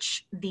in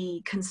which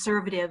the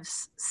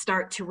conservatives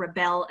start to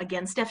rebel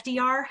against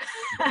FDR.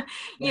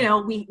 You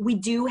know, we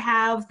do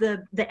have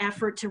the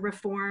effort to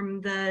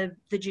reform the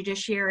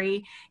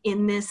judiciary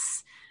in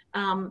this,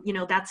 you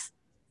know, that's,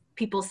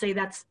 people say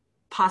that's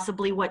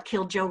possibly what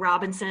killed Joe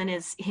Robinson,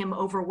 is him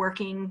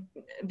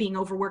being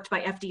overworked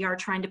by FDR,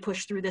 trying to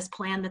push through this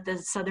plan that the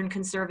Southern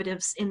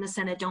conservatives in the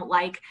Senate don't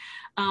like.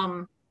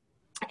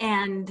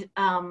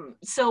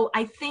 So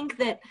I think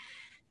that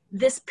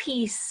this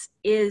piece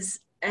is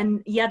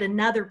yet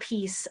another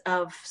piece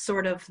of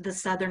sort of the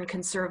Southern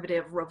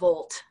conservative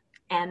revolt,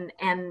 and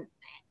a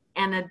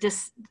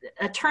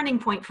turning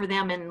point for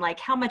them in,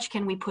 like, how much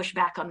can we push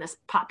back on this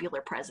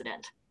popular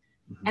president?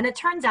 And it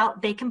turns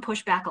out they can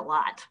push back a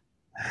lot.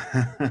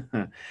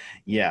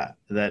 Yeah,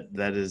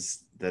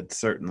 that's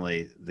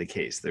certainly the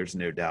case. There's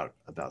no doubt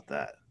about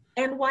that.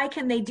 And why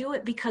can they do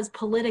it? Because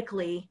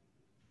politically,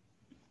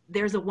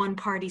 there's a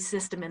one-party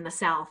system in the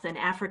South, and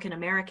African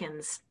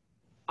Americans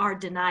are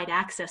denied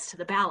access to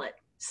the ballot.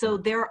 So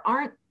there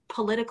aren't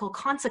political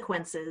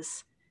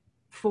consequences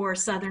for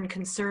Southern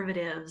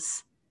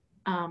conservatives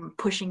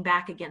pushing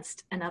back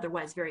against an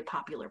otherwise very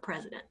popular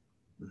president.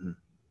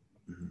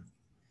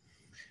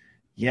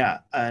 Yeah,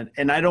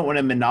 and I don't want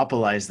to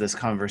monopolize this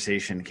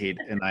conversation, Kate,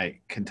 and I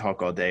can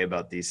talk all day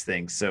about these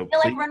things. So I feel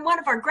like we're in one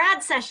of our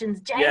grad sessions,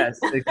 Jay. Yes,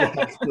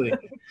 exactly.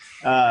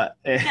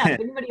 If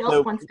anybody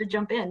else wants to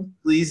jump in,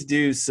 please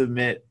do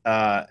submit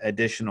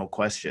additional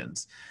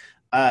questions.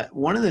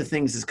 One of the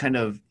things that's kind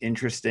of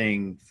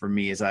interesting for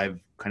me as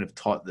I've kind of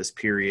taught this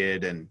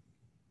period and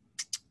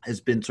has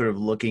been sort of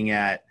looking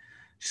at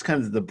just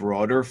kind of the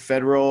broader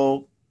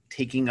federal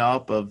taking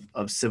up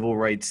of civil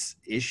rights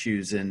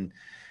issues. And,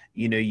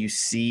 you know, you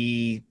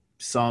see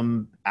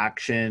some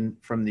action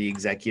from the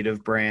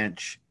executive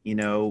branch, you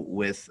know,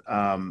 with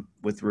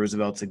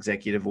Roosevelt's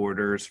executive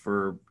orders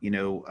for, you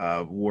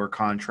know, war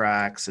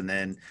contracts, and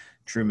then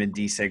Truman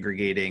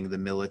desegregating the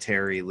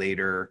military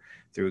later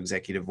through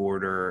executive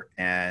order.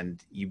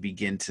 And you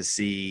begin to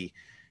see,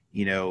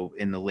 you know,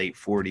 in the late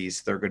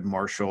 40s, Thurgood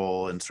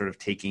Marshall and sort of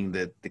taking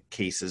the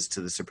cases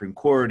to the Supreme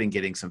Court and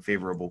getting some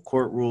favorable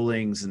court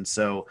rulings. And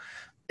so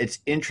it's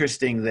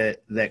interesting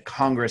that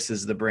Congress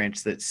is the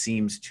branch that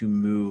seems to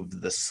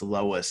move the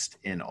slowest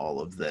in all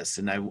of this.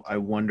 And I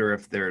wonder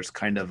if there's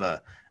kind of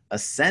a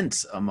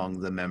sense among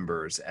the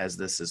members as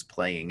this is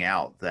playing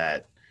out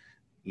that,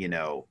 you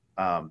know,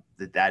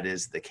 that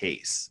is the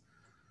case.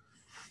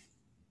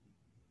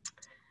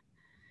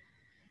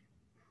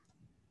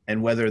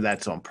 And whether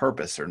that's on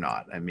purpose or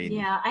not. I mean,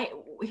 yeah,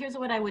 here's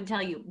what I would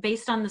tell you.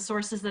 Based on the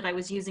sources that I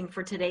was using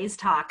for today's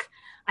talk,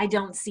 I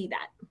don't see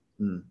that.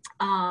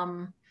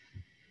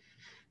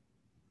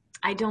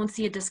 I don't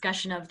see a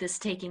discussion of this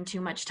taking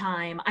too much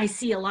time. I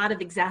see a lot of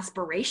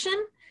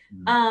exasperation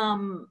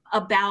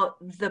about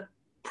the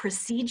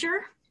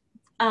procedure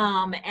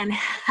and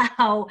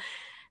how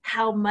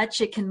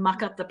much it can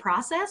muck up the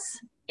process,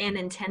 and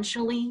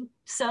intentionally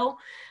so.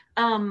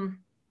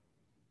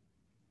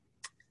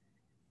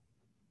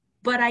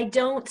 But I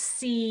don't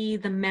see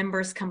the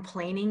members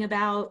complaining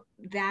about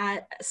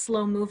that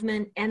slow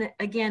movement. And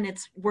again,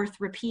 it's worth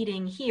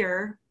repeating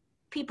here.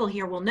 People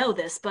here will know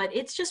this, but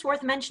it's just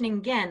worth mentioning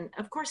again.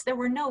 Of course, there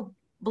were no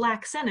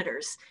Black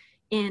senators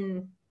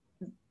in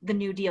the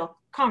New Deal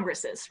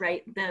Congresses,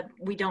 right?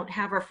 We don't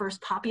have our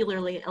first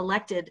popularly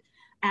elected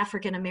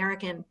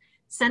African-American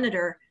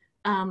senator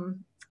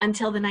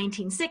until the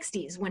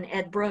 1960s, when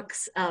Ed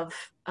Brooks of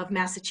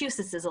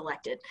Massachusetts is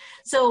elected.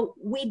 So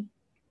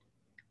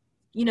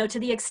you know, to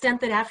the extent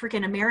that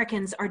African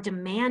Americans are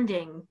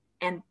demanding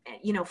and,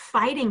 you know,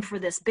 fighting for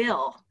this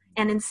bill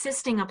and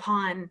insisting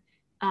upon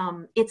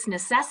its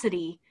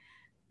necessity,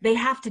 they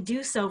have to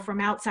do so from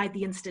outside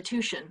the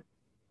institution.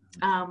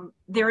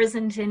 There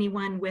isn't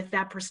anyone with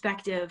that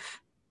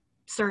perspective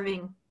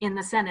serving in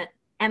the Senate.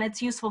 And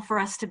it's useful for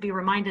us to be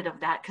reminded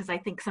of that, because I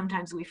think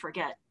sometimes we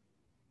forget.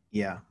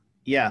 Yeah.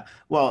 Yeah.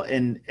 Well,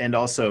 and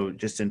also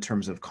just in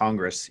terms of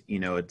Congress, you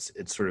know, it's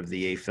sort of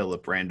the A.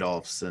 Philip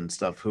Randolphs and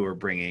stuff who are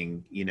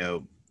bringing, you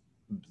know,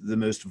 the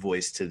most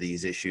voice to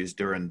these issues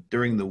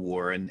during the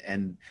war.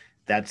 And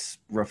that's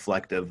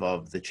reflective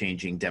of the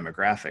changing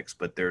demographics,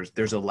 but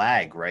there's a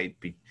lag, right?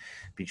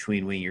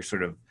 Between when you're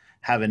sort of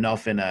have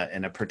enough in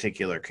a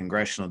particular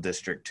congressional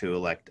district to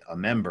elect a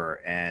member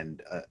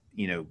and,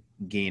 you know,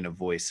 gain a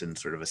voice in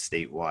sort of a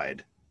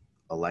statewide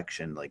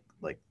election,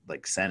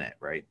 like Senate,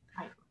 right?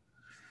 Right.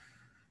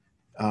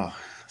 Oh,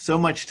 so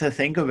much to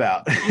think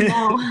about. I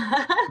know.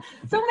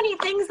 So many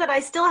things that I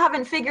still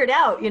haven't figured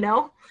out, you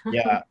know?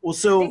 Yeah. Well,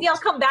 so maybe I'll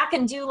come back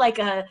and do like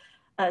a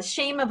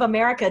Shame of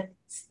America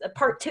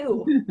part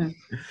 2.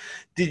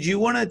 Did you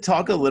want to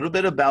talk a little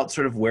bit about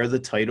sort of where the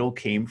title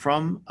came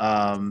from?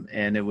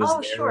 And it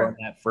was sure. On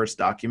that first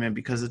document,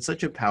 because it's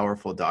such a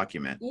powerful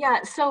document.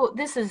 Yeah, so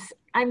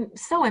I'm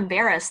so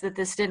embarrassed that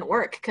this didn't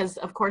work, because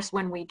of course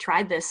when we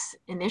tried this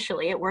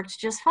initially, it worked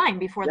just fine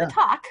before the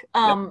talk.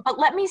 But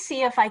let me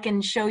see if I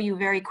can show you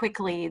very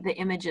quickly the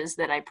images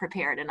that I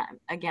prepared. And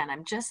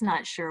I'm just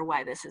not sure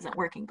why this isn't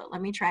working, but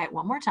let me try it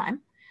one more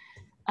time.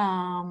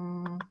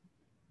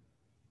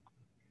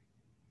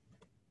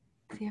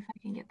 See if I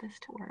can get this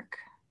to work.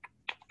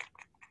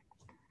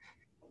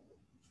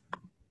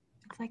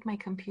 It's like my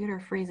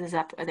computer freezes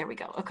up. Oh, there we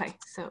go. Okay,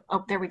 so,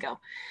 there we go.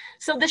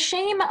 So the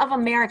Shame of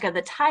America,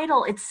 the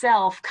title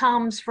itself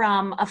comes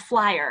from a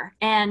flyer.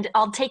 And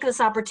I'll take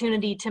this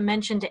opportunity to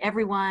mention to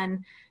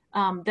everyone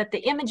that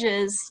the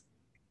images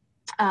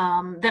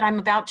that I'm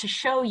about to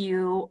show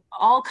you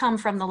all come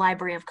from the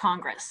Library of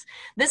Congress.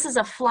 This is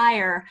a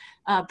flyer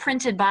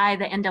printed by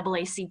the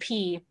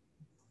NAACP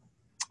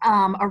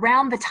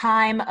around the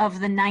time of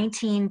the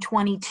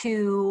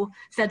 1922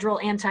 Federal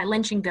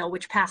Anti-Lynching Bill,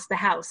 which passed the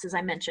House, as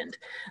I mentioned.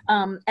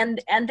 And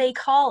they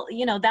call,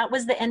 you know, that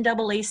was the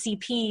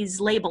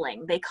NAACP's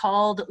labeling. They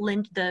called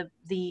the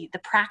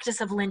practice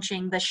of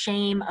lynching the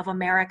shame of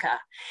America.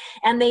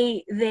 And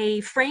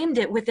they framed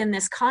it within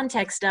this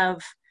context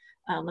of,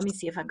 let me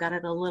see if I've got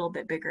it a little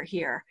bit bigger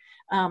here.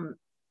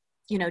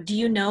 You know, do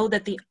you know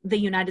that the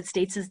United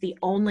States is the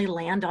only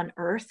land on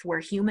earth where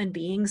human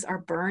beings are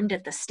burned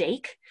at the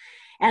stake?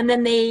 And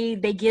then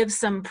they give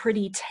some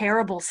pretty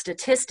terrible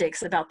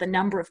statistics about the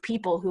number of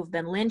people who've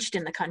been lynched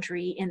in the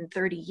country in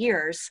 30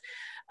 years.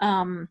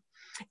 And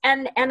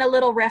a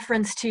little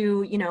reference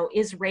to, you know,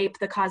 is rape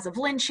the cause of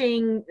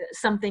lynching,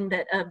 something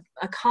that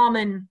a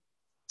common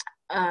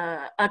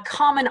a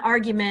common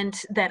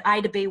argument that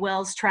Ida Bay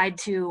Wells tried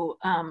to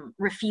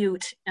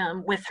refute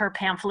with her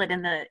pamphlet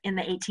in the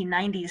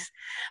 1890s.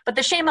 But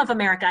The Shame of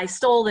America, I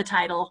stole the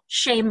title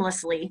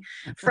shamelessly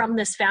from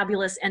this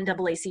fabulous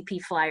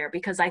NAACP flyer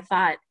because I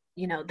thought,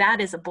 that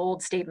is a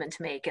bold statement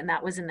to make, and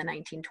that was in the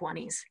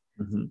 1920s.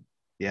 Mm-hmm.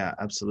 Yeah,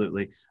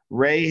 absolutely.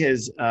 Ray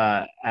has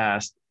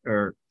asked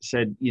or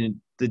said,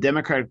 the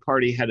Democratic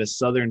Party had a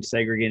Southern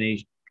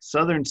segregationist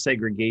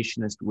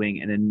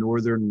wing and a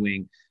Northern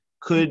wing.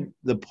 Could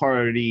the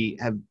party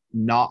have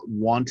not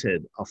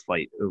wanted a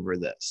fight over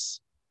this?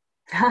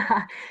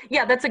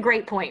 Yeah, that's a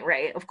great point,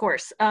 Ray, of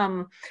course.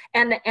 And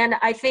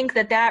I think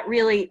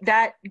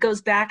that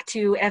goes back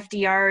to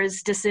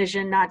FDR's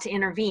decision not to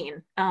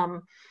intervene.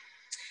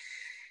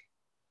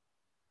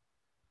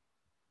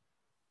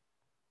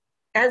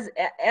 As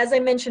I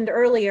mentioned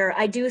earlier,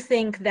 I do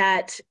think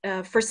that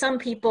for some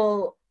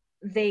people,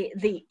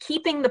 the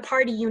keeping the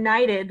party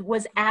united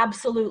was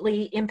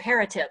absolutely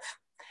imperative.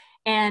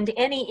 And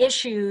any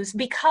issues,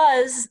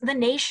 because the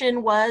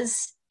nation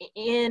was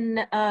in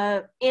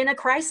a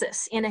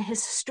crisis, in a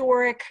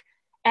historic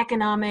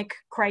economic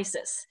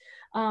crisis.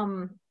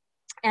 And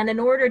in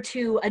order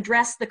to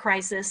address the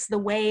crisis the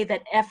way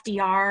that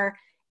FDR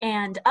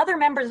and other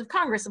members of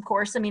Congress, of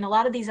course, a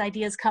lot of these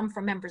ideas come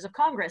from members of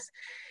Congress,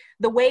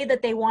 the way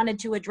that they wanted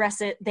to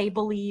address it, they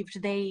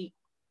believed they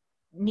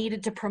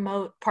needed to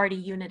promote party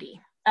unity.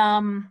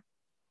 And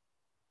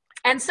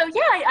so,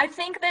 yeah, I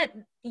think that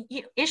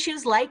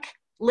issues like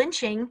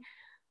lynching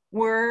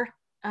were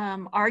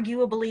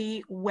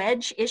arguably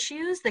wedge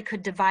issues that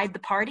could divide the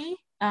party.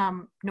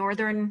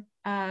 Northern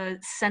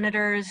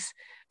senators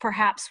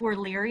perhaps were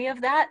leery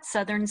of that.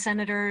 Southern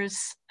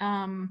senators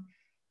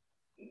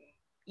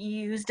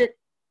used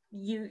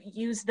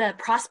the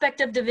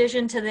prospect of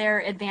division to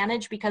their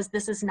advantage because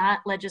this is not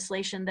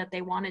legislation that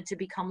they wanted to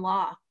become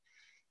law.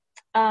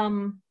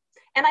 And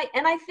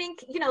I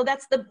think,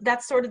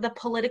 that's sort of the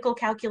political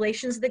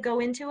calculations that go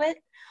into it.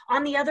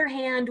 On the other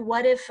hand,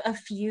 what if a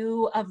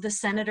few of the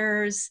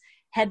senators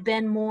had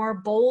been more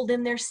bold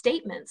in their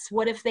statements?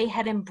 What if they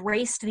had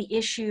embraced the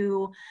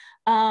issue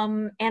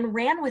and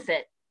ran with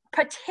it,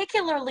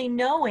 particularly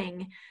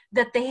knowing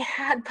that they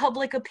had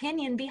public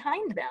opinion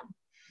behind them?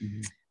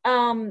 Mm-hmm.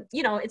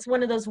 It's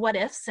one of those what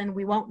ifs, and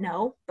we won't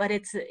know, but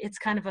it's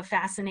kind of a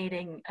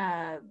fascinating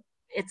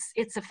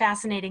it's a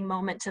fascinating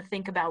moment to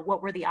think about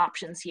what were the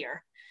options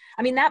here.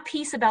 That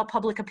piece about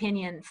public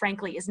opinion,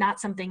 frankly, is not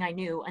something I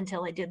knew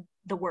until I did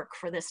the work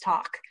for this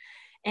talk.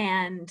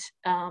 And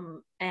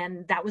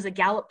that was a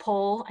Gallup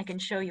poll. I can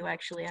show you,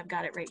 actually, I've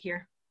got it right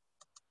here.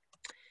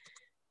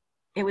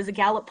 It was a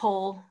Gallup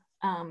poll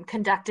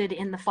conducted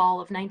in the fall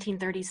of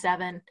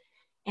 1937.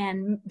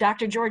 And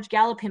Dr. George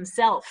Gallup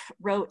himself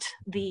wrote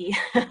the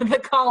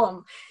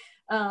column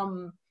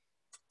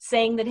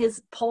saying that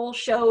his poll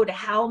showed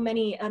how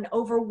an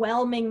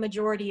overwhelming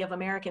majority of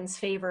Americans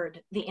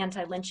favored the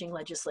anti-lynching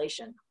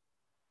legislation.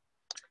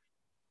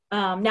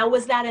 Now,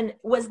 was that an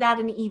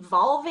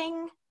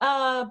evolving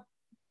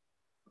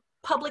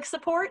public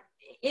support?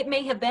 It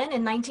may have been.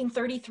 In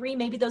 1933,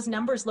 maybe those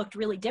numbers looked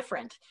really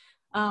different.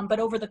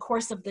 But over the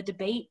course of the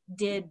debate,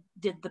 did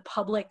the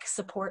public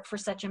support for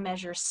such a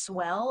measure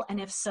swell? And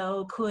if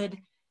so, could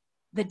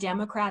the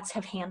Democrats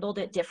have handled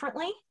it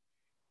differently?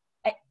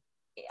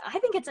 I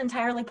think it's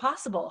entirely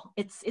possible.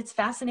 It's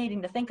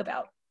fascinating to think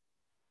about.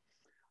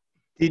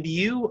 Did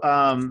you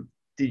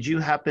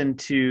happen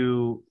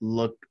to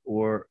look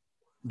or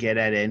get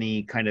at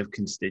any kind of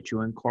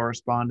constituent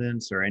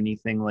correspondence or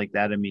anything like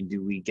that?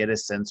 Do we get a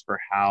sense for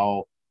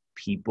how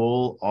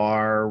people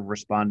are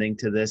responding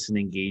to this and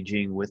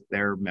engaging with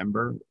their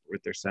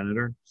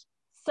senator?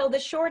 So the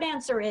short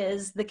answer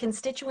is the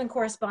constituent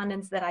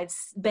correspondence that I've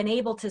been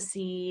able to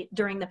see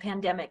during the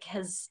pandemic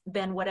has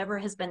been whatever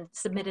has been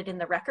submitted in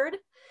the record.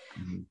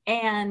 Mm-hmm.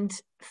 And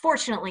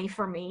fortunately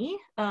for me,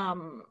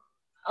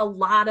 a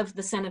lot of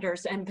the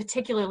senators, and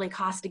particularly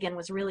Costigan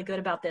was really good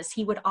about this.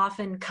 He would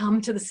often come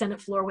to the Senate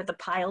floor with a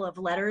pile of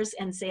letters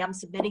and say, I'm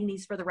submitting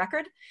these for the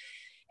record.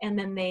 And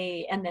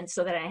then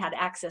so that I had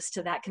access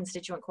to that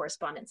constituent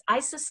correspondence. I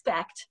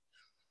suspect,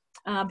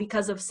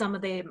 because of some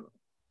of the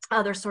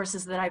other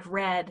sources that I've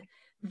read,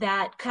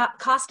 that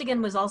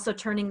Costigan was also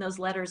turning those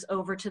letters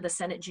over to the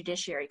Senate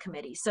Judiciary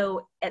Committee.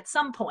 So at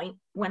some point,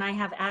 when I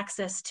have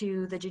access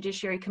to the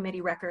Judiciary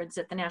Committee records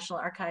at the National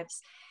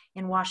Archives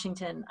in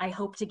Washington, I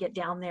hope to get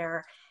down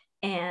there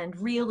and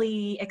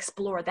really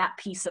explore that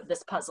piece of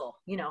this puzzle.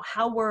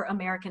 How were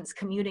Americans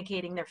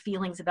communicating their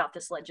feelings about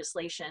this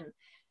legislation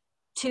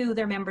to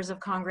their members of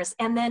Congress?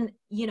 And then,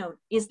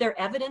 is there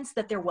evidence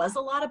that there was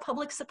a lot of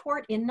public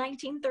support in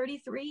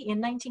 1933,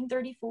 in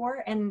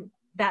 1934? And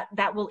that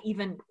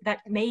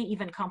may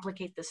even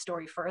complicate this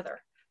story further.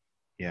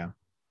 Yeah.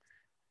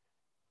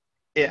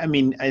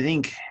 I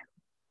think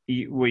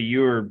what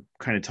you're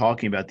kind of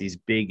talking about, these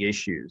big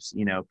issues,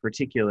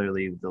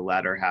 particularly the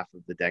latter half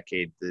of the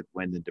decade,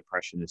 when the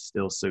Depression is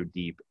still so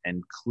deep,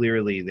 and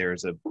clearly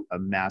there's a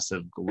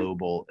massive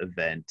global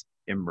event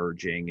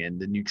emerging and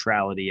the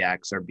neutrality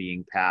acts are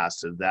being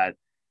passed, so that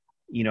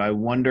I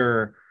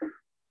wonder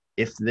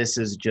if this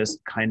is just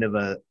kind of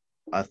a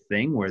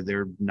thing where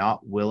they're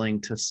not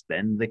willing to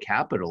spend the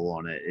capital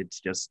on it. It's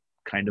just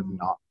kind of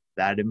not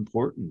that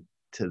important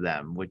to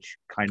them, which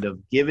kind of,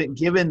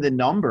 given the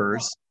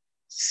numbers,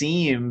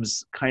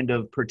 seems kind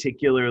of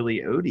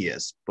particularly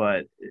odious.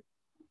 But,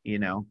 you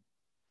know.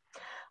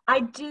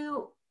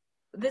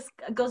 This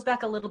goes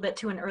back a little bit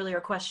to an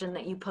earlier question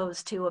that you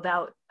posed too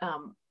about,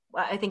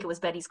 I think it was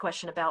Betty's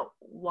question about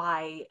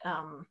why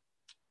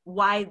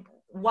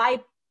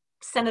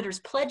senators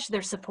pledged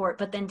their support,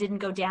 but then didn't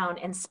go down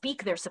and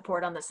speak their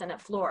support on the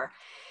Senate floor.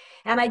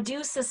 And I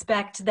do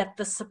suspect that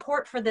the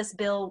support for this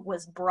bill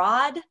was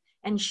broad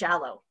and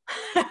shallow.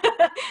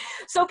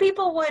 So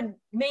people would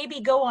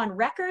maybe go on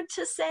record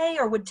to say,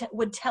 or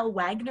would tell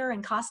Wagner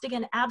and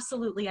Costigan,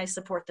 absolutely, I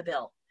support the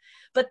bill.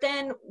 But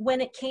then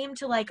when it came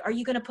to like, are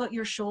you going to put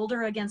your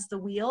shoulder against the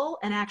wheel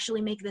and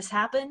actually make this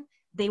happen?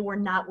 They were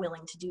not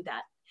willing to do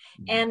that.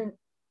 Mm-hmm. And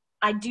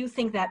I do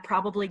think that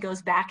probably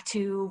goes back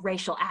to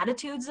racial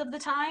attitudes of the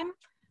time.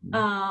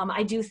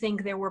 I do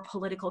think there were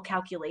political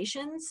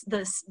calculations.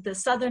 The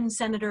Southern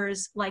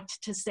senators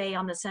liked to say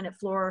on the Senate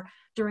floor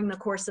during the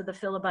course of the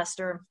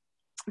filibuster,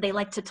 they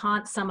liked to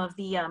taunt some of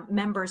the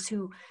members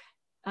who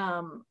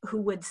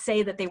would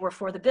say that they were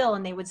for the bill,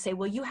 and they would say,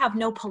 well, you have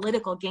no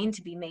political gain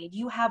to be made.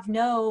 You have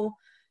no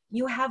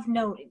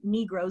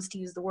Negroes, to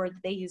use the word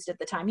that they used at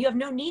the time. You have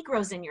no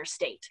Negroes in your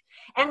state.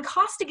 And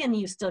Costigan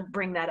used to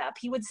bring that up.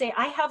 He would say,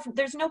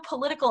 there's no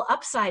political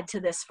upside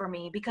to this for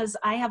me because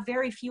I have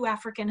very few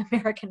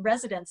African-American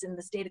residents in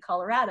the state of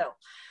Colorado.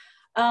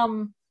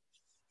 I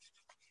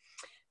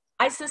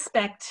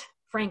suspect,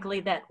 frankly,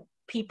 that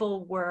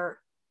people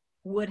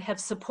would have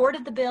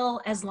supported the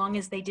bill as long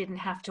as they didn't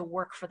have to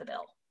work for the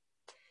bill.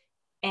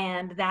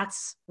 And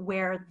that's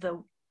where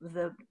the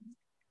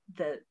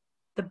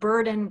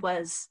burden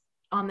was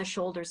on the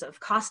shoulders of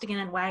Costigan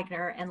and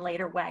Wagner, and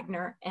later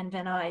Wagner and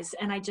Van Nuys.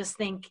 And I just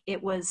think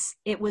it was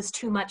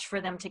too much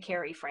for them to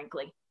carry,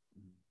 frankly.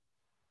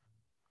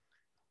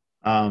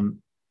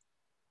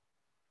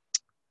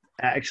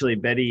 Actually,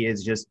 Betty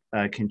has just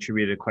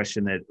contributed a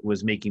question that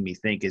was making me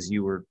think as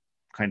you were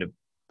kind of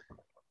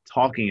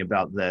talking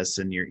about this,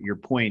 and your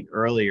point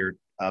earlier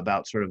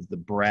about sort of the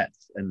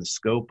breadth and the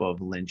scope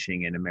of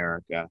lynching in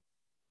America.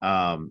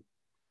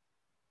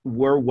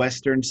 Were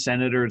Western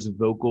senators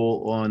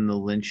vocal on the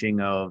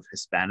lynching of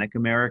Hispanic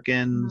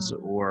Americans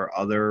or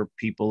other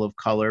people of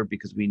color?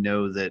 Because we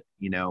know that,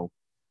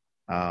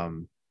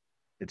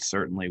 it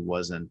certainly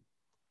wasn't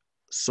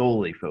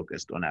solely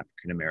focused on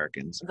African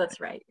Americans.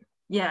 That's right.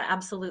 Yeah,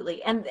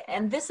 absolutely.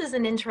 And this is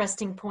an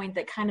interesting point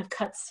that kind of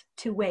cuts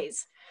two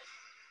ways.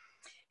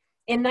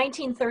 In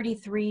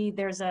 1933,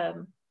 there's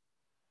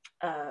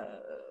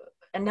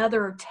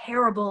another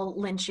terrible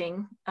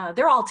lynching.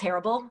 They're all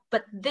terrible,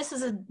 but this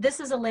is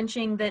a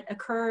lynching that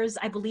occurs,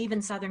 I believe,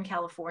 in Southern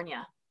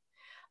California.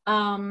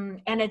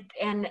 And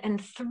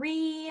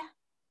three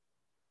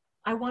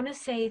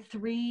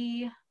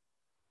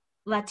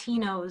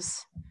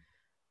Latinos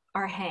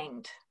are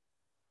hanged.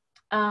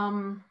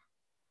 No,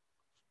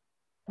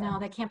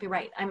 that can't be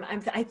right.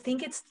 I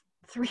think it's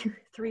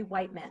three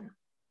white men.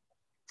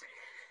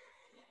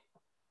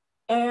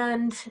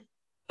 And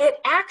it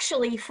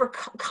actually,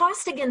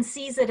 Costigan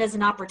sees it as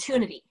an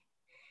opportunity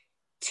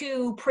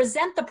to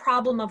present the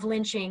problem of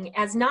lynching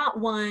as not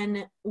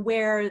one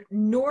where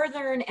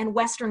Northern and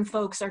Western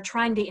folks are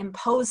trying to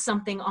impose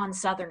something on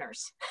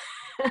Southerners.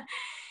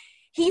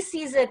 He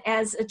sees it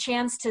as a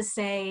chance to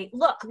say,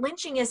 look,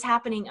 lynching is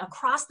happening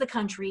across the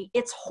country.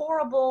 It's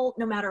horrible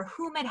no matter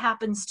whom it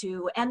happens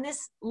to, and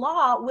this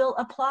law will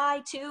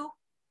apply to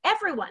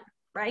everyone,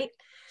 right?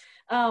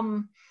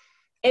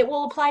 It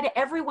will apply to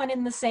everyone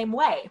in the same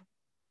way.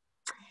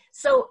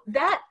 So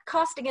that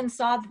Costigan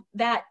saw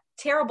that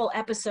terrible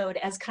episode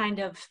as kind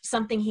of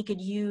something he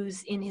could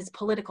use in his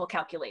political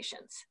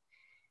calculations.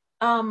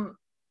 On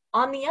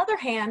the other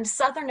hand,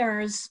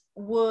 Southerners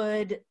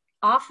would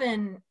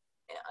often,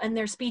 in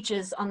their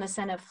speeches on the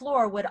Senate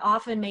floor, would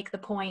often make the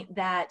point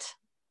that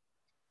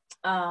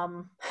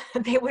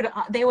they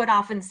would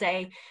often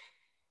say,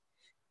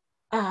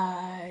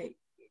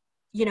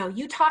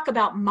 you talk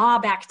about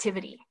mob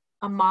activity,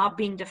 a mob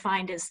being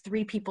defined as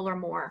 3 people or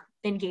more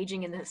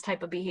engaging in this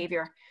type of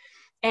behavior.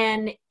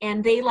 And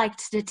they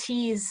liked to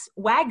tease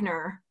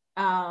Wagner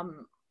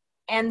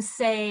and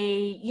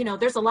say,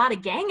 there's a lot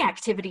of gang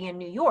activity in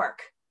New York.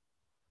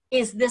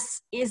 Is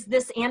this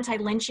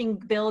anti-lynching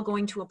bill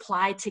going to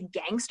apply to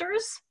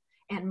gangsters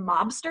and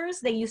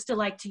mobsters? They used to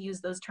like to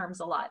use those terms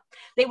a lot.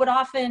 They would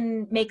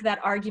often make that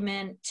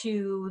argument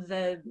to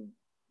the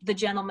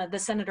gentleman, the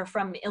senator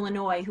from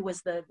Illinois, who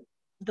was the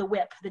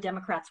whip, the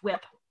Democrats'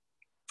 whip.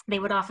 They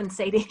would often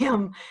say to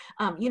him,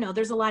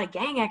 there's a lot of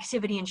gang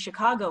activity in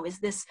Chicago. Is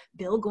this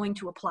bill going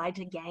to apply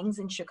to gangs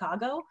in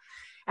Chicago?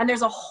 And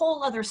there's a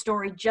whole other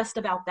story just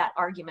about that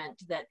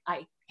argument that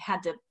I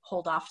had to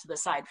hold off to the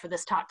side for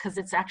this talk because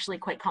it's actually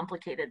quite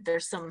complicated.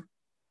 There's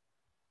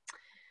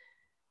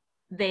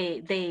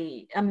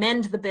they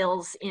amend the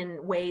bills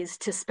in ways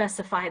to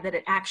specify that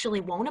it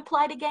actually won't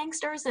apply to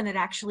gangsters and it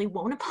actually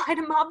won't apply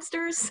to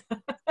mobsters.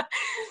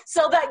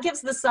 So that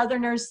gives the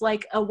Southerners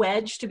like a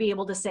wedge to be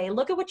able to say,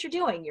 look at what you're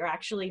doing. You're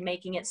actually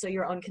making it so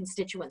your own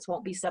constituents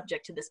won't be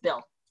subject to this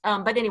bill.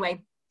 But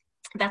anyway,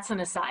 that's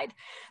an aside.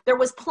 There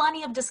was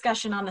plenty of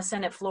discussion on the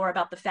Senate floor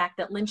about the fact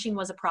that lynching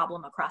was a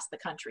problem across the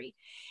country.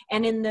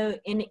 And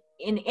in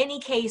any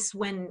case,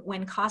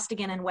 when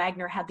Costigan and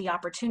Wagner had the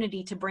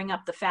opportunity to bring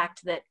up the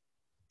fact that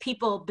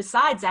people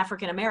besides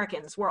African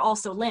Americans were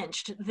also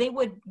lynched, they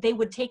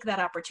would take that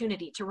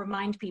opportunity to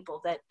remind people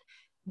that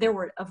there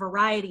were a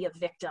variety of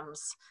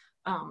victims,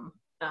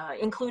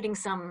 including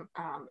some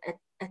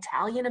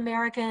Italian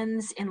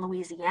Americans in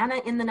Louisiana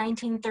in the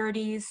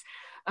 1930s.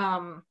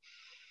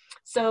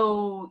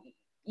 So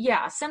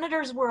yeah,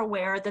 senators were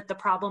aware that the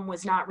problem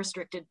was not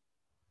restricted,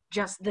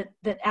 just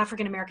that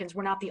African Americans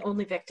were not the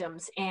only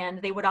victims,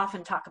 and they would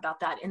often talk about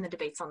that in the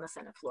debates on the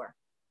Senate floor.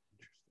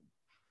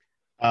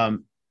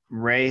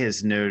 Ray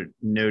has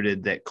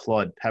noted that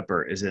Claude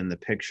Pepper is in the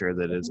picture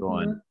that is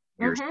on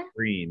your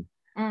screen.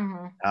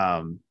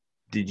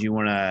 Did you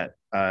want to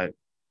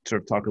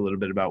sort of talk a little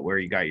bit about where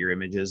you got your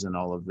images and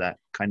all of that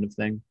kind of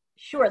thing?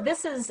 Sure.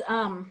 This is,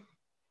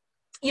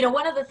 you know,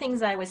 one of the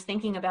things I was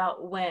thinking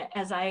about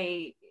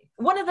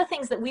one of the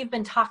things that we've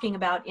been talking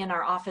about in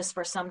our office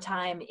for some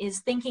time is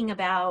thinking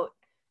about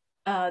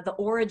the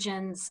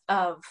origins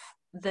of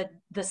the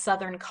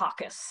Southern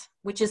Caucus,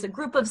 which is a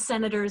group of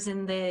senators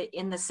in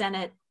the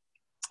Senate,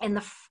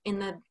 that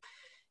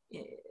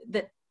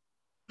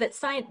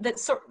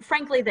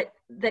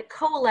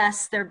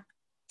coalesce. They're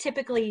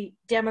typically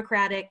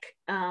Democratic,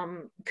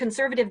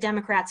 conservative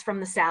Democrats from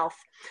the South,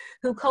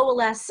 who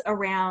coalesce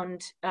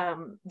around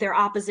their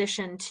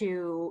opposition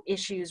to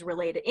issues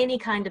related, any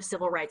kind of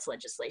civil rights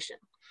legislation.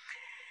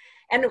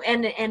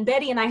 And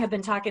Betty and I have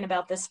been talking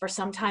about this for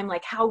some time,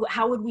 like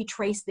how would we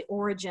trace the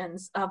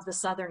origins of the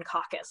Southern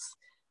Caucus?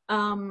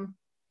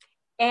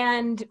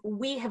 And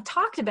we have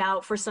talked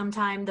about for some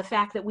time the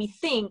fact that we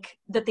think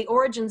that the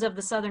origins of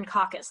the Southern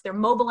Caucus, their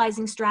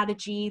mobilizing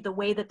strategy, the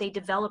way that they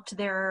developed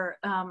their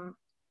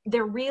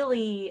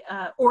really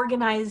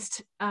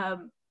organized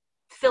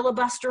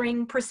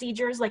filibustering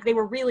procedures, like they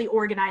were really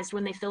organized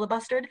when they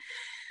filibustered.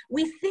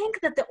 We think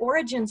that the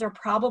origins are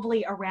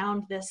probably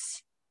around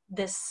this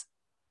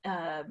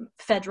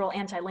federal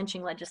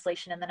anti-lynching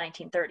legislation in the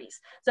 1930s.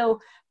 So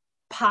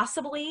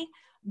possibly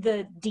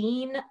the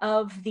dean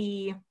of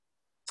the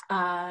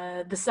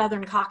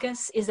Southern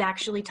Caucus is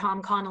actually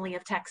Tom Connolly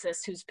of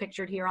Texas, who's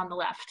pictured here on the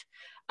left.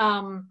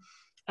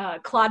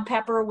 Claude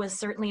Pepper was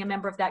certainly a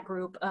member of that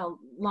group, a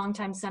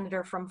longtime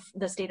senator from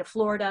the state of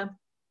Florida.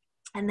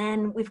 And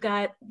then we've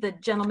got the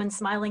gentleman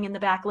smiling in the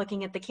back,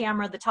 looking at the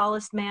camera, the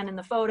tallest man in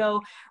the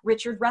photo,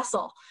 Richard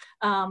Russell,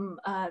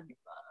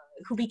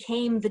 who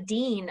became the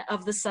dean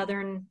of the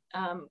Southern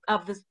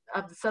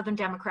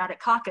Democratic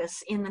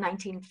Caucus in the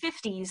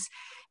 1950s,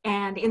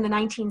 and in the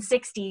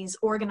 1960s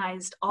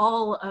organized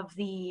all of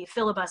the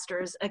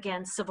filibusters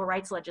against civil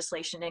rights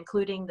legislation,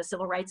 including the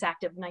Civil Rights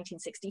Act of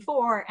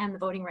 1964 and the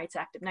Voting Rights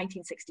Act of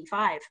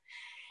 1965.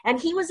 And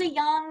he was a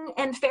young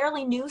and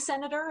fairly new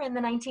senator in the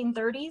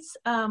 1930s.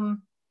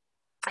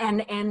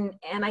 And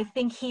I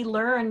think he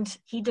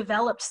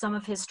developed some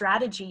of his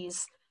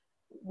strategies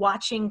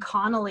watching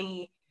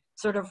Connolly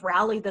sort of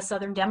rally the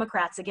Southern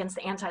Democrats against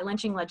the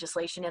anti-lynching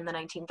legislation in the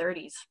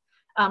 1930s.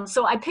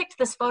 So I picked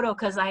this photo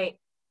because I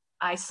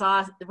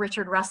saw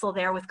Richard Russell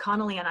there with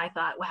Connolly, and I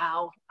thought,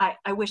 wow,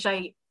 I wish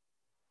I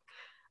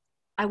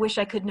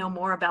could know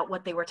more about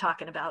what they were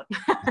talking about.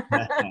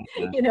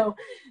 You know,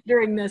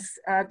 during this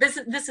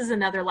is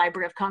another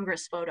Library of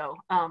Congress photo.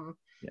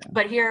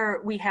 But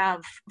here we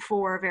have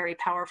 4 very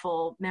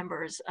powerful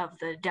members of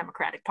the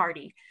Democratic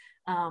Party,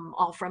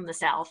 all from the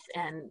South,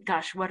 and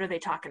gosh, what are they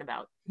talking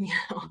about? You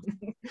know?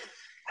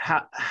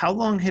 How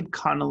long had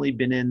Connolly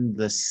been in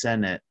the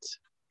Senate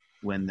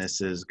when this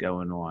is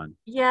going on?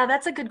 Yeah,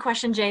 that's a good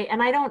question, Jay,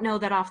 and I don't know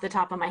that off the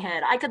top of my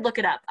head. I could look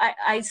it up.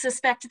 I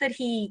suspect that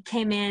he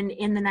came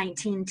in the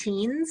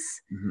 19-teens,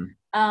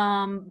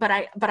 but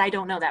I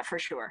don't know that for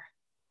sure.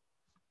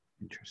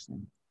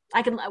 Interesting.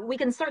 We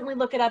can certainly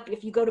look it up.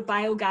 If you go to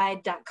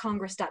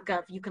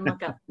bioguide.congress.gov, you can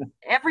look up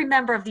every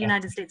member of the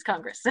United States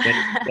Congress.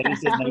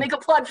 I'll make a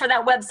plug for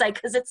that website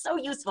because it's so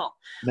useful.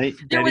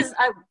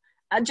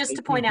 Just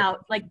to point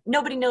out, like,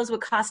 nobody knows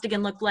what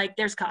Costigan looked like.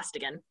 There's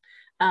Costigan.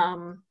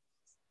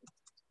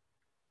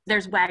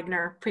 There's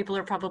Wagner. People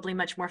are probably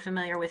much more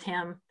familiar with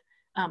him.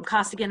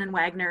 Costigan and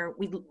Wagner,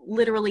 we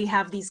literally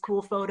have these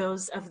cool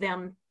photos of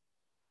them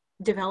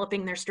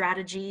developing their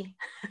strategy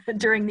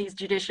during these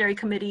Judiciary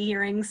Committee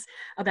hearings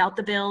about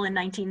the bill in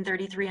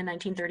 1933 and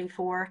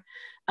 1934.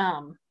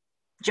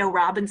 Joe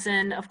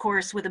Robinson, of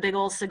course, with a big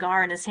old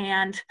cigar in his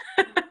hand,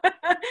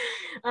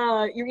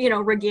 you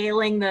know,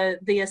 regaling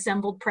the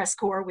assembled press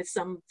corps with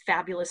some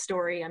fabulous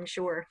story, I'm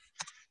sure.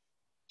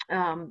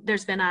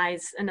 There's Van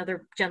Nuys,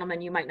 another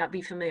gentleman you might not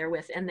be familiar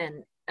with, and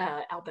then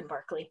Alvin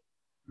Barkley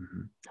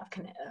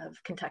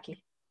of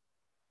Kentucky.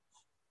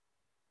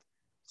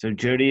 So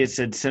Jody, it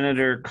said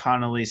Senator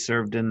Connolly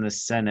served in the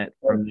Senate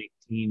from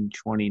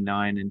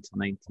 1929 until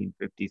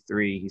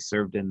 1953. He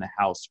served in the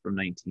House from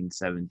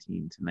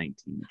 1917 to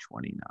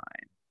 1929.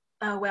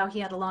 Oh, wow. He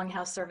had a long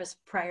House service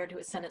prior to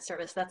his Senate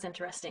service. That's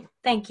interesting.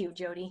 Thank you,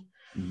 Jody.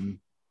 Mm-hmm.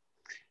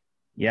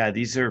 Yeah,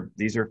 these are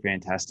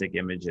fantastic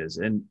images.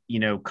 And, you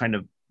know, kind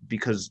of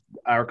because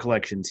our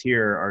collections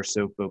here are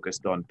so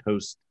focused on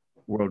post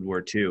World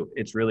War II,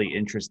 it's really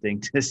interesting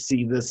to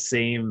see the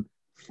same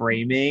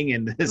framing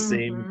and the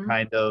same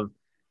kind of,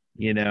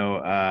 you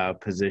know,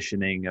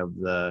 positioning of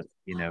the,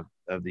 you know,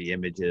 of the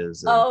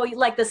images. And, oh,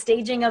 like the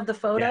staging of the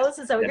photos?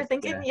 Is that what you're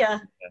thinking? Yeah.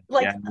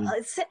 Like, I mean,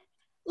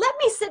 let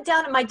me sit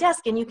down at my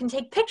desk and you can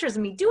take pictures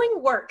of me doing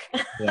work.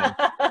 yeah.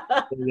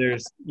 So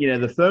there's, you know,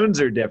 the phones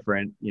are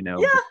different, you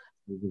know, yeah.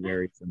 but it's a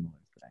very similar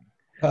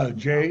thing.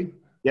 Jay?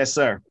 Yes,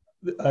 sir.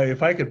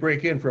 If I could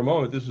break in for a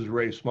moment, this is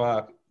Ray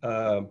Smock.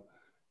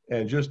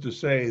 And just to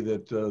say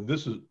that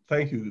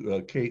thank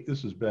you, Kate,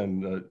 this has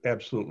been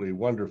absolutely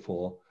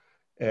wonderful.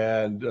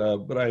 And,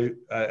 but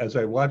as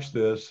I watch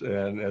this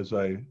and as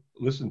I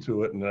listen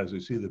to it and as I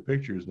see the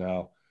pictures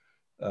now,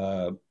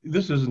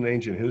 this isn't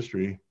ancient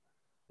history.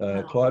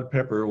 No. Claude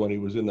Pepper, when he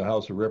was in the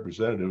House of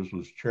Representatives,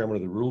 was chairman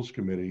of the Rules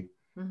Committee,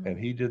 and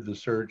he did the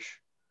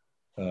search,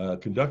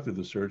 conducted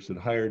the search that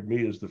hired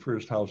me as the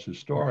first House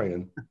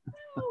historian.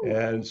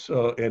 And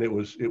so, and it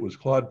was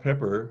Claude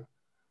Pepper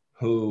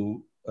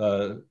who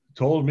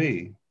told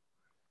me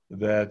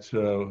that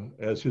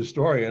as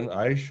historian,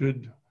 I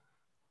should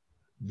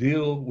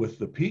deal with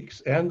the peaks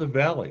and the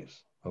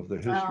valleys of the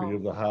history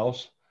of the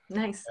House.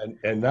 Nice.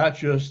 And not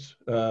just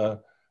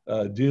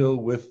deal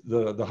with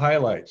the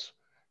highlights.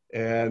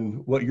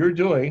 And what you're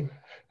doing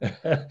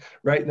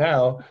right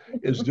now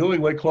is doing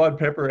what Claude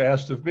Pepper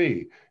asked of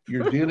me.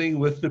 You're dealing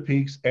with the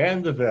peaks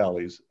and the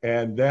valleys,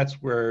 and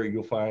that's where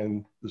you'll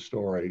find the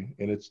story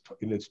in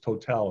its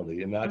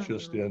totality, and not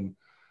just in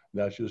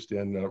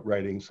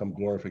writing some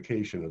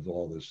glorification of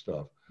all this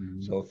stuff.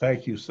 So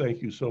thank you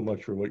so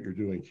much for what you're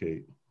doing,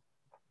 Kate.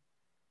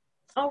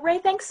 Oh, Ray,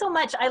 thanks so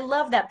much. I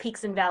love that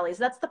peaks and valleys.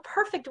 That's the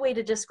perfect way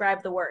to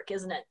describe the work,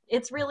 isn't it?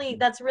 That's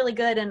really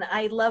good, and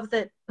I love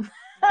that.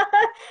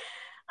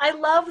 I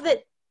love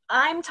that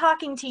I'm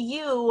talking to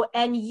you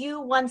and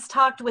you once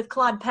talked with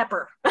Claude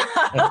Pepper.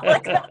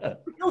 Like, that's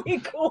really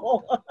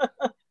cool.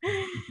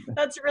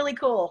 That's really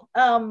cool.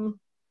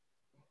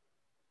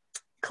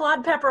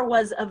 Claude Pepper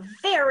was a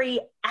very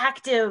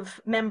active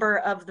member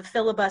of the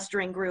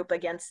filibustering group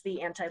against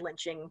the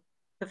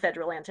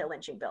federal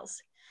anti-lynching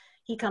bills.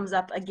 He comes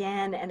up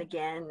again and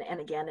again and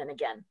again and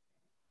again.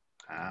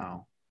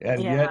 Wow.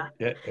 And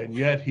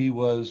yet he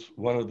was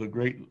one of the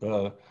great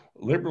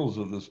liberals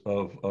of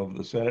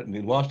the Senate, and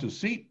he lost his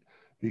seat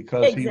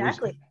because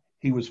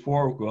he was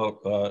for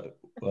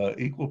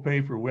equal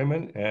pay for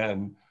women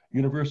and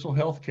universal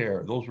health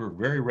care. Those were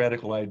very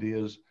radical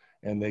ideas,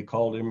 and they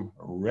called him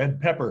Red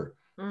Pepper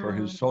for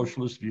his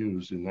socialist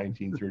views in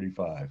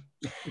 1935.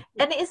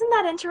 And isn't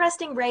that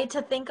interesting, Ray,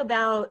 to think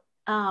about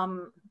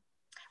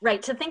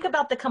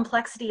the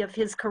complexity of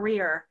his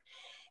career,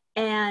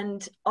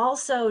 and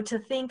also to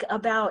think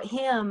about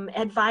him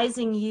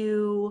advising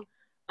you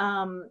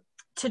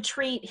to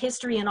treat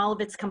history in all of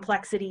its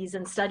complexities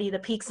and study the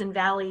peaks and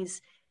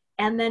valleys,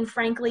 and then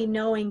frankly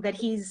knowing that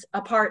he's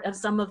a part of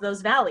some of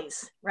those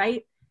valleys,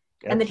 right?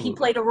 Absolutely. And that he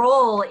played a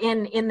role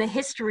in the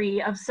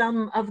history of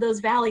some of those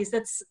valleys.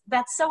 That's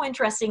so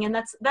interesting, and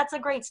that's a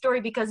great story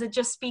because it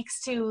just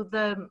speaks to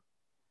the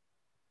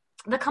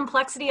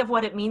complexity of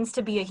what it means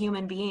to be a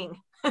human being.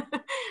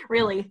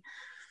 Really,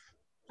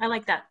 I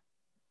like that.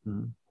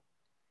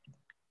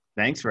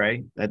 Thanks,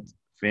 Ray. That's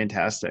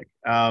fantastic.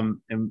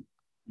 And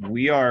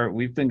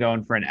we've been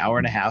going for an hour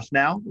and a half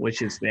now,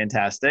 which is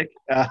fantastic.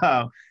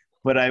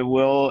 But I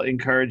will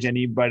encourage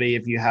anybody,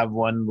 if you have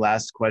one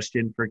last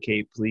question for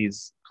Kate,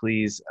 please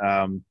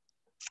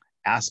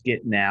ask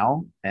it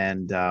now.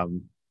 And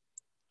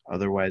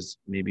otherwise,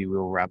 maybe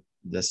we'll wrap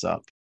this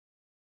up.